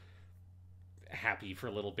 like, happy for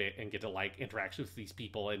a little bit and get to, like, interact with these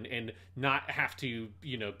people and not have to,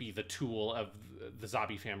 be the tool of the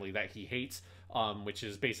Zabi family that he hates, which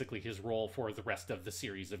is basically his role for the rest of the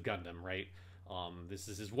series of Gundam, right? This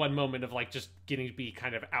is his one moment of, like, just getting to be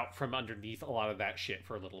kind of out from underneath a lot of that shit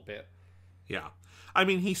for a little bit. Yeah. I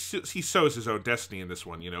mean, he sows his own destiny in this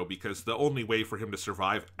one, because the only way for him to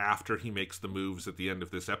survive after he makes the moves at the end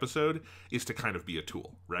of this episode is to kind of be a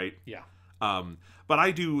tool, right? Yeah.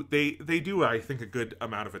 But they do, I think, a good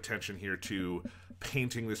amount of attention here to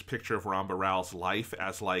painting this picture of Ramba Ral's life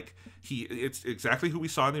as, like, it's exactly who we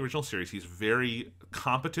saw in the original series. He's very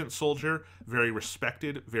competent soldier, very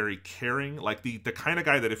respected, very caring, like the kind of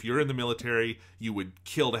guy that if you're in the military, you would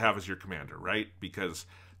kill to have as your commander, right? Because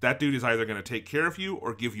that dude is either going to take care of you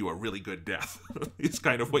or give you a really good death. It's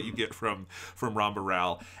kind of what you get from Ramba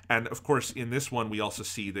Ral. And of course, in this one, we also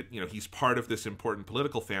see that, he's part of this important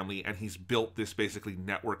political family, and he's built this basically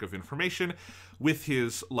network of information with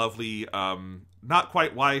his lovely, not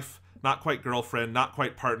quite wife, not quite girlfriend, not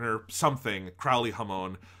quite partner, something, Crowley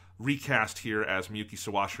Hamon, recast here as Miyuki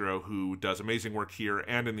Sawashiro, who does amazing work here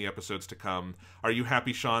and in the episodes to come. Are you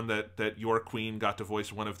happy, Sean, that your queen got to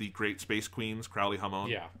voice one of the great space queens, Crowley Hamon?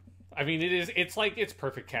 Yeah. I mean, it's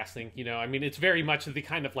perfect casting, I mean, it's very much the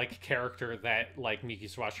kind of, character that,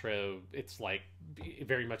 Miyuki Sawashiro, it's,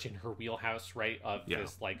 very much in her wheelhouse, right? Of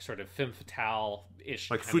this, sort of femme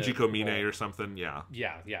fatale-ish like Fujiko Mine or something, yeah.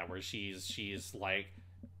 Yeah, where she's she's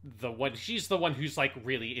the one who's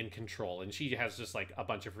really in control, and she has just a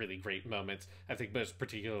bunch of really great moments. I think most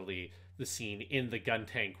particularly the scene in the gun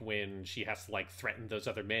tank when she has to threaten those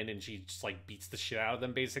other men, and she just beats the shit out of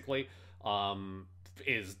them basically,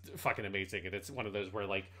 is fucking amazing. And it's one of those where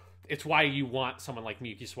it's why you want someone like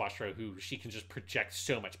Miyuki Sawashiro, who she can just project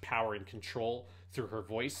so much power and control through her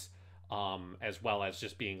voice, as well as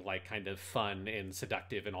just being kind of fun and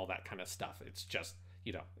seductive and all that kind of stuff. It's just,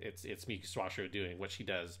 it's Miyuki Sawashiro doing what she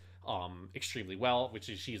does extremely well, which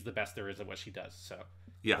is she's the best there is at what she does. So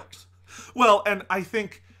yeah, works. Well, and I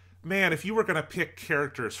think, man, if you were going to pick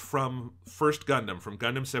characters from First Gundam, from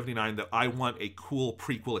Gundam 79, that I want a cool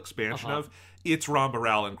prequel expansion of, it's Ramba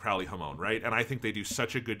Ral and Crowley Hamon, right? And I think they do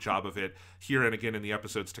such a good job of it here and again in the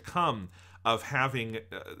episodes to come, of having,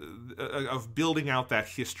 of building out that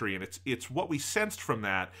history. And it's what we sensed from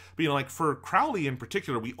that. But, for Crowley in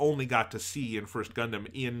particular, we only got to see in First Gundam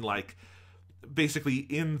in, basically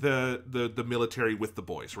in the military with the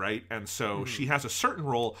boys, right? And so she has a certain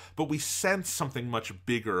role, but we sense something much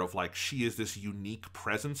bigger of she is this unique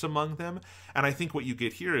presence among them. And I think what you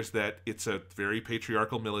get here is that it's a very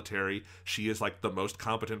patriarchal military. She is the most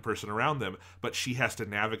competent person around them, but she has to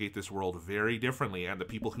navigate this world very differently. And the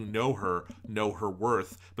people who know her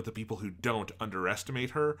worth, but the people who don't underestimate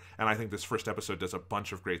her. And I think this first episode does a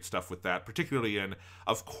bunch of great stuff with that, particularly in,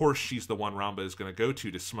 of course, she's the one Ramba is going to go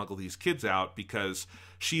to smuggle these kids out, because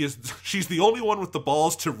she's the only one with the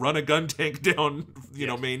balls to run a gun tank down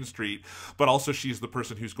Main Street, but also she's the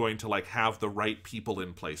person who's going to have the right people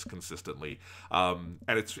in place consistently, and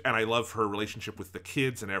I love her relationship with the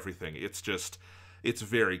kids and everything. It's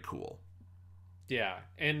very cool. Yeah,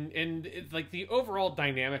 and the overall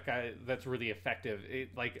dynamic that's really effective,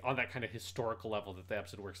 on that kind of historical level that the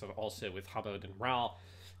episode works on also with Hamon and Ral,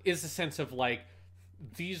 is the sense of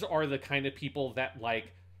these are the kind of people that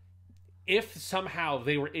if somehow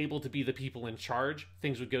they were able to be the people in charge,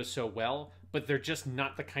 things would go so well, but they're just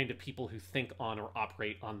not the kind of people who think on or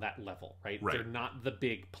operate on that level, right? They're not the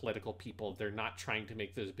big political people. They're not trying to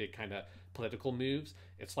make those big kind of political moves.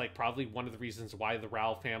 It's probably one of the reasons why the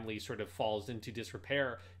Rao family sort of falls into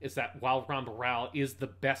disrepair is that while Ramba Ral is the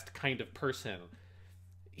best kind of person,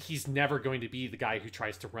 he's never going to be the guy who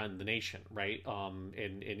tries to run the nation, right?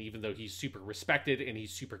 And even though he's super respected and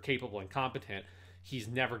he's super capable and competent, he's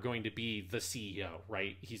never going to be the CEO,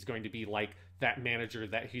 right? He's going to be that manager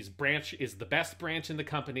that his branch is the best branch in the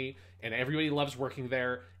company and everybody loves working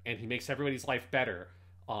there and he makes everybody's life better.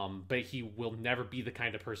 But he will never be the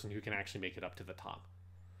kind of person who can actually make it up to the top.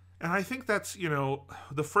 And I think that's,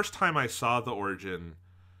 the first time I saw the origin,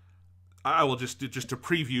 I will just to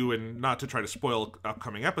preview and not to try to spoil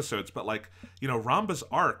upcoming episodes, but Ramba's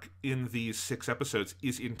arc in these 6 episodes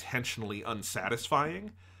is intentionally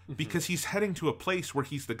unsatisfying. Because he's heading to a place where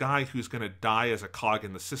he's the guy who's going to die as a cog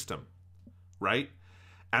in the system, right?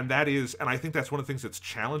 And I think that's one of the things that's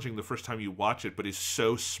challenging the first time you watch it, but is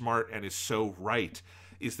so smart and is so right,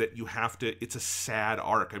 is that it's a sad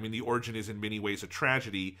arc. I mean, the origin is in many ways a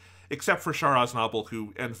tragedy, except for Shar Aznable,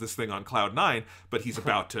 who ends this thing on cloud 9, but he's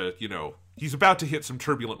about to, he's about to hit some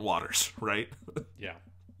turbulent waters, right? Yeah.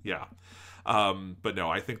 Yeah. But no,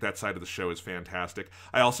 I think that side of the show is fantastic.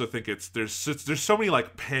 I also think there's so many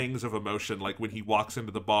pangs of emotion, when he walks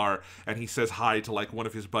into the bar and he says hi to one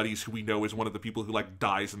of his buddies who we know is one of the people who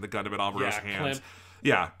dies in the Gundam at Amuro's hands. Clint.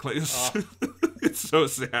 Yeah, it's so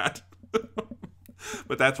sad.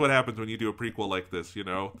 But that's what happens when you do a prequel like this,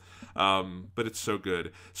 but it's so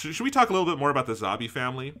good. So should we talk a little bit more about the Zabi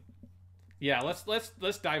family? Yeah,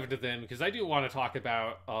 let's dive into them, because I do want to talk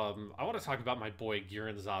about my boy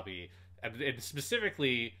Giran Zabi. And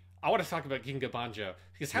specifically, I want to talk about Ginga Banjo,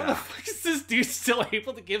 because how the fuck is this dude still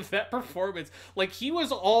able to give that performance? He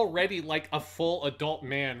was already a full adult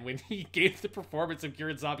man when he gave the performance of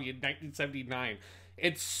Giran Zabi in 1979.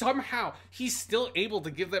 And somehow he's still able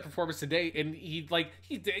to give that performance today, and he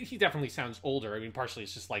definitely sounds older. I mean, partially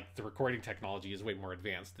it's just the recording technology is way more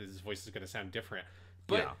advanced. His voice is going to sound different.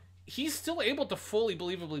 But Yeah. he's still able to fully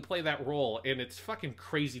believably play that role, and it's fucking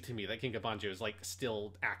crazy to me that King of Banjo is like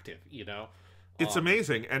still active, you know? It's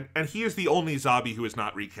amazing, and he is the only Zabi who is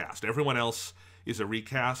not recast. Everyone else is a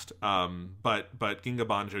recast, but Ginga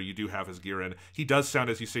Banjo you do have as Girin. He does sound,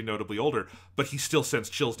 as you say, notably older, but he still sends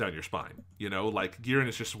chills down your spine. You know, like Girin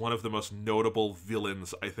is just one of the most notable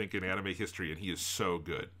villains I think in anime history, and he is so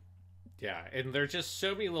good. Yeah, and there's just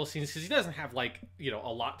so many little scenes because he doesn't have like, you know,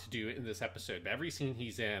 a lot to do in this episode, but every scene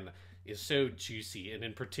he's in is so juicy, and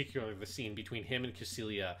in particular the scene between him and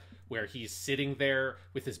Cassilia where he's sitting there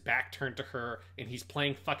with his back turned to her and he's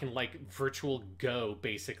playing fucking like virtual Go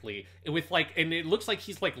basically with like, and it looks like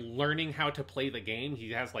he's like learning how to play the game.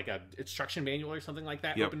 He has like a instruction manual or something like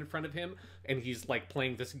that open in front of him, and he's like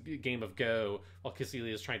playing this game of Go while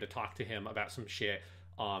Cassilia is trying to talk to him about some shit.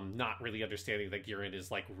 Not really understanding that Girin is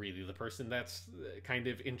like really the person that's kind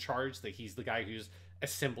of in charge, that he's the guy who's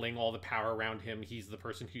assembling all the power around him. He's the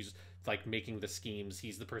person who's like making the schemes.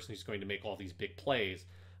 He's the person who's going to make all these big plays.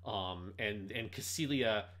 And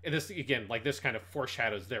Cassilia, and this again, like this kind of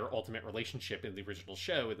foreshadows their ultimate relationship in the original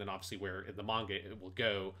show, and then obviously where in the manga it will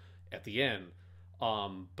go at the end.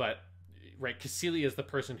 But right, Cassilia is the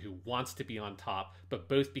person who wants to be on top, but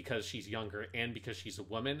both because she's younger and because she's a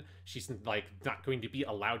woman, she's like not going to be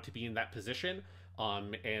allowed to be in that position.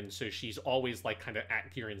 And so she's always like kind of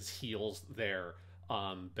at Girin's heels there.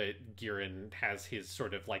 But Girin has his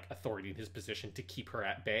sort of like authority in his position to keep her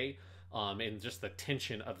at bay. And just the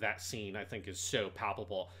tension of that scene, I think, is so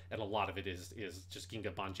palpable. And a lot of it is just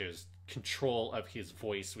Ginga Banjo's control of his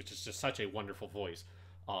voice, which is just such a wonderful voice.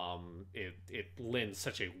 It lends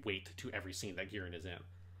such a weight to every scene that Girin is in.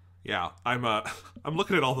 Yeah, I'm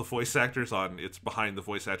looking at all the voice actors on it's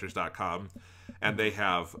behindthevoiceactors.com, and they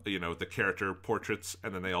have, you know, the character portraits,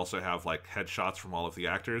 and then they also have like headshots from all of the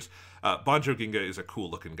actors. Banjo Ginga is a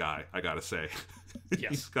cool looking guy, I gotta say. Yes.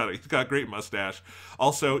 he's got a great mustache.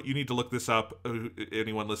 Also, you need to look this up,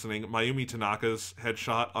 anyone listening. Mayumi Tanaka's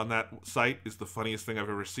headshot on that site is the funniest thing I've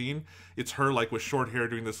ever seen. It's her like with short hair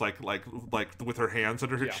doing this like with her hands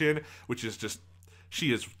under her chin, which is just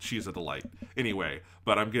she is a delight. Anyway,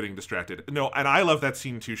 but I'm getting distracted. No, and I love that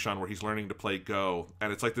scene too, Sean, where he's learning to play Go,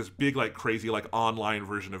 and it's like this big, like crazy, like online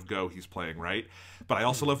version of Go he's playing, right? But I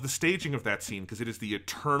also love the staging of that scene because it is the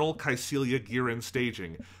eternal Caecilia Girin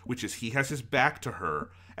staging, which is he has his back to her,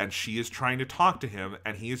 and she is trying to talk to him,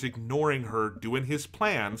 and he is ignoring her, doing his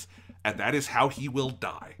plans, and that is how he will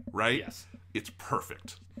die, right? Yes. It's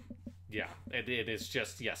perfect. Yeah, it is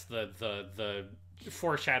just, yes, the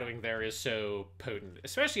foreshadowing there is so potent,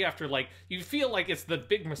 especially after like you feel like it's the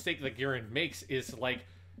big mistake that Girin makes is like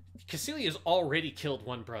Cassilia has already killed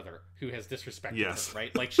one brother who has disrespected her,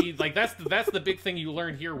 right? Like she like that's the big thing you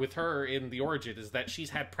learn here with her in the origin is that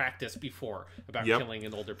she's had practice before about killing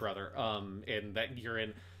an older brother, and that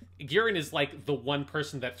Girin is like the one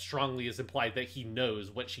person that strongly is implied that he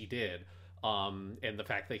knows what she did. And the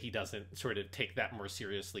fact that he doesn't sort of take that more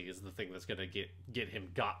seriously is the thing that's going to get him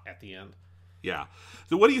got at the end. Yeah.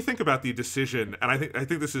 So what do you think about the decision? And I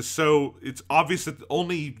think this is so, it's obvious that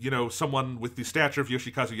only, you know, someone with the stature of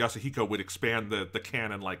Yoshikazu Yasuhiko would expand the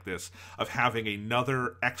canon like this, of having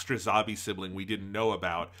another extra Zabi sibling we didn't know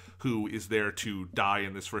about who is there to die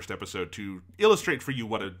in this first episode to illustrate for you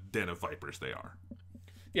what a den of vipers they are.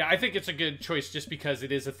 Yeah, I think it's a good choice just because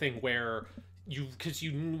it is a thing where you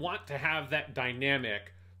want to have that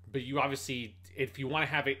dynamic, but you obviously, if you want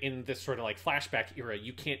to have it in this sort of like flashback era,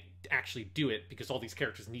 you can't actually do it because all these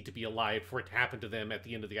characters need to be alive for it to happen to them at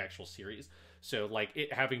the end of the actual series. So like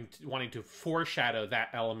it wanting to foreshadow that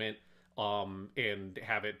element, and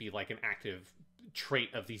have it be like an active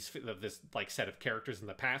trait of this like set of characters in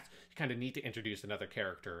the past, you kind of need to introduce another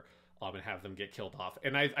character and have them get killed off.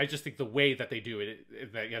 And I just think the way that they do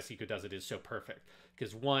it, that Yasuhiko does it, is so perfect.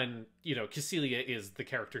 Because one, you know, Cassilia is the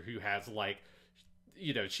character who has like,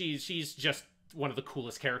 you know, she's just one of the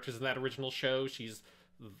coolest characters in that original show. She's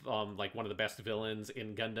like one of the best villains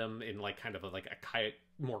in Gundam in like kind of a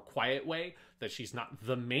more quiet way, that she's not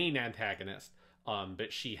the main antagonist,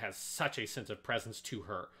 but she has such a sense of presence to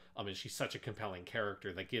her, and she's such a compelling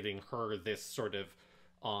character that giving her this sort of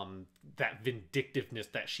that vindictiveness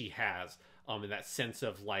that she has, and that sense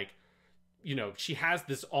of like, you know, she has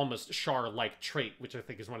this almost Char-like trait, which I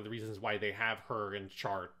think is one of the reasons why they have her and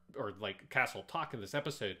Char, or like Castle, talk in this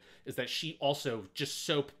episode, is that she also just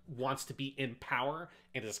so wants to be in power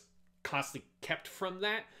and is constantly kept from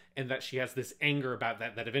that, and that she has this anger about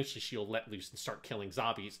that eventually she'll let loose and start killing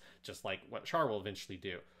Zabis, just like what Char will eventually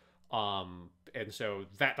do. And so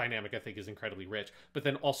that dynamic I think is incredibly rich, but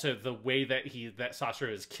then also the way that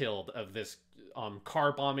Sasha is killed, of this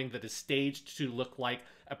car bombing that is staged to look like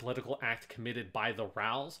a political act committed by the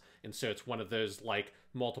Rals. And so it's one of those, like,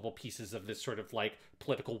 multiple pieces of this sort of, like,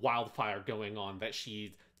 political wildfire going on, that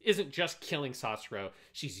she isn't just killing Sasuro,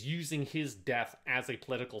 she's using his death as a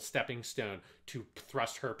political stepping stone to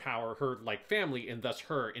thrust her power, her, like, family, and thus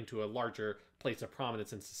her into a larger place of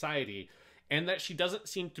prominence in society. And that she doesn't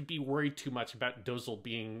seem to be worried too much about Dozel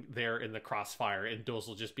being there in the crossfire, and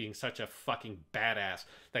Dozel just being such a fucking badass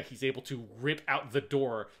that he's able to rip out the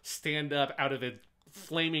door, stand up out of a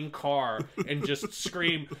flaming car, and just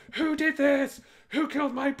scream, "Who did this? Who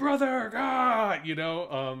killed my brother?" Ah! You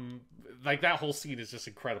know, like, that whole scene is just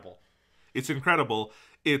incredible. It's incredible.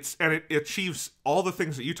 It achieves all the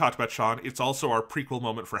things that you talked about, Sean. It's also our prequel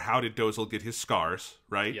moment for how did Dozel get his scars,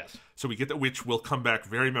 right? Yes. So we get that, which will come back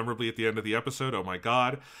very memorably at the end of the episode. Oh my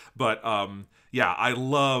god. But yeah, I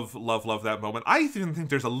love that moment. I even think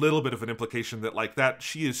there's a little bit of an implication that, like, that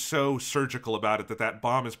she is so surgical about it that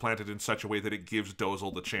bomb is planted in such a way that it gives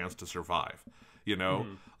Dozel the chance to survive. You know,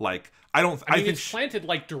 like, I think it's planted,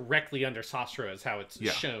 like, directly under Sasuro is how it's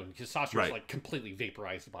shown, because Sasuro is, like, completely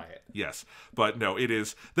vaporized by it. Yes, but no, it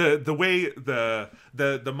is the way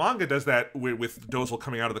the manga does that with Dozel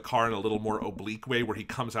coming out of the car in a little more oblique way, where he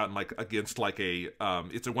comes out in, like, against, like, a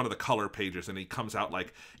it's one of the color pages, and he comes out,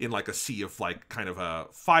 like, in, like, a sea of, like, kind of a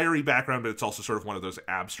fiery background, but it's also sort of one of those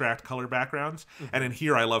abstract color backgrounds. And in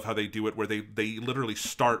here, I love how they do it, where they literally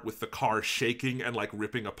start with the car shaking and, like,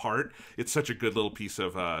 ripping apart. It's such a good little piece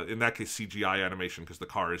of in that case CGI animation, because the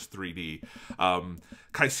car is 3D.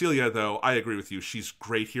 Caecilia, though, I agree with you, she's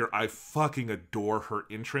great here. I fucking adore her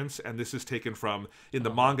entrance, and this is taken from, in the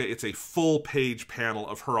manga, it's a full page panel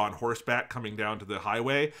of her on horseback coming down to the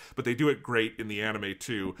highway, but they do it great in the anime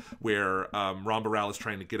too, where Rambaral is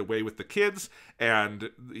trying to get away with the kids, and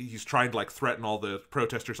he's trying to, like, threaten all the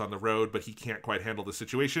protesters on the road, but he can't quite handle the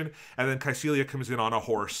situation, and then Caecilia comes in on a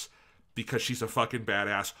horse because she's a fucking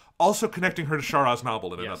badass, also connecting her to Char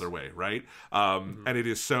Aznable in another way, right? And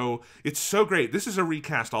it's so great. This is a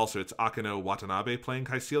recast also. It's Akeno Watanabe playing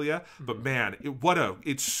Caecilia, but man,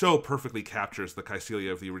 it so perfectly captures the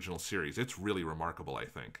Caecilia of the original series. It's really remarkable, I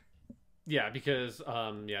think. Yeah, because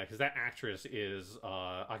that actress is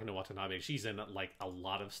Akeno Watanabe. She's in, like, a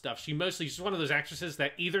lot of stuff. She's one of those actresses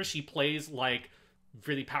that either she plays, like,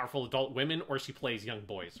 really powerful adult women, or she plays young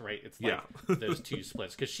boys, right? It's like those two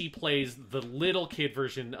splits, because she plays the little kid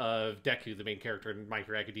version of Deku, the main character in My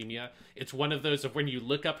Hero Academia. It's one of those of when you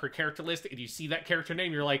look up her character list and you see that character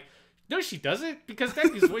name, you're like, no, she doesn't, because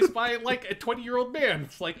Deku's voiced by, like, a 20-year-old man.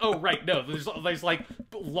 It's like, oh, right, no, there's like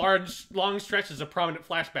long stretches of prominent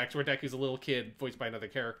flashbacks where Deku's a little kid voiced by another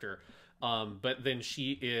character. But then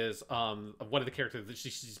she is one of the characters that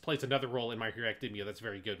she plays another role in My Hero Academia that's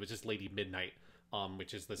very good, which is Lady Midnight.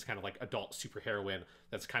 Which is this kind of, like, adult superheroine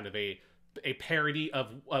that's kind of a parody of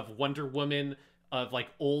Wonder Woman, of, like,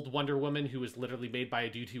 old Wonder Woman, who was literally made by a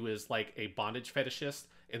dude who is, like, a bondage fetishist.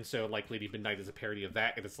 And so, like, Lady Midnight is a parody of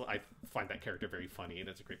that, and I find that character very funny, and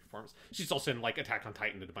it's a great performance. She's also in, like, Attack on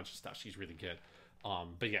Titan and a bunch of stuff. She's really good.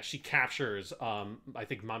 But yeah, she captures, I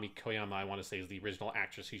think Mami Koyama, I want to say, is the original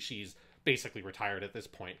actress, who she's basically retired at this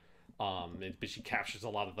point. But she captures a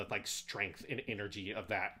lot of the, like, strength and energy of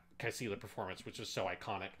that Caecilia performance, which is so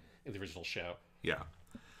iconic in the original show. Yeah.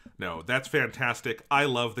 No, that's fantastic. I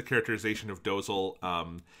love the characterization of Dozel.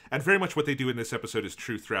 And very much what they do in this episode is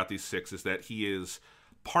true throughout these 6, is that he is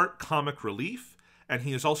part comic relief, and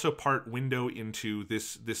he is also part window into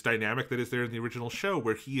this dynamic that is there in the original show,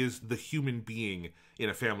 where he is the human being in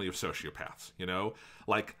a family of sociopaths, you know?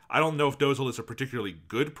 Like, I don't know if Dozel is a particularly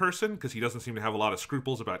good person, because he doesn't seem to have a lot of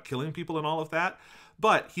scruples about killing people and all of that,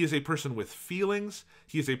 but he is a person with feelings.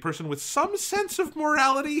 He is a person with some sense of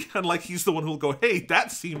morality, and, like, he's the one who will go, hey,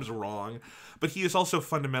 that seems wrong. But he is also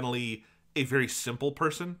fundamentally a very simple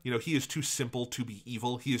person. You know, he is too simple to be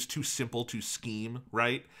evil. He is too simple to scheme,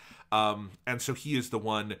 right? And so he is the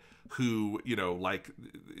one who, you know, like,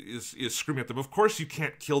 is screaming at them, of course you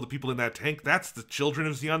can't kill the people in that tank. That's the children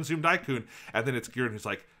of Zeon Zum Deikun. And then it's Giran who's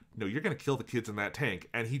like, no, you're going to kill the kids in that tank.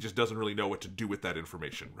 And he just doesn't really know what to do with that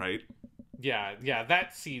information, right? Yeah,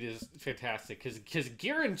 that scene is fantastic, because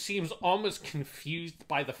Giran seems almost confused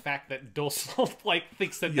by the fact that Dozel, like,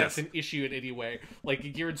 thinks that that's an issue in any way. Like,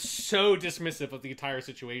 Giran's so dismissive of the entire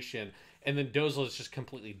situation, and then Dozel is just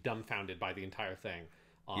completely dumbfounded by the entire thing.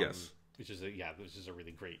 Which is a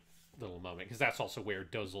really great little moment, because that's also where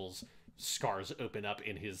Dozel's scars open up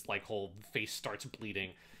and his, like, whole face starts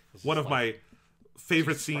bleeding. One of my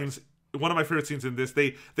favorite scenes one of my favorite scenes in this.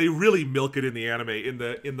 They really milk it in the anime. In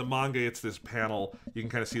the manga, it's this panel. You can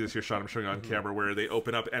kind of see this here, Sean. I'm showing on camera where they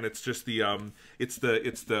open up, and it's just the it's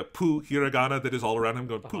the poo hiragana that is all around him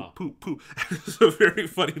going poo poo poo. It's a very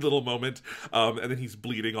funny little moment. And then he's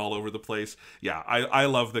bleeding all over the place. Yeah, I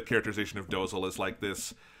love the characterization of Dozle as like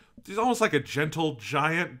this. He's almost like a gentle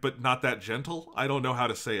giant, but not that gentle. I don't know how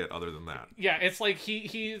to say it other than that. Yeah, it's like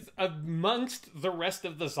he's amongst the rest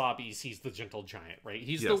of the zombies, he's the gentle giant, right?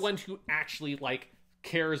 He's the one who actually, like,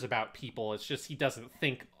 cares about people. It's just he doesn't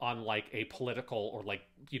think on, like, a political or, like,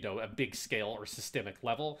 you know, a big scale or systemic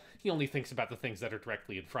level. He only thinks about the things that are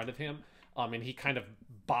directly in front of him. And he kind of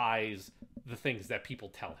buys the things that people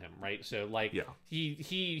tell him, right? So, like,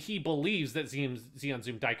 he believes that Zeon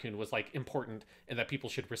Zum Deikun was, like, important and that people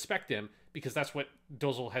should respect him because that's what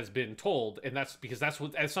Dozle has been told, and that's because that's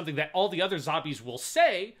something that all the other zombies will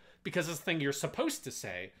say because it's the thing you're supposed to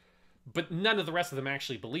say, but none of the rest of them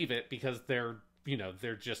actually believe it because they're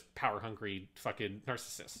just power-hungry fucking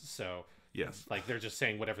narcissists. So, yes, like, they're just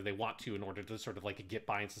saying whatever they want to in order to sort of, like, get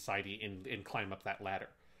by in society and climb up that ladder.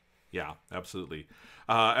 Yeah, absolutely.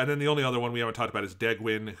 And then the only other one we haven't talked about is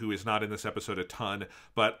Degwin, who is not in this episode a ton,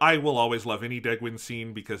 but I will always love any Degwin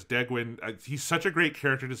scene because Degwin, he's such a great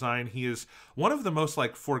character design. He is one of the most,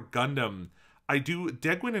 like, for Gundam,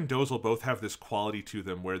 Degwin and Dozle both have this quality to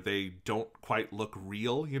them where they don't quite look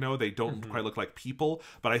real, you know, they don't quite look like people,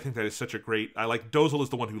 but I think that is such a great, Dozle is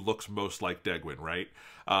the one who looks most like Degwin, right?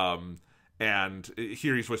 And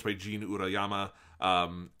here he's voiced by Jin Urayama,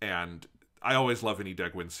 and I always love any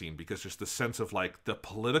Degwin scene because just the sense of, like, the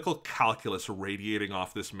political calculus radiating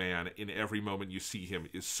off this man in every moment you see him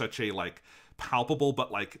is such a, like, palpable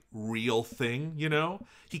but, like, real thing, you know?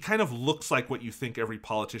 He kind of looks like what you think every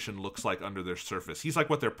politician looks like under their surface. He's like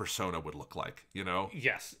what their persona would look like, you know?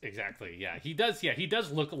 Yes, exactly. Yeah, he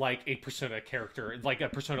does look like a persona character, like a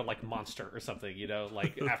persona like monster or something, you know?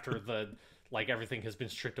 Like, after everything has been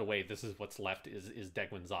stripped away, this is what's left is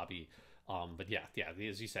Degwin Zabi. But yeah,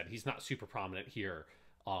 as you said, he's not super prominent here.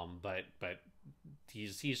 But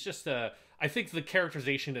he's just I think the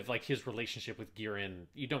characterization of, like, his relationship with Girin,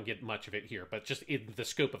 you don't get much of it here, but just in the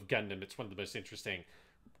scope of Gundam, it's one of the most interesting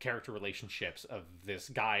character relationships of this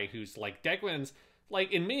guy who's, like, Degwin's,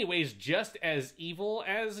 like, in many ways just as evil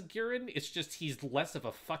as Girin. It's just he's less of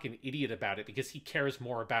a fucking idiot about it because he cares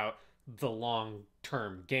more about the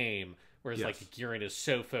long-term game. Whereas, like, Girin is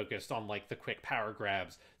so focused on, like, the quick power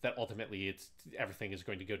grabs that ultimately everything is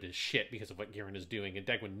going to go to shit because of what Girin is doing, and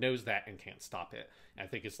Degwin knows that and can't stop it. And I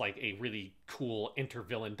think it's, like, a really cool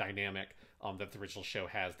inter-villain dynamic that the original show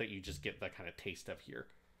has that you just get that kind of taste of here.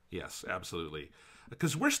 Yes, absolutely.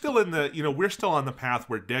 Because we're still on the path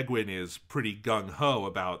where Degwin is pretty gung-ho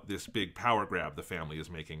about this big power grab the family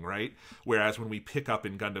is making, right? Whereas when we pick up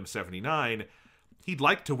in Gundam 79... he'd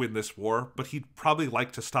like to win this war, but he'd probably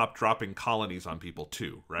like to stop dropping colonies on people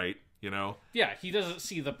too, right? You know? Yeah, he doesn't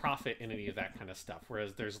see the profit in any of that kind of stuff,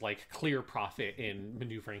 whereas there's, like, clear profit in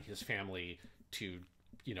maneuvering his family to,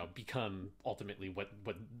 you know, become ultimately what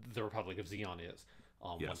the Republic of Zeon is,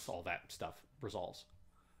 once all that stuff resolves.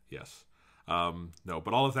 Yes. No,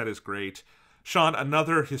 but all of that is great. Sean,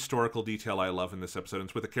 another historical detail I love in this episode, and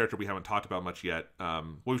it's with a character we haven't talked about much yet,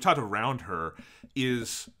 we've talked around her,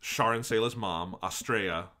 is Char and Sayla's mom,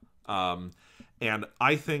 Artesia. And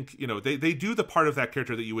I think, you know, they do the part of that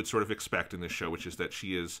character that you would sort of expect in this show, which is that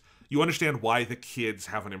you understand why the kids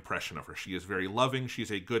have an impression of her. She is very loving,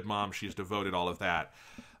 she's a good mom, she's devoted, all of that.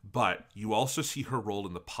 But you also see her role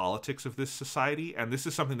in the politics of this society, and this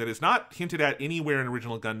is something that is not hinted at anywhere in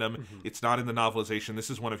Original Gundam. It's not in the novelization. This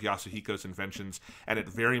is one of Yasuhiko's inventions, and it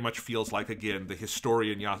very much feels like, again, the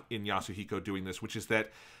historian in Yasuhiko doing this, which is that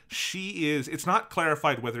it's not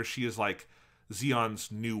clarified whether she is, like,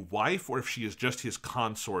 Zeon's new wife or if she is just his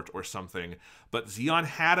consort or something, but Zeon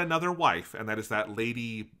had another wife, and that is that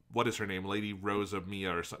lady, what is her name? Lady Rosa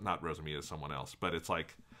Mia, or not Rosa Mia, is someone else, but it's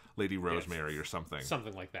like Lady Rosemary or something.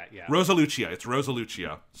 Something like that, yeah. Rosa Lucia. It's Rosa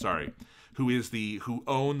Lucia, sorry. Who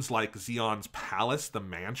owns, like, Zeon's palace, the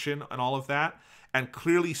mansion, and all of that, and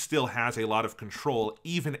clearly still has a lot of control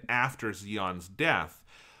even after Zeon's death.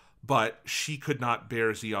 But she could not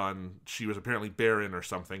bear Zeon. She was apparently barren or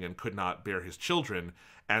something and could not bear his children.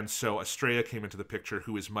 And so Artesia came into the picture,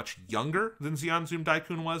 who is much younger than Zeon Zum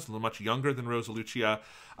Deikun was, much younger than Rosa Lucia,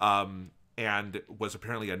 and was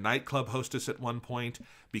apparently a nightclub hostess at one point,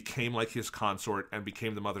 became like his consort, and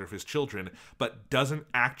became the mother of his children, but doesn't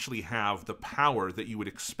actually have the power that you would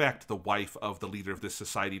expect the wife of the leader of this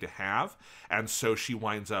society to have. And so she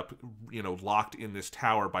winds up, you know, locked in this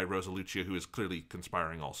tower by Rosa Lucia, who is clearly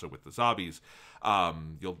conspiring also with the Zabis.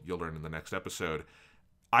 You'll learn in the next episode.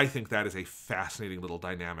 I think that is a fascinating little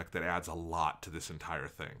dynamic that adds a lot to this entire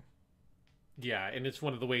thing. Yeah, and it's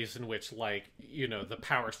one of the ways in which, like, you know, the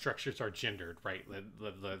power structures are gendered, right?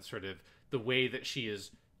 The sort of the way that she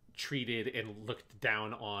is treated and looked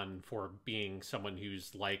down on for being someone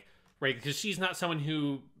who's like, right? Because she's not someone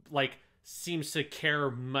who like seems to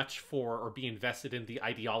care much for or be invested in the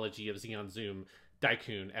ideology of Zeon Zum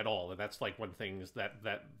Daikun at all, and that's like one thing is that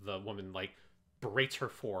the woman like berates her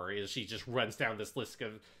for is she just runs down this list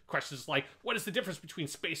of questions like, what is the difference between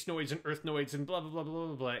space noids and earth noids and blah blah blah blah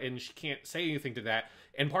blah blah, and she can't say anything to that.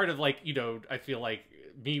 And part of like, you know, I feel like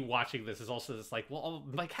me watching this is also this like, well,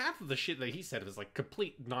 like half of the shit that he said was like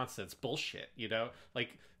complete nonsense bullshit, you know, like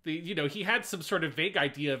the, you know, he had some sort of vague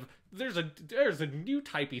idea of there's a new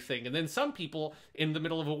typey thing, and then some people in the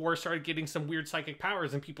middle of a war started getting some weird psychic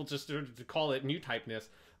powers and people just started to call it new typeness.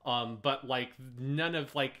 But like none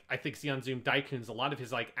of like, I think Zeon Zum Daikun's, a lot of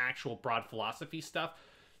his like actual broad philosophy stuff,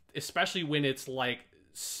 especially when it's like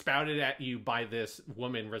spouted at you by this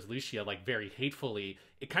woman Resolutia like very hatefully,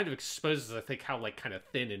 it kind of exposes, I think, how like kind of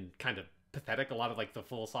thin and kind of pathetic a lot of like the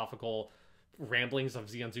philosophical ramblings of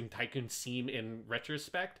Zeon Zum Daikun seem in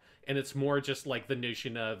retrospect. And it's more just like the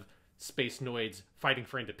notion of space noids fighting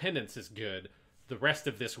for independence is good. The rest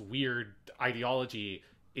of this weird ideology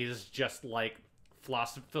is just like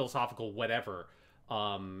philosophical whatever,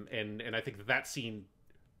 and I think that scene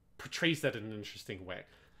portrays that in an interesting way,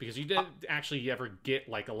 because you didn't actually ever get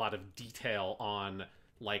like a lot of detail on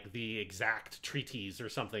like the exact treatise or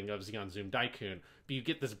something of Zeon Zum Daikun, but you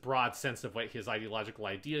get this broad sense of what his ideological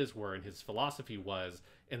ideas were and his philosophy was,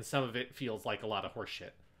 and some of it feels like a lot of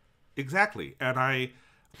horseshit. Exactly. And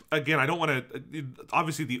again, I don't want to...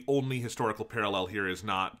 Obviously, the only historical parallel here is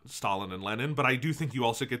not Stalin and Lenin, but I do think you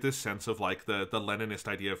also get this sense of, like, the Leninist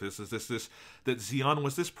idea of this that Zeon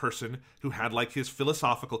was this person who had, like, his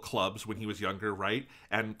philosophical clubs when he was younger, right?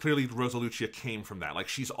 And clearly Resolutia came from that. Like,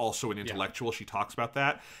 she's also an intellectual. Yeah. She talks about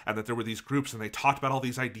that. And that there were these groups, and they talked about all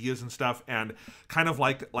these ideas and stuff, and kind of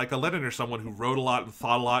like a Lenin or someone who wrote a lot and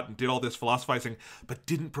thought a lot and did all this philosophizing, but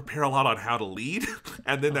didn't prepare a lot on how to lead.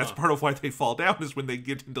 And then that's part of why they fall down, is when they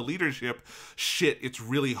get into leadership, shit, it's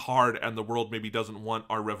really hard, and the world maybe doesn't want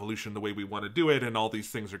our revolution the way we want to do it, and all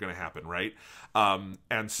these things are going to happen, right?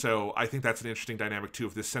 And so I think that's an interesting dynamic too,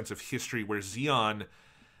 of this sense of history where Zeon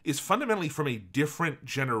is fundamentally from a different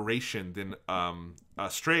generation than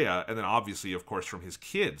Astrea, and then obviously, of course, from his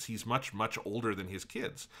kids. He's much, much older than his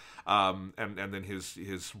kids, and then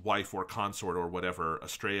his wife or consort or whatever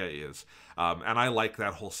Astrea is. And I like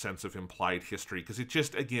that whole sense of implied history, because it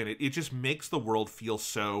just, again, it just makes the world feel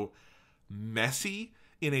so messy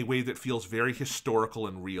in a way that feels very historical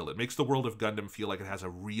and real. It makes the world of Gundam feel like it has a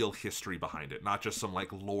real history behind it, not just some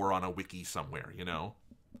like lore on a wiki somewhere, you know?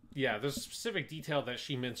 Yeah, there's a specific detail that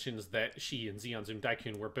she mentions that she and Zeon Zum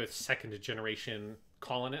Daikun were both second-generation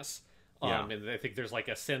colonists. And I think there's like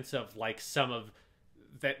a sense of like some of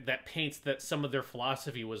that paints that some of their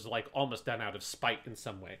philosophy was like almost done out of spite in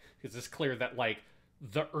some way. Because it's clear that like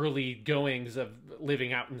the early goings of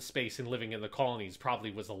living out in space and living in the colonies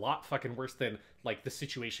probably was a lot fucking worse than like the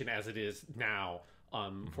situation as it is now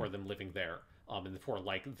for them living there. And for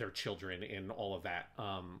like their children and all of that.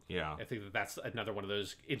 I think that's another one of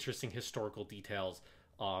those interesting historical details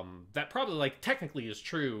that probably like technically is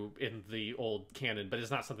true in the old canon, but it's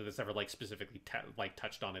not something that's ever like specifically like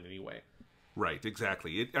touched on in any way. Right,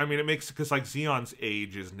 exactly. It makes, because like Zeon's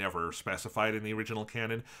age is never specified in the original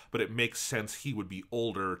canon, but it makes sense he would be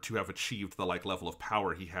older to have achieved the like level of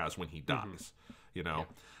power he has when he dies. You know,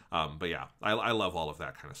 but yeah, I love all of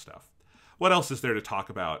that kind of stuff. What else is there to talk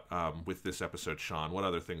about with this episode, Sean? What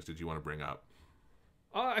other things did you want to bring up?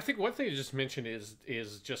 I think one thing to just mention is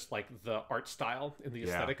just like the art style and the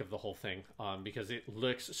aesthetic of the whole thing, because it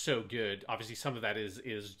looks so good. Obviously, some of that is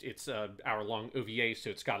it's an hour-long OVA, so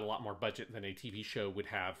it's got a lot more budget than a TV show would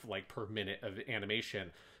have, like per minute of animation.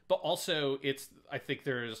 But also, I think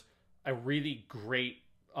there's a really great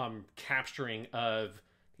capturing of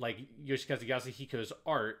like Yoshikazu Yasuhiko's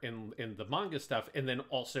art in the manga stuff, and then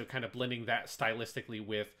also kind of blending that stylistically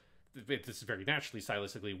with, this is very naturally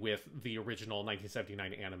stylistically, with the original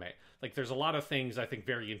 1979 anime. Like there's a lot of things I think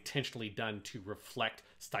very intentionally done to reflect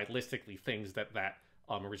stylistically things that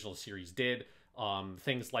original series did.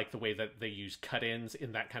 Things like the way that they use cut-ins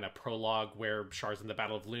in that kind of prologue where Char's in the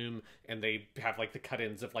Battle of Loom, and they have like the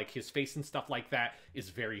cut-ins of like his face and stuff like that, is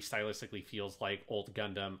very stylistically feels like old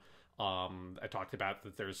Gundam. I talked about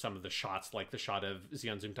that there's some of the shots, like the shot of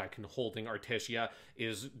Zeon Zum Deikun holding Artesia,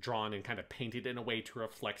 is drawn and kind of painted in a way to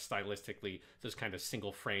reflect stylistically those kind of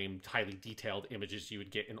single-framed, highly detailed images you would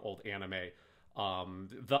get in old anime.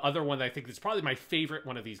 The other one that I think is probably my favorite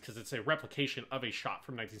one of these, because it's a replication of a shot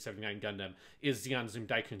from 1979 Gundam, is Zeon Zum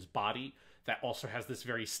Daikun's body. That also has this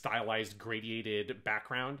very stylized, gradiated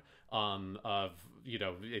background of, you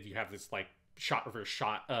know, you have this like shot reverse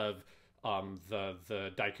shot of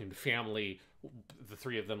the Daikun family, the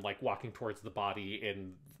three of them like walking towards the body,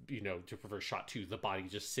 and, you know, to reverse shot to the body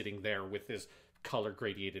just sitting there with this color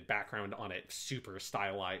gradiated background on it, super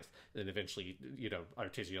stylized, and then eventually, you know,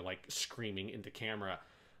 Artesia like screaming into camera.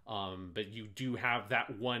 But you do have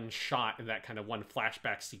that one shot and that kind of one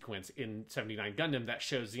flashback sequence in 79 Gundam that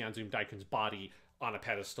shows Zeon Zum Daikun's body on a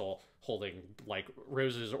pedestal holding like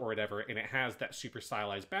roses or whatever, and it has that super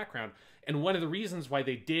stylized background. And one of the reasons why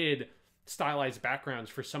they did stylized backgrounds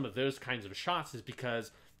for some of those kinds of shots is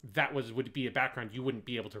because that would be a background you wouldn't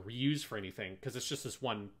be able to reuse for anything, because it's just this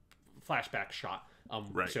one flashback shot.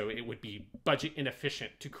 Right. So it would be budget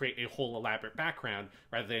inefficient to create a whole elaborate background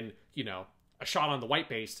rather than, you know, a shot on the white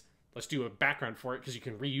base. Let's do a background for it, because you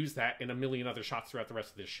can reuse that in a million other shots throughout the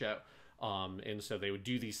rest of this show. And so they would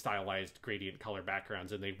do these stylized gradient color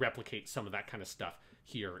backgrounds, and they replicate some of that kind of stuff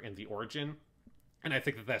here in the origin. And I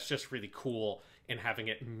think that that's just really cool, in having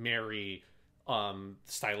it marry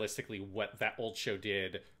stylistically what that old show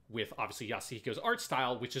did with obviously Yasuhiko's art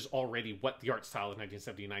style, which is already what the art style of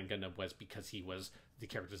 1979 Gundam was, because he was the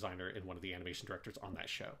character designer and one of the animation directors on that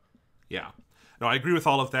show. Yeah. No, I agree with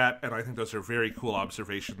all of that, and I think those are very cool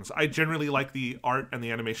observations. I generally like the art and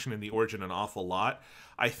the animation in the origin an awful lot.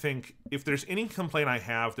 I think if there's any complaint I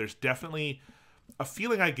have, there's definitely a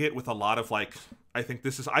feeling I get with a lot of, like, I think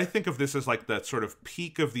of this as like the sort of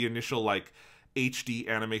peak of the initial like HD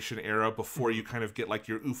animation era, before you kind of get like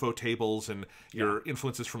your UFO tables and your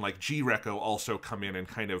influences from like G-Reco also come in and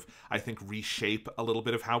kind of, I think, reshape a little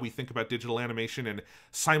bit of how we think about digital animation, and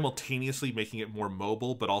simultaneously making it more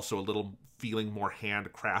mobile, but also a little feeling more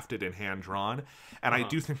handcrafted and hand-drawn. And I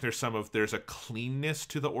do think there's a cleanness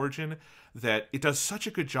to the origin that it does such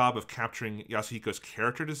a good job of capturing Yasuhiko's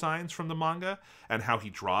character designs from the manga and how he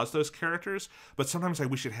draws those characters. But sometimes I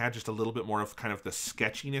wish it had just a little bit more of kind of the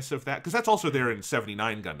sketchiness of that, because that's also there in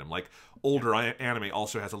 79 Gundam. Like, older anime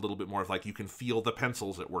also has a little bit more of like, you can feel the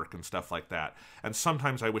pencils at work and stuff like that. And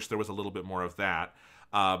sometimes I wish there was a little bit more of that.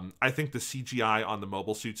 I think the CGI on the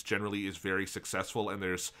mobile suits generally is very successful, and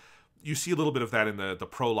you see a little bit of that in the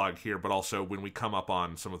prologue here, but also when we come up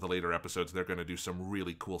on some of the later episodes, they're going to do some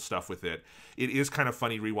really cool stuff with it. It is kind of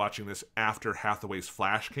funny rewatching this after Hathaway's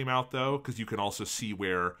Flash came out, though, because you can also see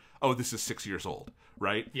where, oh, this is 6 years old,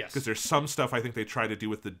 right? Yes. Because there's some stuff I think they try to do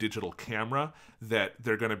with the digital camera that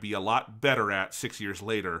they're going to be a lot better at 6 years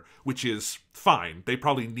later, which is fine. They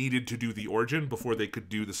probably needed to do the origin before they could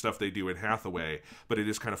do the stuff they do in Hathaway, but it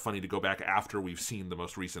is kind of funny to go back after we've seen the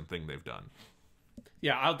most recent thing they've done.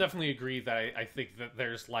 Yeah, I'll definitely agree that I think that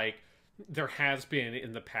there has been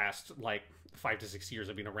in the past like 5 to 6 years,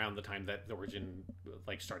 I mean, around the time that the origin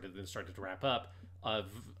like started to wrap up, of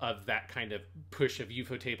that kind of push of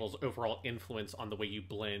UFO tables' overall influence on the way you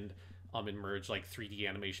blend and merge like 3D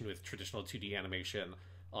animation with traditional 2D animation,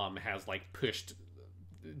 has like pushed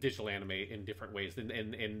digital anime in different ways,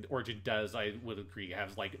 and Origin does, I would agree,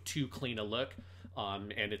 has like too clean a look.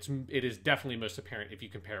 And it is definitely most apparent if you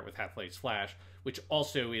compare it with Hathaway's Flash, which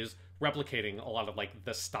also is replicating a lot of like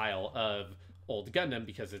the style of old Gundam,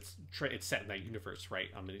 because it's set in that universe, right?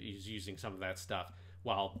 He's using some of that stuff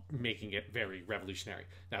while making it very revolutionary.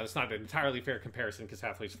 Now, that's not an entirely fair comparison, because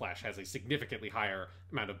Hathaway's Flash has a significantly higher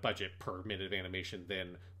amount of budget per minute of animation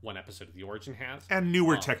than one episode of The Origin has, and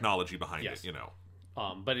newer technology behind it, you know.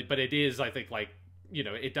 But it is, I think, like, you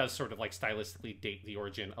know, it does sort of like stylistically date The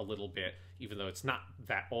Origin a little bit, even though it's not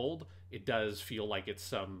that old. It does feel like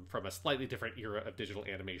it's from a slightly different era of digital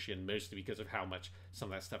animation, mostly because of how much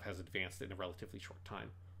some of that stuff has advanced in a relatively short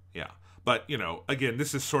time. Yeah, but, you know, again,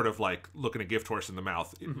 this is sort of like looking a gift horse in the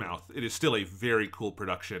mouth. It is still a very cool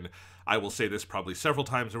production. I will say this probably several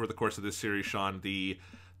times over the course of this series, Sean. The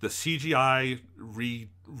CGI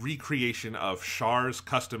recreation of Char's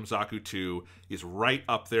custom Zaku 2 is right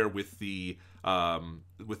up there with the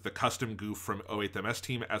custom goof from 08MS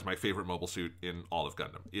Team as my favorite mobile suit in all of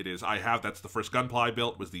Gundam. It is. That's the first Gunpla I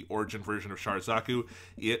built, was the origin version of Char's Zaku.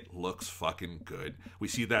 It looks fucking good. We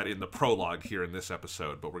see that in the prologue here in this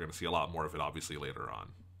episode, but we're going to see a lot more of it obviously later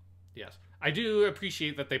on. Yes. I do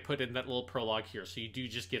appreciate that they put in that little prologue here, so you do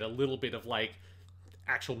just get a little bit of like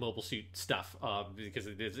actual mobile suit stuff, because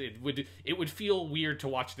it would feel weird to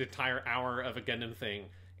watch an entire hour of a Gundam thing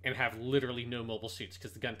and have literally no mobile suits,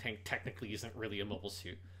 because the gun tank technically isn't really a mobile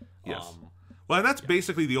suit. Yes. Well, and that's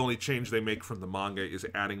basically the only change they make from the manga, is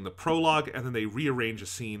adding the prologue, and then they rearrange a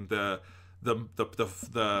scene. The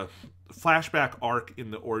the flashback arc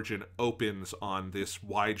in the origin opens on this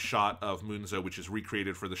wide shot of Munzo, which is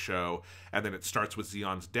recreated for the show, and then it starts with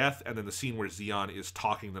Zeon's death, and then the scene where Zeon is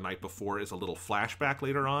talking the night before is a little flashback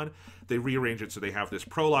later on. They rearrange it so they have this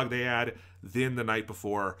prologue they add, then the night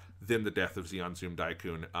before, then the death of Zeon Zum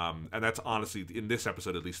Deikun. And that's honestly, in this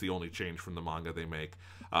episode at least, the only change from the manga they make.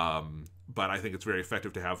 But I think it's very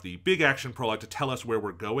effective to have the big action prologue to tell us where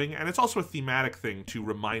we're going, and it's also a thematic thing to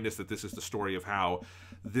remind us that this is the story of how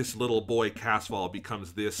this little boy Casval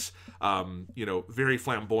becomes this, very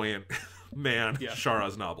flamboyant man, Yeah. Shar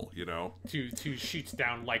Aznable, you know? Who shoots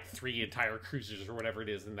down like 3 entire cruisers or whatever it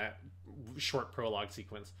is in that short prologue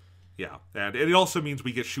sequence. Yeah, and it also means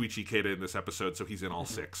we get Shuichi Ikeda in this episode, so he's in all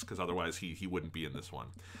 6, because otherwise he wouldn't be in this one.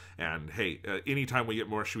 And hey, anytime we get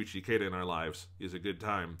more Shuichi Ikeda in our lives is a good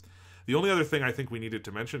time. The only other thing I think we needed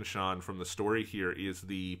to mention, Sean, from the story here is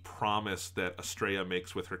the promise that Estrella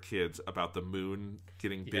makes with her kids about the moon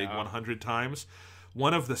getting big 100 times.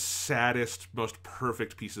 One of the saddest, most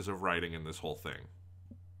perfect pieces of writing in this whole thing.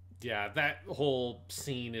 Yeah, that whole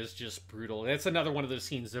scene is just brutal. It's another one of those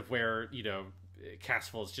scenes of where,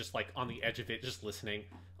 Casval is just like on the edge of it, just listening,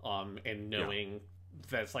 and knowing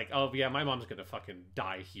that it's like, oh yeah, my mom's gonna fucking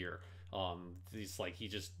die here. He's like, he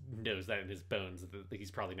just knows that in his bones that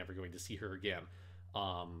he's probably never going to see her again.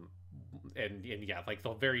 And yeah, like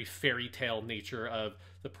the very fairy tale nature of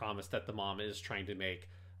the promise that the mom is trying to make,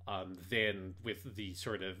 then with the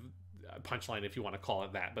sort of punchline, if you want to call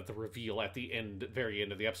it that, but the reveal at the very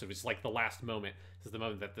end of the episode, it's like the last moment, is the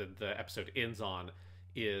moment that the episode ends on,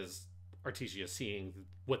 is Artesia seeing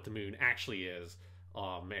what the moon actually is,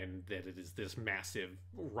 and that it is this massive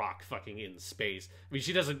rock fucking in space. I mean,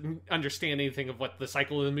 she doesn't understand anything of what the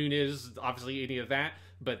cycle of the moon is, obviously any of that,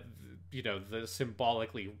 but the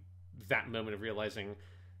symbolically, that moment of realizing,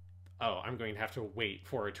 oh, I'm going to have to wait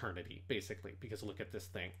for eternity, basically, because look at this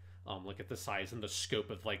thing, look at the size and the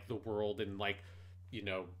scope of like the world, and like,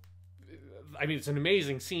 I mean, it's an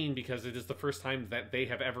amazing scene because it is the first time that they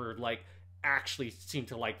have ever like actually seemed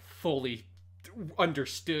to like fully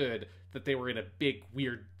understood that they were in a big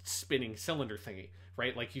weird spinning cylinder thingy,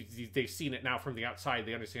 right? Like they've seen it now from the outside.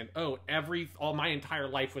 They understand, oh, all my entire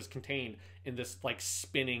life was contained in this like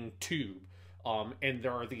spinning tube, and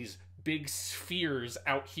there are these big spheres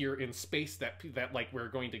out here in space that like we're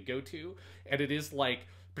going to go to, and it is like,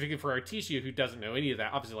 particularly for Artesia, who doesn't know any of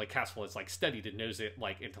that, obviously like Casval has like studied and knows it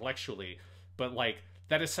like intellectually, but like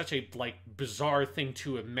that is such a like bizarre thing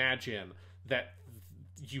to imagine, that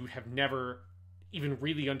you have never even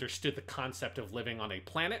really understood the concept of living on a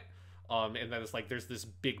planet, and that it's like there's this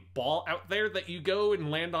big ball out there that you go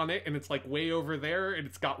and land on it, and it's like way over there, and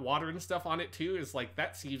it's got water and stuff on it too. It's like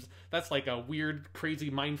that's like a weird,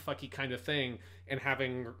 crazy, mindfucky kind of thing, and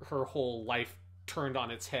having her whole life turned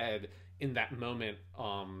on its head in that moment,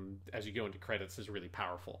 as you go into credits, is really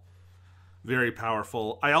powerful. Very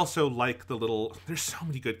powerful. I also like there's so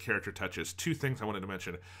many good character touches. 2 things I wanted to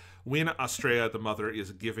mention. When Estrella, the mother,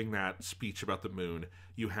 is giving that speech about the moon,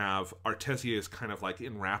 you have Artesia is kind of like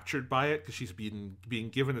enraptured by it because she's being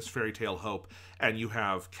given this fairy tale hope, and you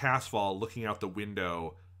have Casval looking out the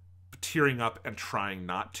window, tearing up and trying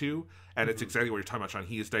not to, and it's exactly what you're talking about, Sean.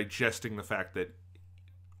 He is digesting the fact that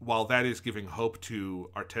while that is giving hope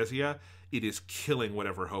to Artesia, it is killing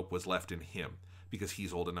whatever hope was left in him, because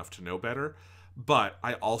he's old enough to know better. But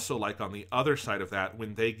I also like on the other side of that,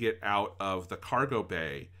 when they get out of the cargo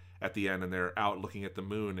bay at the end and they're out looking at the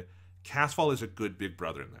moon, Casval is a good big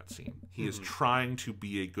brother in that scene. He is trying to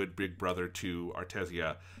be a good big brother to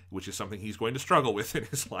Artesia, which is something he's going to struggle with in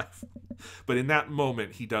his life. But in that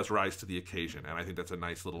moment, he does rise to the occasion, and I think that's a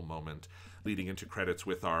nice little moment leading into credits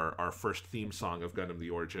with our first theme song of Gundam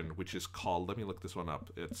The Origin, which is called, let me look this one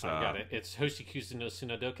up. It's I got it. It's Hoshikuzu no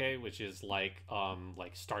Tsunodoke, which is like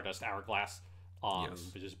Stardust Hourglass,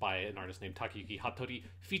 which is by an artist named Takayuki Hattori,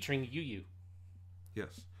 featuring Yu.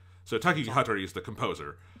 Yes. So Takayuki Hattori is the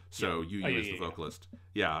composer, so Yu is the vocalist.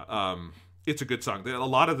 Yeah, it's a good song. A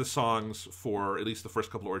lot of the songs for at least the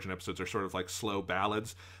first couple of Origin episodes are sort of like slow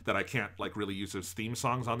ballads that I can't like really use as theme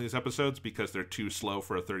songs on these episodes because they're too slow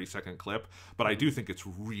for a 30-second clip. But I do think it's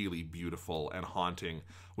really beautiful and haunting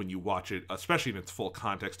when you watch it, especially in its full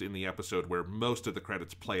context in the episode where most of the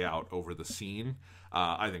credits play out over the scene.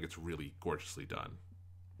 I think it's really gorgeously done.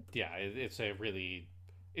 Yeah, it's a really...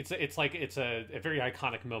 It's a very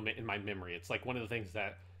iconic moment in my memory. It's like one of the things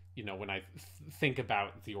that, when I think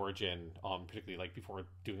about The Origin, particularly like before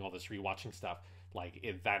doing all this rewatching stuff, like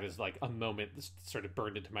that is like a moment that's sort of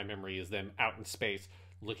burned into my memory, is them out in space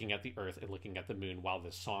looking at the Earth and looking at the moon while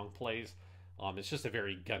this song plays. It's just a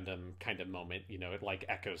very Gundam kind of moment. It like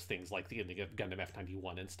echoes things like the ending of Gundam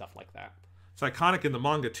F91 and stuff like that. It's iconic in the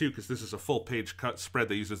manga, too, because this is a full-page cut spread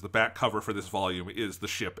they use as the back cover for this volume, is the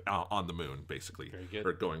ship on the moon, basically. Very good.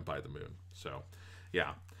 Or going by the moon. So,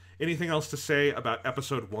 yeah. Anything else to say about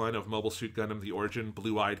Episode 1 of Mobile Suit Gundam: The Origin,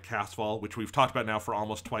 Blue-Eyed Casval, which we've talked about now for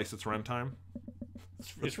almost twice its runtime?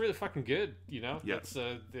 It's really fucking good, you know. Yes.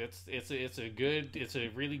 It's a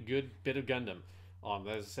really good bit of Gundam.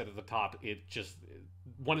 As I said at the top, it just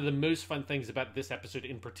one of the most fun things about this episode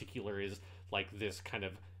in particular is like this kind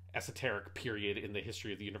of esoteric period in the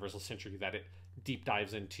history of the Universal Century that it deep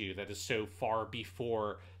dives into, that is so far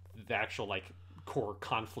before the actual like core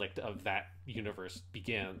conflict of that universe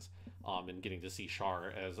begins. And getting to see Char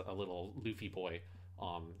as a little Luffy boy,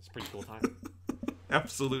 it's a pretty cool time.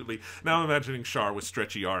 Absolutely. Now I'm imagining Char with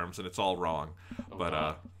stretchy arms, and it's all wrong. Oh, But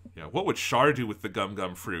God. yeah, what would Char do with the Gum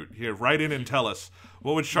Gum fruit? Here, write in and tell us,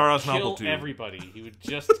 what would Char Aznavour do? Kill everybody. He would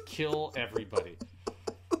just kill everybody.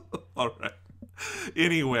 All right.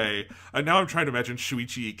 Anyway, now I'm trying to imagine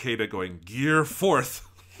Shuichi Ikeda going, gear forth.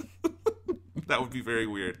 That would be very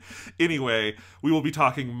weird. Anyway, we will be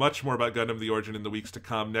talking much more about Gundam: The Origin in the weeks to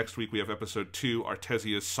come. Next week we have Episode 2,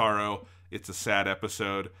 Artesia's Sorrow. It's a sad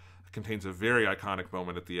episode. It contains a very iconic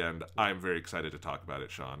moment at the end. I'm very excited to talk about it,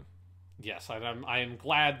 Sean. Yes, I am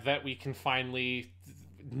glad that we can finally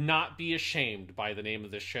not be ashamed by the name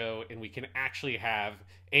of the show, and we can actually have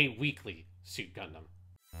a weekly Suit Gundam.